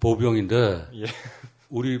나는 보병인데 예.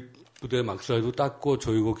 우리 부대 막사에도 닦고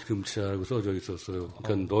조이고 기름치자라고 써져 있었어요.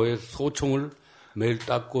 그러니까 너의 소총을 매일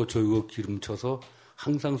닦고 조이고 기름쳐서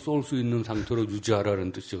항상 쏠 수 있는 상태로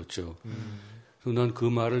유지하라는 뜻이었죠. 그래서 난 그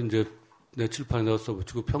말을 이제 내 칠판에다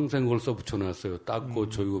써붙이고 평생 그걸 써붙여놨어요. 닦고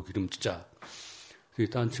조이고 기름치자.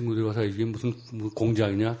 딴 친구들이 와서 이게 무슨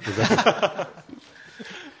공장이냐?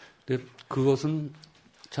 근데 그것은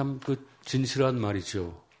참 그 진실한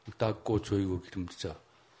말이죠. 닦고 조이고 기름치자.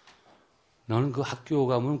 나는 그 학교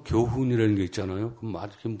가면 교훈이라는 게 있잖아요. 그럼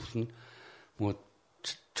이렇게 무슨 뭐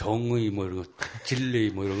정의 뭐 이런 거, 진리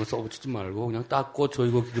뭐 이런 거 써붙이지 말고 그냥 닦고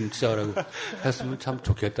조이고 기름치자라고 했으면 참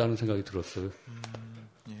좋겠다는 생각이 들었어요.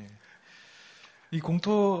 예. 이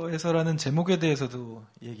공터에서라는 제목에 대해서도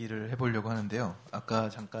얘기를 해보려고 하는데요. 아까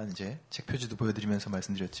잠깐 이제 책 표지도 보여드리면서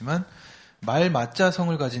말씀드렸지만 말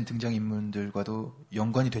맞자성을 가진 등장인물들과도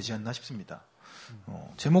연관이 되지 않나 싶습니다.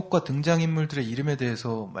 제목과 등장인물들의 이름에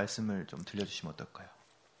대해서 말씀을 좀 들려주시면 어떨까요?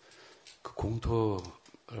 그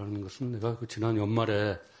공터라는 것은 내가 그 지난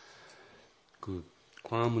연말에 그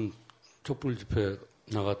광화문 촛불 집회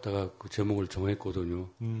나갔다가 그 제목을 정했거든요.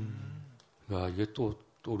 야, 이게 또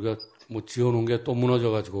우리가 뭐 지어놓은 게 또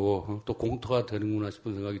무너져가지고 또 공터가 되는구나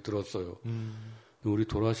싶은 생각이 들었어요. 우리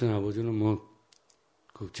돌아가신 아버지는 뭐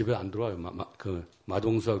그 집에 안 들어와요. 그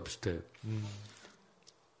마동수하고 비슷해요.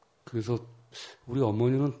 그래서 우리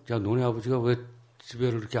어머니는 야 너네 아버지가 왜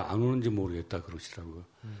집에를 이렇게 안 오는지 모르겠다 그러시더라고요.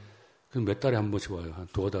 그래서 몇 달에 한 번씩 와요. 한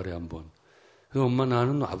 2달에 한 번. 그래서 엄마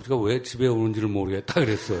나는 아버지가 왜 집에 오는지를 모르겠다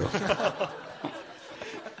그랬어요.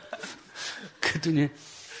 그랬더니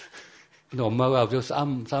근데 엄마가 아버지가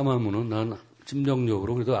싸움하면은 난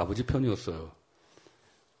심정적으로 그래도 아버지 편이었어요.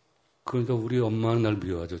 그러니까 우리 엄마는 날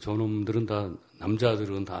미워하죠. 저놈들은 다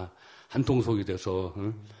남자들은 다 한통속이 돼서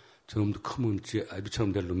저놈도 크면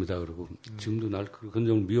아비처럼 될 놈이다 그러고 지금도 날 그런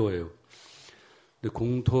점을 미워해요. 근데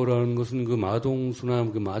공터라는 것은 그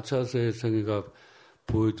마동수나 그 마차세의 생애가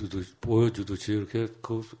보여주듯이 이렇게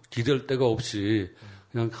그 기댈 데가 없이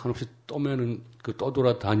그냥 한없이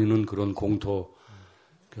떠돌아다니는 그런 공터,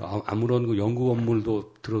 아무런 그 연구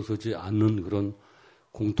업물도 들어서지 않는 그런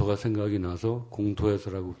공터가 생각이 나서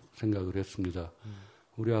공터에서라고 생각을 했습니다.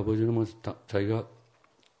 우리 아버지는 뭐 자기가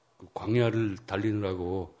광야를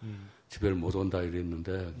달리느라고 집에를 못 온다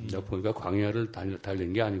이랬는데 내가 보니까 광야를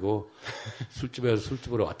달리는 게 아니고 술집에서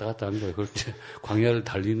술집으로 왔다 갔다 하는 거예요. 그렇지 광야를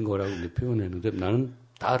달리는 거라고 표현했는데 나는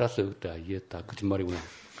다 알았어요. 그때 이게 다 거짓말이구나.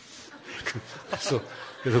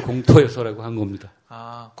 그래서 공터에서라고 한 겁니다.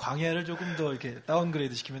 아, 광야를 조금 더 이렇게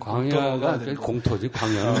다운그레이드 시키면 광야가 공터지.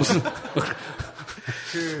 광야는 무슨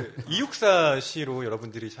그 이육사 시로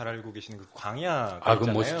여러분들이 잘 알고 계시는 그 광야가 있잖아요.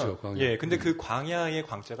 그건 멋있죠. 광야. 예, 근데 그 광야의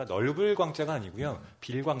광자가 넓을 광자가 아니고요,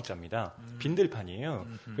 빌광자입니다. 빈들판이에요.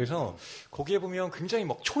 그래서 거기에 보면 굉장히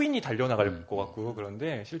막 초인이 달려나갈 것 같고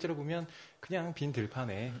그런데 실제로 보면 그냥 빈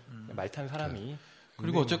들판에 말 탄 사람이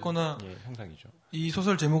그리고 어쨌거나 예, 형상이죠. 이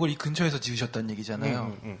소설 제목을 이 근처에서 지으셨다는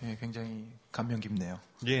얘기잖아요. 예, 굉장히 감명 깊네요.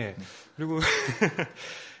 예. 그리고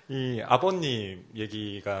이 아버님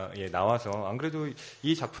얘기가 나와서 안 그래도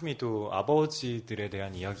이 작품이 또 아버지들에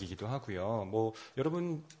대한 이야기이기도 하고요. 뭐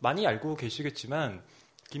여러분 많이 알고 계시겠지만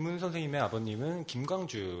김은 선생님의 아버님은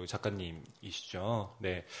김광주 작가님이시죠.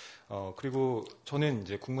 네. 그리고 저는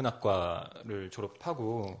이제 국문학과를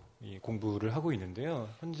졸업하고 공부를 하고 있는데요.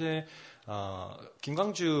 현재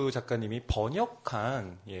김광주 작가님이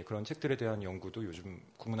번역한 그런 책들에 대한 연구도 요즘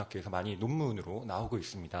국문학계에서 많이 논문으로 나오고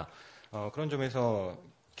있습니다. 그런 점에서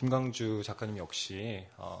김광주 작가님 역시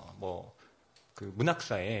그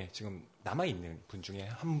문학사에 지금 남아 있는 분 중에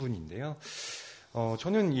한 분인데요.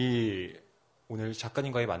 저는 오늘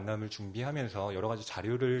작가님과의 만남을 준비하면서 여러 가지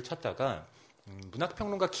자료를 찾다가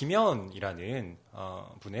문학평론가 김현이라는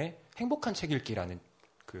분의 행복한 책 읽기라는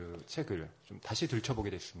그 책을 좀 다시 들춰보게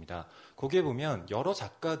됐습니다. 거기에 보면 여러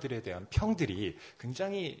작가들에 대한 평들이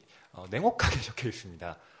굉장히 냉혹하게 적혀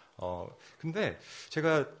있습니다. 근데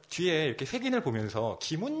제가 뒤에 이렇게 색인을 보면서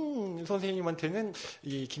김훈 선생님한테는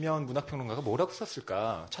이 김현 문학평론가가 뭐라고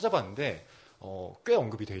썼을까 찾아봤는데 꽤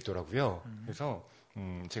언급이 돼 있더라고요. 그래서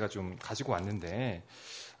제가 좀 가지고 왔는데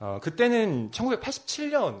그때는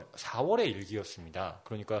 1987년 4월의 일기였습니다.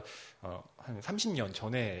 그러니까 한 30년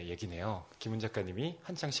전의 얘기네요. 김훈 작가님이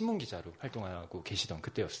한창 신문기자로 활동하고 계시던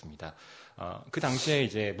그때였습니다. 그 당시에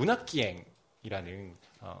이제 문학기행이라는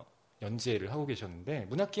연재를 하고 계셨는데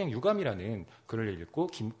문학기행 유감이라는 글을 읽고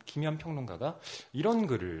김현 평론가가 이런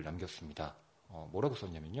글을 남겼습니다. 뭐라고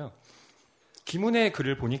썼냐면요. 김훈의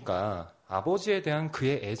글을 보니까 아버지에 대한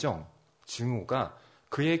그의 애정, 증오가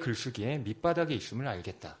그의 글쓰기에 밑바닥에 있음을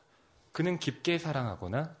알겠다. 그는 깊게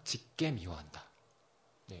사랑하거나 짙게 미워한다.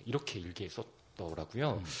 네, 이렇게 일기에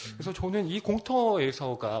썼더라고요. 그래서 저는 이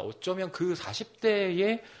공터에서가 어쩌면 그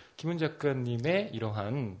 40대의 김훈 작가님의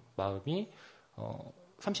이러한 마음이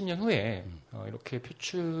 30년 후에 이렇게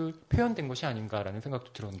표현된 것이 아닌가라는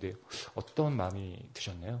생각도 들었는데 어떤 마음이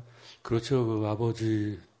드셨나요? 그렇죠. 그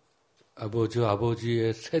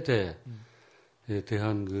아버지의 세대에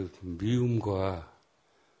대한 그 미움과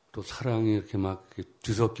또 사랑이 이렇게 막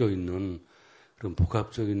뒤섞여 있는 그런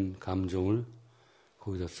복합적인 감정을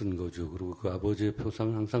거기다 쓴 거죠. 그리고 그 아버지의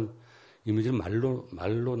표상은 항상 이미지를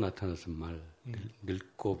말로 나타났어요.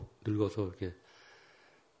 늙어서 이렇게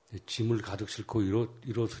짐을 가득 싣고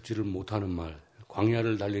일어서지를 못하는 말.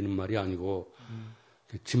 광야를 달리는 말이 아니고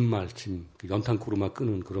짐, 연탄구루마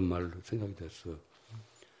끄는 그런 말로 생각이 됐어요.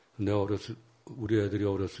 우리 애들이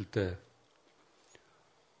어렸을 때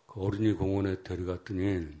그 어린이 공원에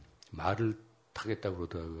데려갔더니 말을 타겠다고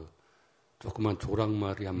그러더라고요. 조그만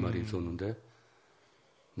조랑말이 한 마리 있었는데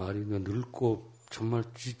말이 늙고 정말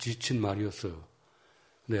지친 말이었어요.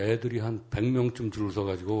 근데 애들이 한 100명쯤 줄을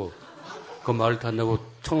서가지고 그 말을 탄다고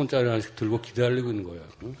 1,000원짜리 하나씩 들고 기다리고 있는 거예요.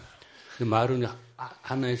 근데 말은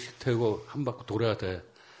하나씩 태우고 한 바퀴 돌아야 돼.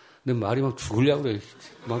 근데 말이 막 죽으려고 그래.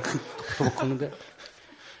 막 토박토박하는데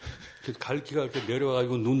갈기가 이렇게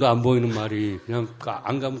내려와가지고 눈도 안 보이는 말이 그냥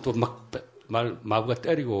안 가면 또 막 마구가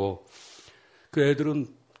때리고 그 애들은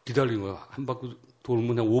기다리는 거야. 한 바퀴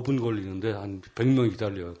돌면 한 5분 걸리는데 한 100명이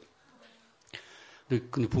기다려요.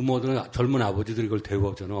 근데 부모들은 젊은 아버지들이 그걸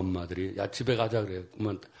대우하잖아, 엄마들이. 야, 집에 가자 그래.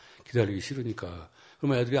 그만 기다리기 싫으니까.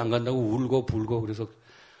 그러면 애들이 안 간다고 울고 불고 그래서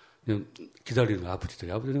그냥 기다리는 거야,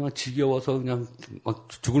 아버지들이. 아버지들이 그냥 지겨워서 그냥 막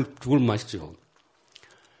죽을 맛이죠.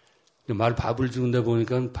 말 밥을 주는데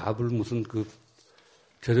보니까 밥을 무슨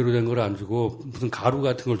제대로 된 걸 안 주고 무슨 가루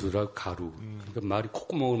같은 걸 주더라고, 가루. 그러니까 말이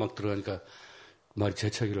콧구멍으로 막 들어가니까 말이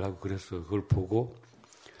재채기를 하고 그랬어요. 그걸 보고.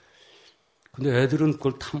 근데 애들은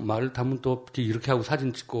그걸 말을 타면 또 이렇게 하고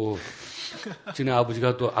사진 찍고, 지네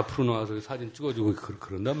아버지가 또 앞으로 나와서 사진 찍어주고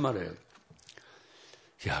그런단 말이에요.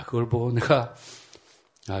 야, 그걸 보고 내가,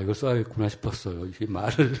 이거 써야겠구나 싶었어요. 이게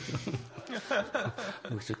말을.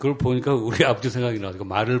 그걸 보니까 우리 아버지 생각이 나서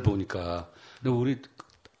말을 보니까. 근데 우리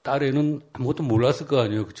딸애는 아무것도 몰랐을 거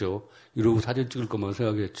아니에요. 그죠? 이러고 사진 찍을 것만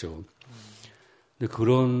생각했죠. 근데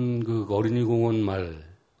그런 어린이 공원 말,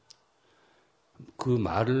 그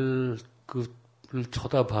말을,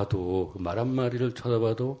 쳐다봐도, 말 한마디를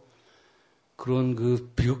쳐다봐도 그런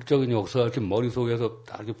비극적인 역사가 이렇게 머릿속에서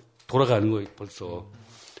다 이렇게 돌아가는 거예요, 벌써.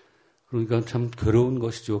 그러니까 참 괴로운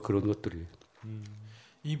것이죠, 그런 것들이.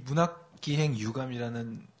 이 문학기행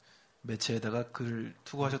유감이라는 매체에다가 글을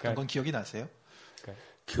투고하셨던 건 기억이 나세요?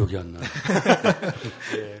 기억이 안 나요.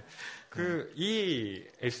 네. 이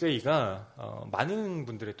에세이가 많은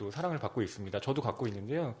분들의 또 사랑을 받고 있습니다. 저도 갖고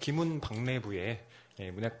있는데요. 김훈 박래부의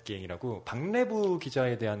문학기행이라고 박래부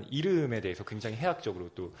기자에 대한 이름에 대해서 굉장히 해학적으로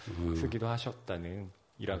또 쓰기도 하셨다는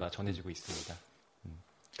일화가 전해지고 있습니다.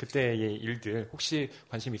 그때의 일들 혹시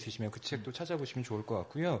관심 있으시면 그 책도 찾아보시면 좋을 것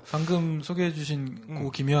같고요. 방금 소개해 주신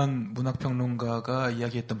고 김현 문학평론가가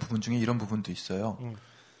이야기했던 부분 중에 이런 부분도 있어요.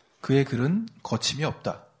 그의 글은 거침이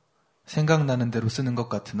없다. 생각나는 대로 쓰는 것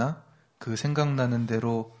같으나 그 생각나는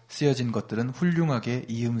대로 쓰여진 것들은 훌륭하게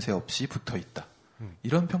이음새 없이 붙어있다.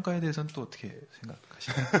 이런 평가에 대해서는 또 어떻게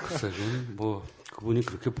생각하시나요? 글쎄요, 그분이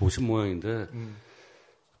그렇게 보신 모양인데,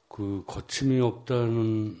 거침이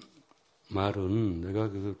없다는 말은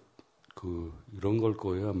내가 이런 걸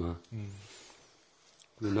거예요, 아마.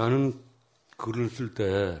 나는 글을 쓸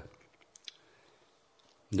때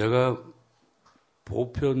내가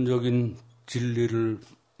보편적인 진리를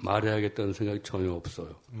말해야겠다는 생각이 전혀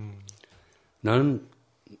없어요. 나는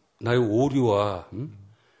나의 오류와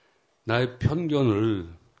나의 편견을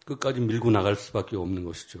끝까지 밀고 나갈 수밖에 없는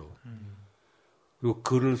것이죠. 그리고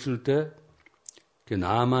글을 쓸 때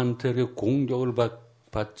남한테 공격을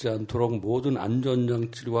받지 않도록 모든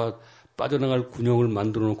안전장치와 빠져나갈 군형을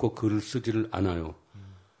만들어 놓고 글을 쓰지를 않아요.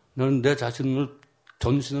 나는 내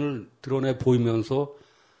전신을 드러내 보이면서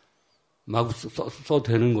마구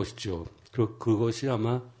써대는 것이죠. 그것이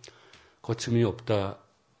아마 거침이 없다는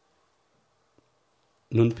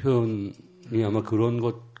표현이 아마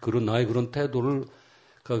나의 그런 태도를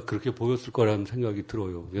그렇게 보였을 거라는 생각이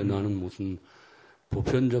들어요. 나는 무슨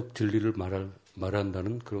보편적 진리를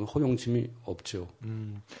말한다는 그런 허용심이 없죠.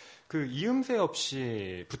 이음새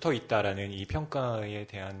없이 붙어 있다라는 이 평가에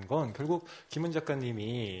대한 건 결국 김은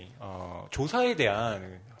작가님이 조사에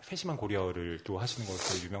대한 세심한 고려를 또 하시는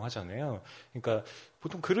것으로 유명하잖아요. 그러니까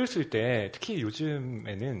보통 글을 쓸 때 특히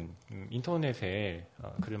요즘에는 인터넷에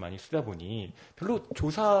글을 많이 쓰다 보니 별로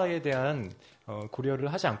조사에 대한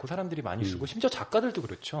고려를 하지 않고 사람들이 많이 쓰고 심지어 작가들도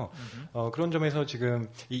그렇죠. 그런 점에서 지금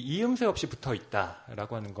이 이음새 없이 붙어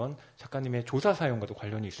있다라고 하는 건 작가님의 조사 사용과도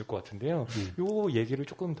관련이 있을 것 같은데요. 요 얘기를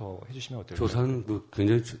조금 더 해주시면 어떨까요? 조사는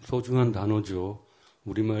굉장히 소중한 단어죠.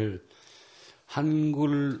 우리말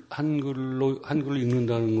한글을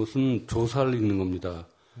읽는다는 것은 조사를 읽는 겁니다.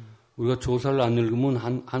 우리가 조사를 안 읽으면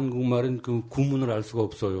한국말은 구문을 알 수가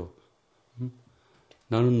없어요.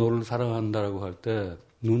 나는 너를 사랑한다라고 할 때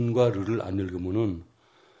눈과 르를 안 읽으면은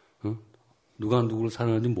누가 누구를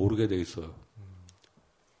사랑하는지 모르게 돼 있어요.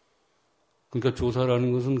 그러니까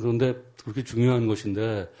조사라는 것은 그런데 그렇게 중요한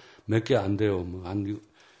것인데 몇 개 안 돼요.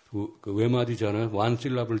 외마디잖아요.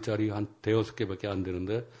 완실라블짜리 한 대여섯 개밖에 안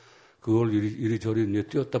되는데 그걸 이리저리 이제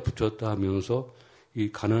띄었다 붙였다 하면서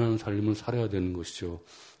이 가난한 삶을 살아야 되는 것이죠.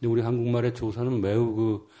 근데 우리 한국말의 조사는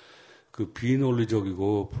매우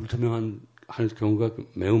비논리적이고 불투명한 경우가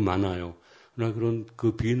매우 많아요. 그러나 그런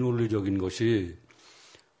비논리적인 것이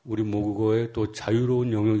우리 모국어의 또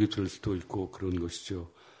자유로운 영역이 될 수도 있고 그런 것이죠.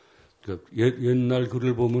 그러니까 옛날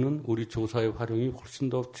글을 보면은 우리 조사의 활용이 훨씬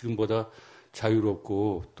더 지금보다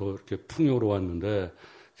자유롭고 더 이렇게 풍요로웠는데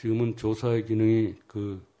지금은 조사의 기능이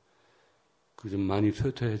좀 많이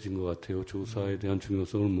쇠퇴해진 것 같아요. 조사에 대한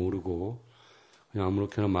중요성을 모르고 그냥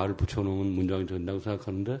아무렇게나 말을 붙여놓으면 문장이 된다고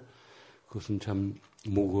생각하는데 그것은 참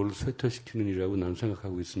모국어를 쇠퇴시키는 일이라고 나는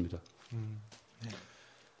생각하고 있습니다. 네.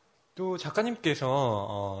 또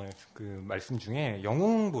작가님께서 말씀 중에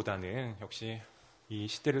영웅보다는 역시 이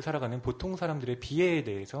시대를 살아가는 보통 사람들의 비애에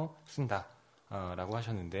대해서 쓴다. 라고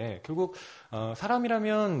하셨는데 결국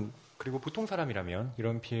사람이라면 그리고 보통 사람이라면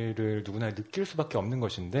이런 피해를 누구나 느낄 수밖에 없는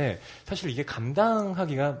것인데 사실 이게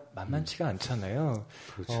감당하기가 만만치가 않잖아요.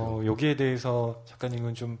 그렇죠. 여기에 대해서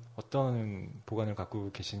작가님은 좀 어떤 보관을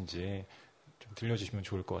갖고 계신지 좀 들려주시면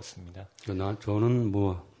좋을 것 같습니다. 저는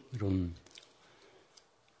뭐 이런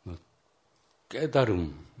깨달음의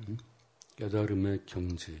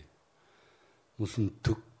경지, 무슨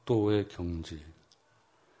득도의 경지,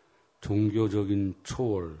 종교적인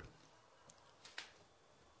초월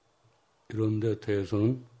이런 데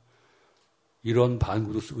대해서는 이런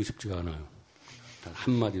반구도 쓰고 싶지가 않아요. 단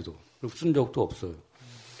한마디도. 쓴 적도 없어요.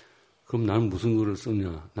 그럼 나는 무슨 글을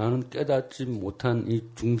쓰냐. 나는 깨닫지 못한 이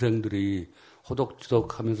중생들이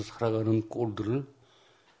허덕지덕 하면서 살아가는 꼴들을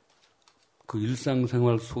그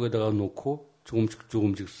일상생활 속에다가 놓고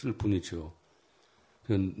조금씩 쓸 뿐이죠.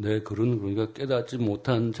 내 글은 그러니까 깨닫지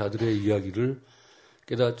못한 자들의 이야기를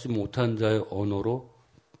깨닫지 못한 자의 언어로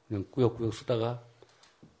그냥 꾸역꾸역 쓰다가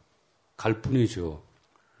갈 뿐이죠.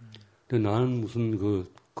 근데 나는 무슨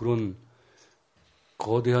그런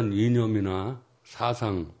거대한 이념이나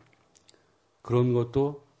사상 그런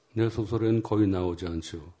것도 내 소설에는 거의 나오지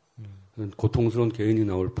않죠. 고통스러운 개인이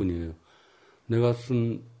나올 뿐이에요. 내가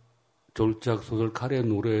쓴 졸작 소설 칼의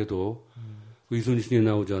노래에도 이순신이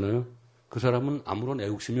나오잖아요. 그 사람은 아무런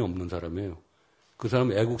애국심이 없는 사람이에요. 그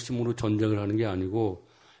사람은 애국심으로 전쟁을 하는 게 아니고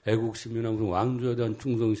애국심이나 무슨 왕조에 대한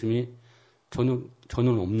충성심이 전혀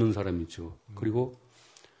없는 사람이죠. 그리고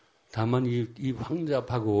다만 이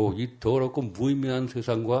황잡하고 이 더럽고 무의미한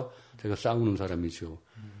세상과 제가 싸우는 사람이죠.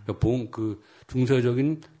 그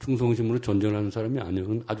중세적인 충성심으로 전쟁하는 사람이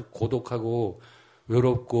아니에요. 아주 고독하고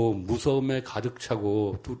외롭고 무서움에 가득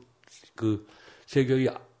차고 그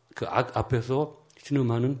세계의 그 악 앞에서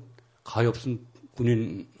신음하는 가엾은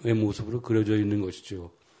군인의 모습으로 그려져 있는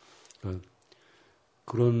것이죠.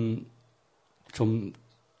 그러니까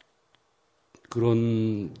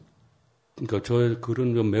저의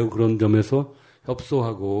글은 좀 매우 그런 점에서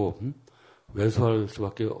협소하고 왜소할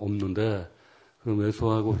수밖에 없는데 그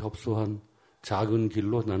왜소하고 협소한 작은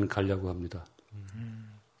길로 나는 가려고 합니다.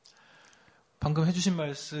 방금 해주신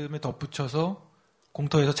말씀에 덧붙여서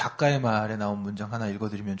공터에서 작가의 말에 나온 문장 하나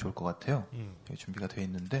읽어드리면 좋을 것 같아요. 여기 준비가 되어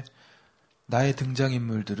있는데 나의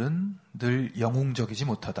등장인물들은 늘 영웅적이지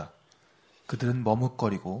못하다. 그들은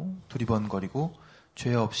머뭇거리고 두리번거리고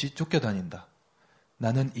죄 없이 쫓겨다닌다.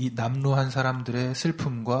 나는 이 남루한 사람들의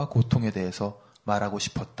슬픔과 고통에 대해서 말하고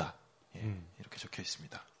싶었다. 이렇게 적혀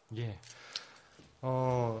있습니다. 예.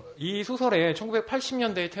 이 소설에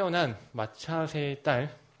 1980년대에 태어난 마차세의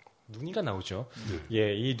딸 눈이가 나오죠.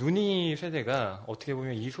 예, 이 눈이 세대가 어떻게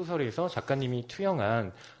보면 이 소설에서 작가님이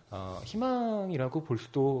투영한 희망이라고 볼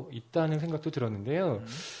수도 있다는 생각도 들었는데요.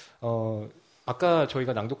 아까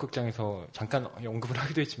저희가 낭독극장에서 잠깐 언급을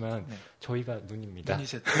하기도 했지만 네. 저희가 눈입니다. 눈이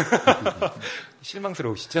세대.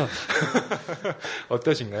 실망스러우시죠?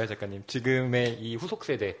 어떠신가요, 작가님? 지금의 이 후속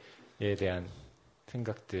세대에 대한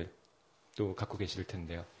생각들도 갖고 계실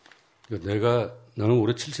텐데요. 나는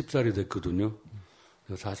올해 70살이 됐거든요.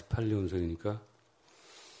 48년생이니까.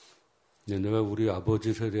 내가 우리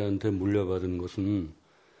아버지 세대한테 물려받은 것은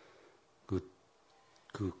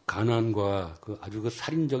그 가난과 아주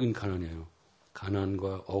살인적인 가난이에요.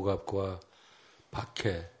 가난과 억압과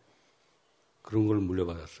박해 그런 걸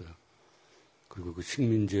물려받았어요. 그리고 그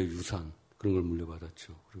식민지의 유산 그런 걸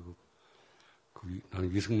물려받았죠. 그리고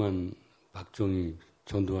나는 이승만, 박정희,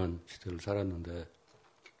 전두환 시대를 살았는데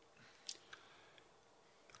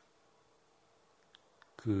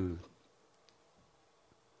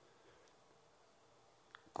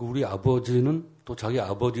우리 아버지는 또 자기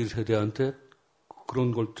아버지 세대한테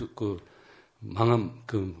그런 걸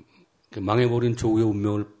망해버린 조국의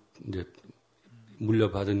운명을 이제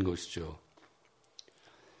물려받은 것이죠.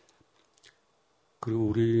 그리고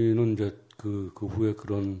우리는 이제 그 후에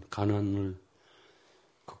그런 가난을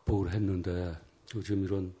극복을 했는데 요즘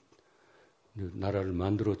이런 나라를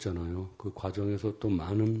만들었잖아요. 그 과정에서 또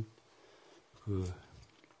많은 그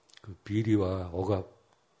비리와 억압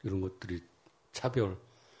이런 것들이 차별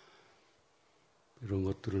이런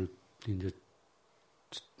것들을 이제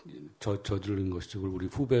저지른 것이죠. 그걸 우리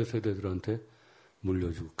후배 세대들한테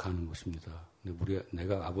물려주고 가는 것입니다.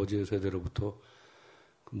 내가 아버지의 세대로부터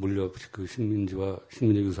그 식민지와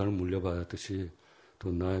식민지 유산을 물려받았듯이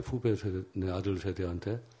또 나의 후배 세대, 내 아들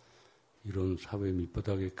세대한테 이런 사회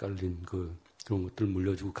밑바닥에 깔린 그런 것들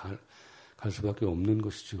물려주고 갈 수밖에 없는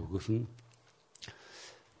것이죠. 그것은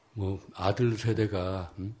아들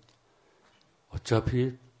세대가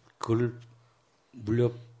어차피 그걸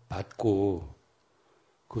물려받고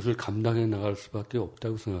그것을 감당해 나갈 수밖에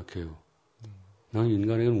없다고 생각해요. 나는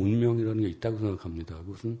인간에게는 운명이라는 게 있다고 생각합니다.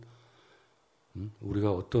 그것은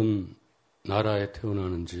우리가 어떤 나라에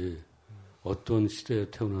태어나는지, 어떤 시대에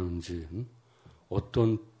태어나는지,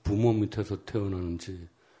 어떤 부모 밑에서 태어나는지,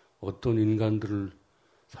 어떤 인간들을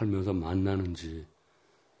살면서 만나는지,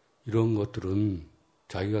 이런 것들은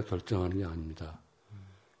자기가 결정하는 게 아닙니다.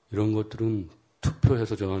 이런 것들은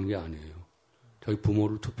투표해서 정하는 게 아니에요. 자기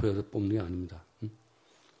부모를 투표해서 뽑는 게 아닙니다.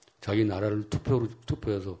 자기 나라를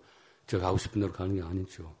투표해서 제가 가고 싶은 대로 가는 게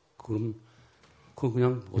아니죠. 그건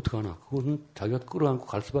그냥 어떡하나. 그건 자기가 끌어안고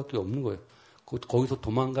갈 수밖에 없는 거예요. 거기서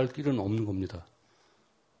도망갈 길은 없는 겁니다.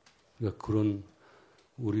 그러니까 그런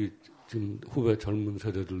우리 지금 후배 젊은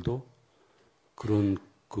세대들도 그런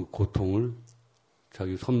그 고통을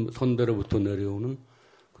자기 선대로부터 내려오는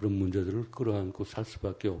그런 문제들을 끌어안고 살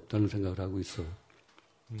수밖에 없다는 생각을 하고 있어요.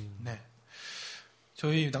 네.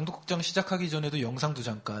 저희 낭독극장 시작하기 전에도 영상도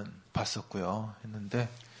잠깐 봤었고요. 했는데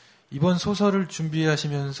이번 소설을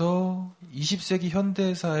준비하시면서 20세기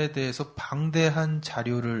현대사에 대해서 방대한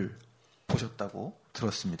자료를 보셨다고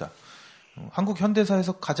들었습니다. 한국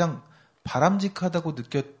현대사에서 가장 바람직하다고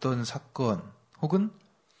느꼈던 사건 혹은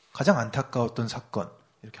가장 안타까웠던 사건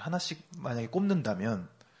이렇게 하나씩 만약에 꼽는다면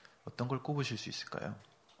어떤 걸 꼽으실 수 있을까요?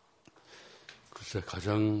 글쎄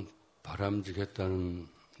가장 바람직했다는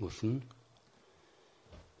것은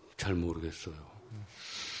잘 모르겠어요.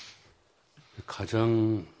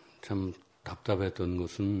 가장 참 답답했던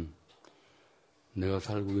것은 내가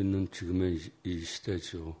살고 있는 지금의 이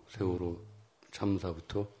시대죠. 세월호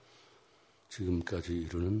참사부터 지금까지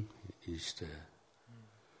이르는 이 시대.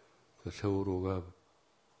 그 세월호가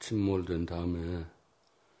침몰된 다음에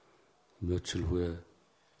며칠 후에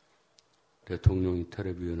대통령이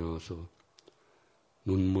텔레비전에 나와서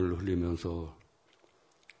눈물 흘리면서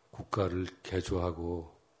국가를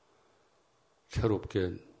개조하고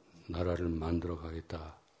새롭게 나라를 만들어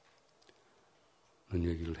가겠다는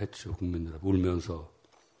얘기를 했죠. 국민들 울면서.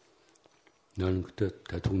 나는 그때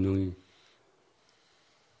대통령이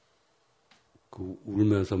그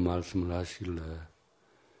울면서 말씀을 하시길래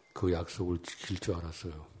그 약속을 지킬 줄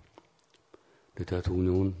알았어요. 근데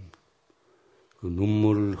대통령은 그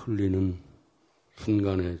눈물을 흘리는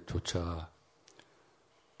순간에조차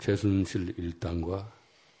최순실 일당과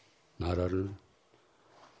나라를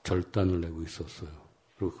절단을 내고 있었어요.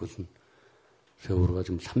 그리고 그것은 세월호가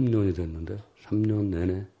지금 3년이 됐는데 3년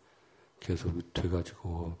내내 계속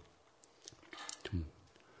돼가지고 좀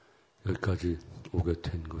여기까지 오게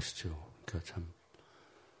된 것이죠. 그러니까 참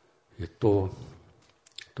이게 또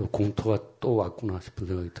공터가 또 왔구나 싶은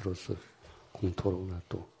생각이 들었어요. 공터로구나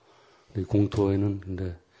또. 근데 이 공터에는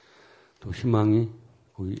근데 또 희망이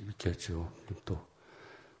거기 있겠죠. 또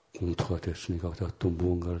공터가 됐으니까 또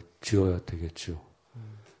무언가를 지어야 되겠죠.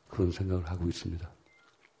 그런 생각을 하고 있습니다.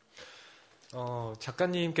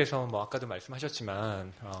 작가님께서 뭐 아까도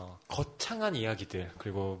말씀하셨지만 거창한 이야기들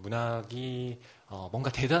그리고 문학이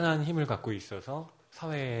뭔가 대단한 힘을 갖고 있어서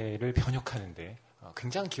사회를 변혁하는데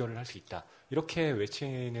굉장히 기여를 할 수 있다. 이렇게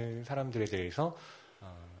외치는 사람들에 대해서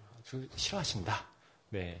아주 싫어하신다.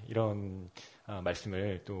 네, 이런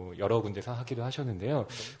말씀을 또 여러 군데서 하기도 하셨는데요.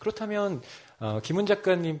 그렇다면 김은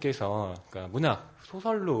작가님께서 그러니까 문학,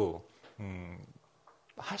 소설로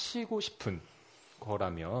하시고 싶은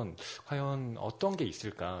거라면 과연 어떤 게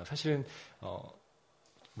있을까? 사실은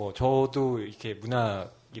뭐 저도 이렇게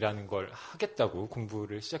문학이라는 걸 하겠다고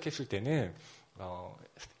공부를 시작했을 때는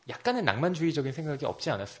약간은 낭만주의적인 생각이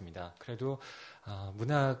없지 않았습니다. 그래도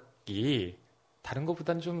문학이 다른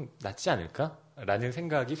것보다는 좀 낫지 않을까라는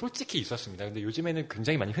생각이 솔직히 있었습니다. 근데 요즘에는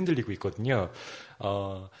굉장히 많이 흔들리고 있거든요.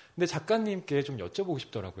 근데 작가님께 좀 여쭤보고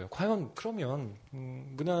싶더라고요. 과연 그러면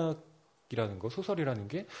문학이라는 거, 소설이라는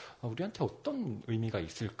게 우리한테 어떤 의미가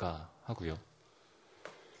있을까 하고요.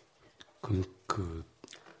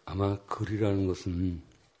 아마 글이라는 것은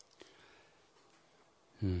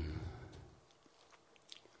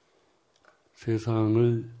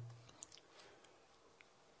세상을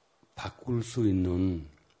바꿀 수 있는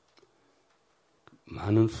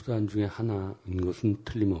많은 수단 중에 하나인 것은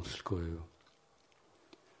틀림없을 거예요.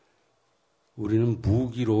 우리는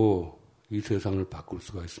무기로 이 세상을 바꿀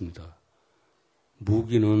수가 있습니다.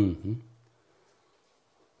 무기는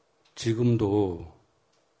지금도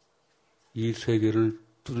이 세계를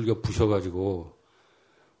두들겨 부셔가지고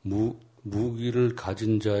무기를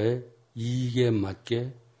가진 자의 이익에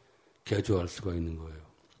맞게 개조할 수가 있는 거예요.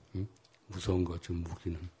 무서운 거죠,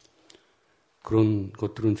 무기는. 그런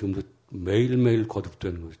것들은 지금도 매일매일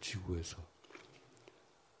거듭되는 거죠, 지구에서.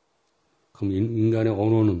 그럼 인간의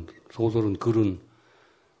언어는, 소설은, 글은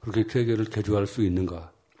그렇게 세계를 개조할 수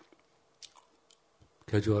있는가?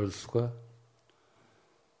 개조할 수가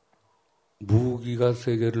무기가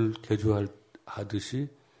세계를 개조하듯이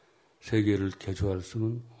세계를 개조할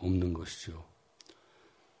수는 없는 것이죠.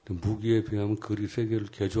 무기에 비하면 글이 세계를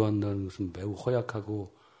개조한다는 것은 매우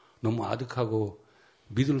허약하고 너무 아득하고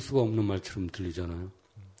믿을 수가 없는 말처럼 들리잖아요.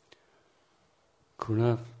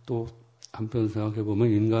 그러나 또 한편 생각해보면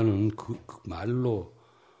인간은 그 말로,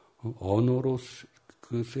 언어로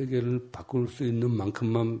그 세계를 바꿀 수 있는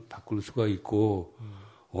만큼만 바꿀 수가 있고,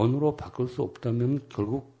 언어로 바꿀 수 없다면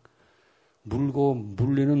결국 물고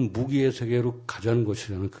물리는 무기의 세계로 가자는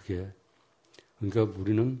것이잖아요, 그게. 그러니까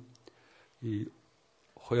우리는 이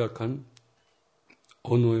허약한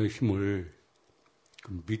언어의 힘을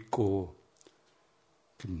믿고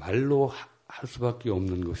말로 할 수밖에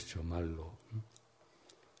없는 것이죠, 말로.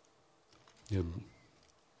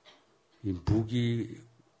 이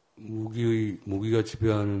무기가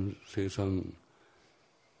지배하는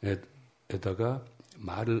세상에다가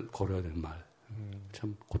말을 걸어야 되는 말.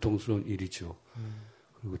 참 고통스러운 일이죠.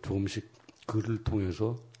 그리고 조금씩 글을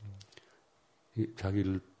통해서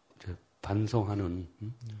자기를 반성하는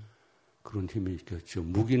그런 힘이 있겠죠.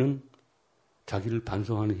 무기는 자기를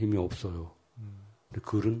반성하는 힘이 없어요. 근데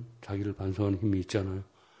글은 자기를 반성하는 힘이 있잖아요.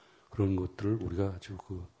 그런 것들을 우리가 아주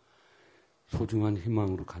그 소중한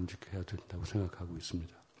희망으로 간직해야 된다고 생각하고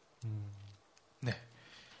있습니다. 네.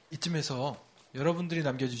 이쯤에서 여러분들이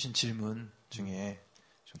남겨주신 질문 중에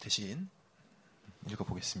좀 대신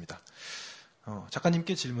읽어보겠습니다.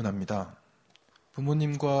 작가님께 질문합니다.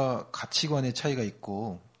 부모님과 가치관의 차이가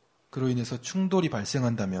있고 그로 인해서 충돌이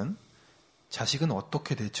발생한다면 자식은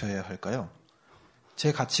어떻게 대처해야 할까요?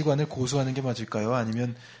 제 가치관을 고수하는 게 맞을까요?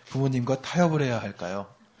 아니면 부모님과 타협을 해야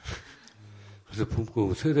할까요? 그래서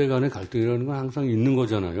세대 간의 갈등이라는 건 항상 있는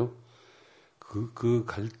거잖아요.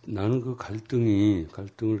 나는 그 갈등을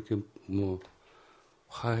이렇게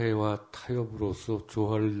화해와 타협으로서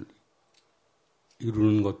조화를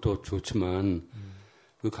이루는 것도 좋지만,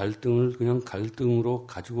 그 갈등을 그냥 갈등으로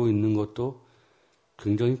가지고 있는 것도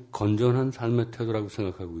굉장히 건전한 삶의 태도라고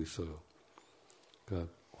생각하고 있어요.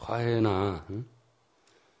 그러니까 화해나,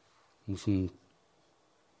 무슨,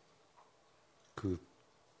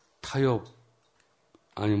 타협,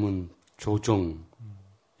 아니면 조정,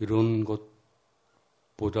 이런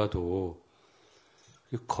것보다도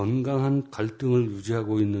건강한 갈등을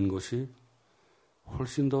유지하고 있는 것이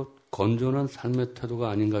훨씬 더 건전한 삶의 태도가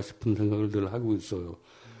아닌가 싶은 생각을 늘 하고 있어요.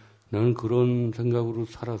 나는 그런 생각으로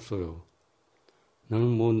살았어요.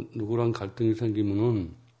 나는 누구랑 갈등이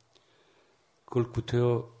생기면은 그걸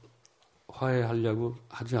구태여 화해하려고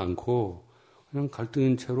하지 않고 그냥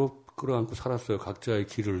갈등인 채로 끌어안고 살았어요. 각자의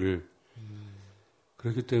길을.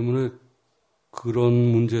 그렇기 때문에 그런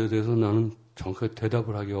문제에 대해서 나는 정확하게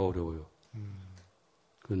대답을 하기가 어려워요.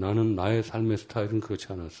 나는 나의 삶의 스타일은 그렇지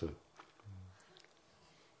않았어요.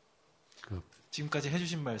 지금까지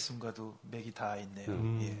해주신 말씀과도 맥이 다 있네요.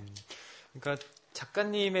 예. 그러니까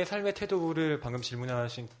작가님의 삶의 태도를 방금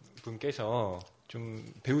질문하신 분께서 좀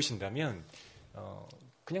배우신다면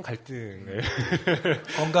그냥 갈등을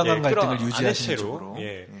건강한 갈등을 유지하시는 쪽으로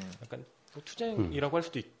약간 투쟁이라고 할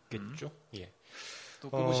수도 있겠죠. 또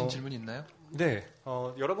뽑으신 질문 있나요? 네.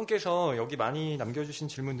 여러분께서 여기 많이 남겨주신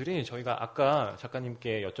질문들이 저희가 아까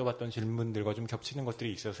작가님께 여쭤봤던 질문들과 좀 겹치는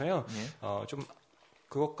것들이 있어서요. 좀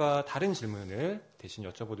그것과 다른 질문을 대신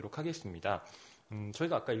여쭤보도록 하겠습니다.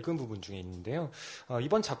 저희가 아까 읽은 부분 중에 있는데요.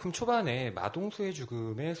 이번 작품 초반에 마동수의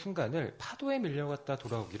죽음의 순간을 파도에 밀려갔다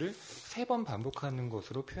돌아오기를 3번 반복하는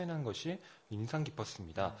것으로 표현한 것이 인상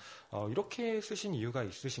깊었습니다. 이렇게 쓰신 이유가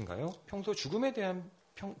있으신가요? 평소 죽음에 대한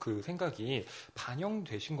그 생각이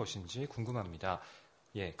반영되신 것인지 궁금합니다.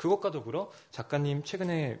 그것과 더불어 작가님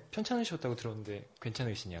최근에 편찮으셨다고 들었는데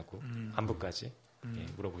괜찮으시냐고 안부까지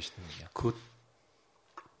물어보시더군요. 그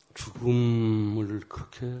죽음을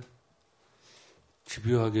그렇게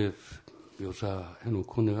집요하게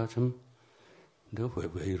묘사해놓고 내가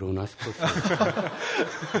왜 이러나 싶었어요.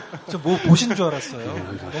 저 보신 줄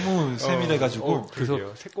알았어요. 너무 세밀해가지고. 그래서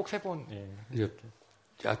꼭 3번.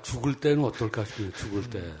 죽을 때는 어떨까 싶어요. 죽을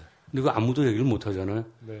때. 근데 그거 아무도 얘기를 못 하잖아요.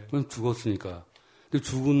 그냥 죽었으니까. 근데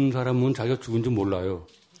죽은 사람은 자기가 죽은 줄 몰라요.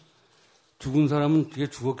 죽은 사람은 이게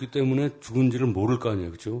죽었기 때문에 죽은지를 모를 거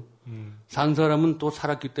아니에요. 그렇죠? 산 사람은 또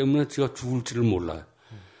살았기 때문에 지가 죽을지를 몰라요.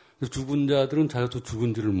 죽은 자들은 자기가 또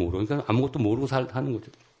죽은지를 모르고, 그러니까 아무것도 모르고 사는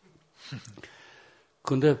거죠.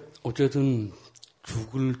 그런데 어쨌든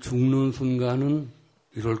죽는 순간은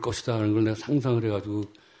이럴 것이다 하는 걸 내가 상상을 해가지고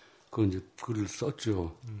그건 이제 글을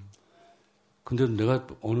썼죠. 근데 내가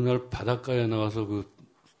어느 날 바닷가에 나가서 그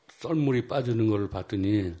썰물이 빠지는 걸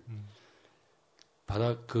봤더니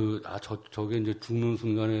저게 이제 죽는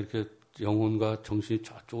순간에 이렇게 영혼과 정신이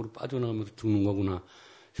저쪽으로 빠져나가면서 죽는 거구나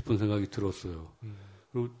싶은 생각이 들었어요.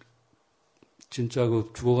 그리고 진짜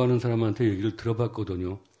그 죽어가는 사람한테 얘기를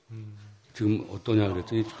들어봤거든요. 지금 어떠냐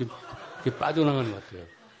그랬더니 이렇게 빠져나가는 것 같아요.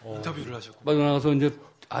 인터뷰를 하셨고. 빠져나가서 이제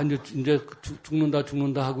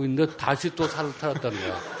죽는다 하고 있는데 다시 또 살을 탈았다는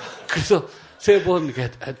거야. 그래서 3번 이렇게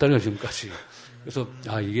했다는 거야, 지금까지. 그래서,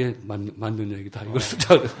 이게 맞는 얘기다. 이걸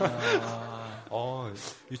쓰자.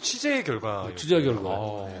 이 취재의 결과. 취재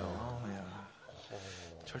결과.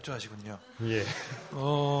 철저하시군요. 예.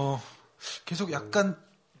 계속 약간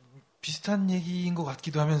비슷한 얘기인 것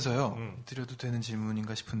같기도 하면서요. 드려도 되는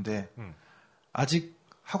질문인가 싶은데, 아직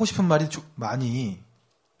하고 싶은 말이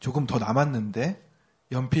조금 더 남았는데,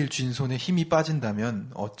 연필 쥔 손에 힘이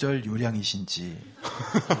빠진다면 어쩔 요량이신지.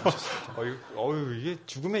 이게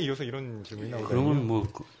죽음에 이어서 이런 질문이 나오다니. 그러면 뭐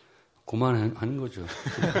고만하는 거죠.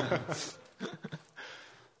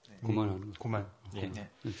 고만하는 거. 고만. 예. 네.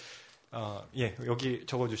 여기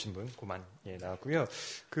적어주신 분 고만. 예, 나왔고요.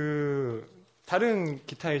 다른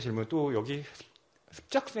기타의 질문 또 여기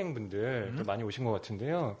습작생분들 또 많이 오신 것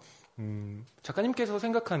같은데요. 작가님께서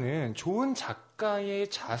생각하는 좋은 작가의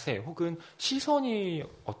자세 혹은 시선이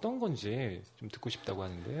어떤 건지 좀 듣고 싶다고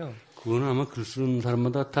하는데요. 그거는 아마 글 쓰는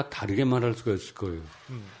사람마다 다 다르게 말할 수가 있을 거예요.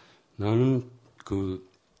 나는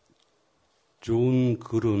좋은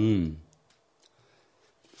글은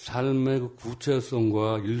삶의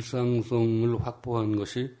구체성과 일상성을 확보하는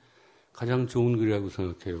것이 가장 좋은 글이라고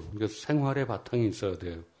생각해요. 그러니까 생활의 바탕이 있어야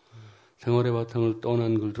돼요. 생활의 바탕을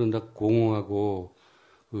떠난 글들은 다 공허하고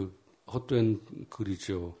헛된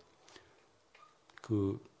글이죠.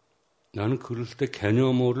 나는 글을 쓸 때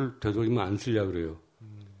개념어를 되도록이면 안 쓰려고 그래요.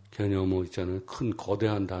 개념어 있잖아요. 큰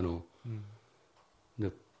거대한 단어.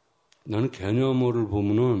 근데 나는 개념어를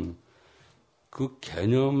보면은 그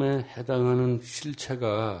개념에 해당하는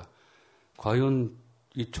실체가 과연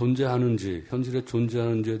존재하는지, 현실에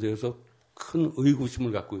존재하는지에 대해서 큰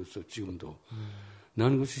의구심을 갖고 있어요, 지금도.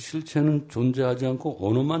 나는 그것이 실체는 존재하지 않고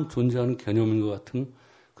언어만 존재하는 개념인 것 같은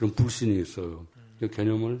그런 불신이 있어요. 그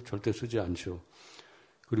개념을 절대 쓰지 않죠.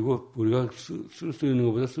 그리고 우리가 쓸 수 있는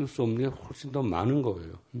것보다 쓸 수 없는 게 훨씬 더 많은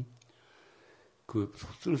거예요.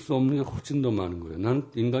 쓸 수 없는 게 훨씬 더 많은 거예요. 나는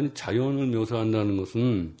인간이 자연을 묘사한다는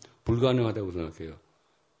것은 불가능하다고 생각해요.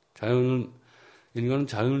 인간은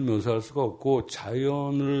자연을 묘사할 수가 없고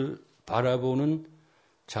자연을 바라보는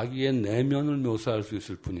자기의 내면을 묘사할 수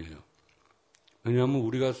있을 뿐이에요. 왜냐하면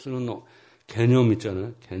우리가 쓰는 개념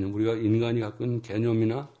있잖아요. 우리가 인간이 갖고 있는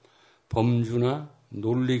개념이나 범주나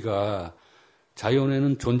논리가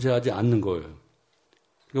자연에는 존재하지 않는 거예요.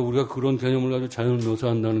 그러니까 우리가 그런 개념을 가지고 자연을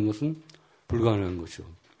묘사한다는 것은 불가능한 것이죠.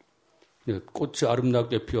 꽃이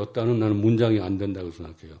아름답게 피었다는 나는 문장이 안 된다고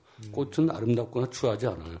생각해요. 꽃은 아름답거나 추하지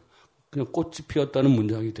않아요. 그냥 꽃이 피었다는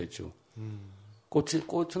문장이 됐죠.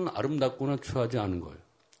 꽃은 아름답거나 추하지 않은 거예요.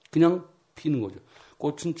 그냥 피는 거죠.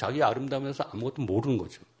 꽃은 자기 아름다움에서 아무것도 모르는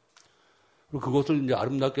거죠. 그리고 그것을 이제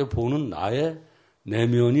아름답게 보는 나의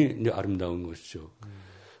내면이 이제 아름다운 것이죠.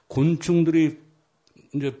 곤충들이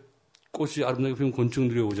이제 꽃이 아름답게 피면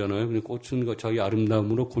곤충들이 오잖아요. 근데 꽃은 자기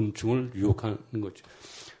아름다움으로 곤충을 유혹하는 거죠.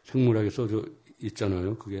 생물학에 써져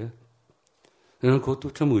있잖아요. 그게. 나는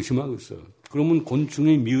그것도 참 의심하고 있어요. 그러면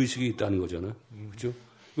곤충의 미의식이 있다는 거잖아요. 그렇죠?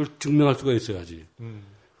 이걸 증명할 수가 있어야지.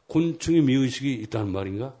 곤충의 미의식이 있다는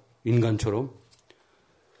말인가? 인간처럼.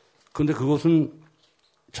 그런데 그것은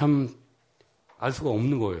참 알 수가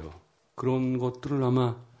없는 거예요. 그런 것들을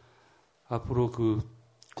아마 앞으로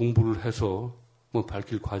공부를 해서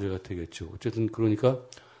밝힐 과제가 되겠죠. 어쨌든 그러니까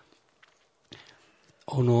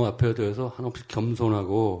언어 앞에 대해서 한없이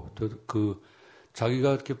겸손하고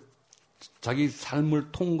자기가 이렇게 자기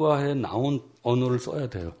삶을 통과해 나온 언어를 써야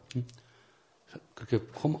돼요. 그렇게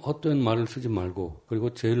헛된 말을 쓰지 말고,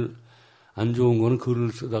 그리고 제일 안 좋은 거는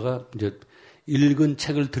글을 쓰다가 이제 읽은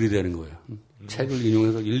책을 들이대는 거예요. 책을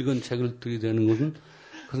인용해서 읽은 책을 들이대는 것은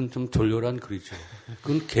그것은 좀 졸렬한 글이죠.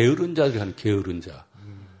 그건 게으른 자들이 하는 게으른 자.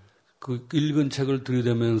 그 읽은 책을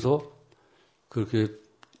들이대면서 그렇게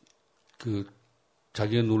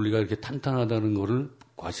자기의 논리가 이렇게 탄탄하다는 거를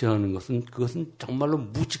과시하는 것은 그것은 정말로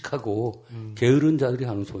무식하고 게으른 자들이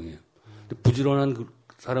하는 소리예요. 부지런한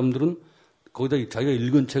사람들은 거기다 자기가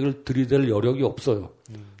읽은 책을 들이댈 여력이 없어요.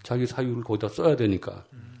 자기 사유를 거기다 써야 되니까.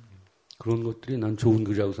 그런 것들이 난 좋은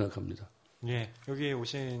글이라고 생각합니다. 예, 여기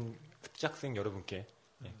오신 습작생 여러분께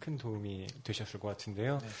큰 도움이 되셨을 것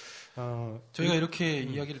같은데요. 네. 저희가 이렇게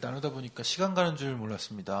이야기를 나누다 보니까 시간 가는 줄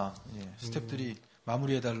몰랐습니다. 예, 스태프들이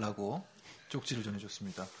마무리해달라고 쪽지를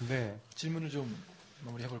전해줬습니다. 네. 질문을 좀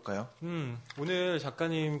마무리해볼까요? 오늘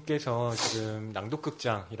작가님께서 지금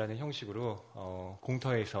낭독극장이라는 형식으로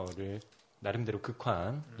공터에서를 나름대로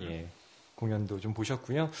극화한 공연도 좀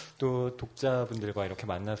보셨고요. 또 독자분들과 이렇게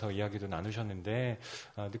만나서 이야기도 나누셨는데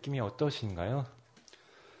느낌이 어떠신가요?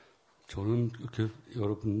 저는 이렇게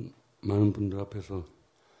많은 분들 앞에서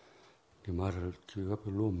말할 기회가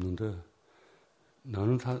별로 없는데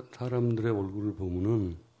나는 사람들의 얼굴을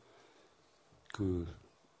보면은 그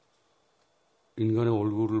인간의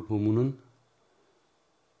얼굴을 보면은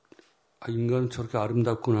인간은 저렇게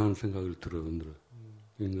아름답구나 하는 생각을 들어요.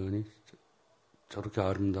 인간이 저렇게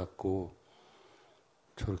아름답고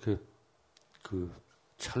저렇게 그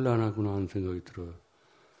찬란하구나 하는 생각이 들어요.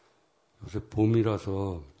 요새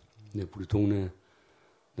봄이라서 우리 동네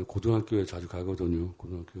고등학교에 자주 가거든요.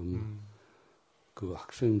 고등학교 그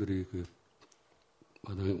학생들이 그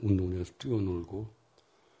마당에 운동장에서 뛰어놀고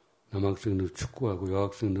남학생들 축구하고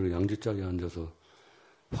여학생들은 양지짝에 앉아서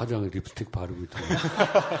화장에 립스틱 바르고 있더라고요.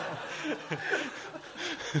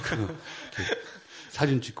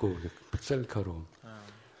 사진 찍고 셀카로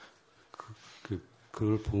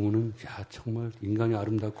그걸 보면은 야 정말 인간이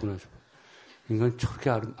아름답구나 싶어. 인간이 저렇게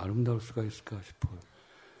아름다울 수가 있을까 싶어요.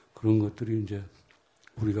 그런 것들이 이제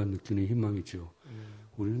우리가 느끼는 희망이죠.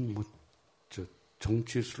 우리는 뭐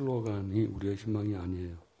정치 슬로건이 우리의 희망이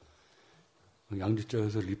아니에요.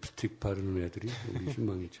 양지짝에서 립스틱 바르는 애들이 우리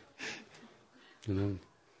희망이죠. 저는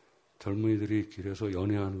젊은이들이 길에서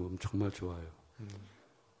연애하는 거 보면 정말 좋아요.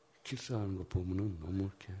 키스하는 거 보면은 너무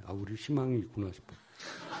이렇게 우리 희망이 있구나 싶어.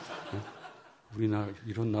 우리나라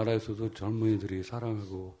이런 나라에서도 젊은이들이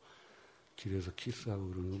사랑하고 길에서 키스하고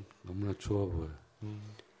그러는 건 너무나 좋아 보여요.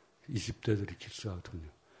 20대들이 키스하거든요.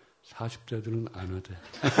 40대들은 안 하대.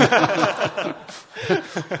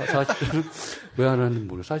 40대는 왜 안 하는지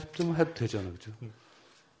모르겠어. 40대면 해도 되잖아, 그죠?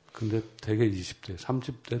 근데 되게 20대,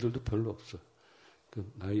 30대들도 별로 없어. 그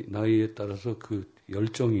나이에 따라서 그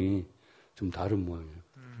열정이 좀 다른 모양이에요.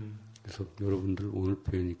 그래서 여러분들 오늘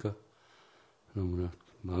뵈니까 너무나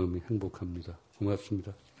마음이 행복합니다.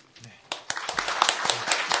 고맙습니다.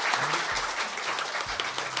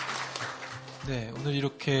 네, 오늘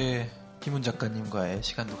이렇게 김훈 작가님과의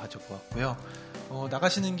시간도 가져보았고요.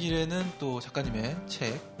 나가시는 길에는 또 작가님의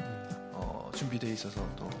책 준비되어 있어서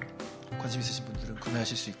또 관심 있으신 분들은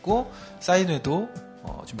구매하실 수 있고 사인회도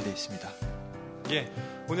준비되어 있습니다. 예,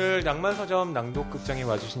 오늘 낭만서점 낭독극장에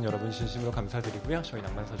와주신 여러분 진심으로 감사드리고요. 저희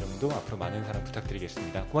낭만서점도 앞으로 많은 사랑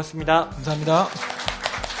부탁드리겠습니다. 고맙습니다. 감사합니다.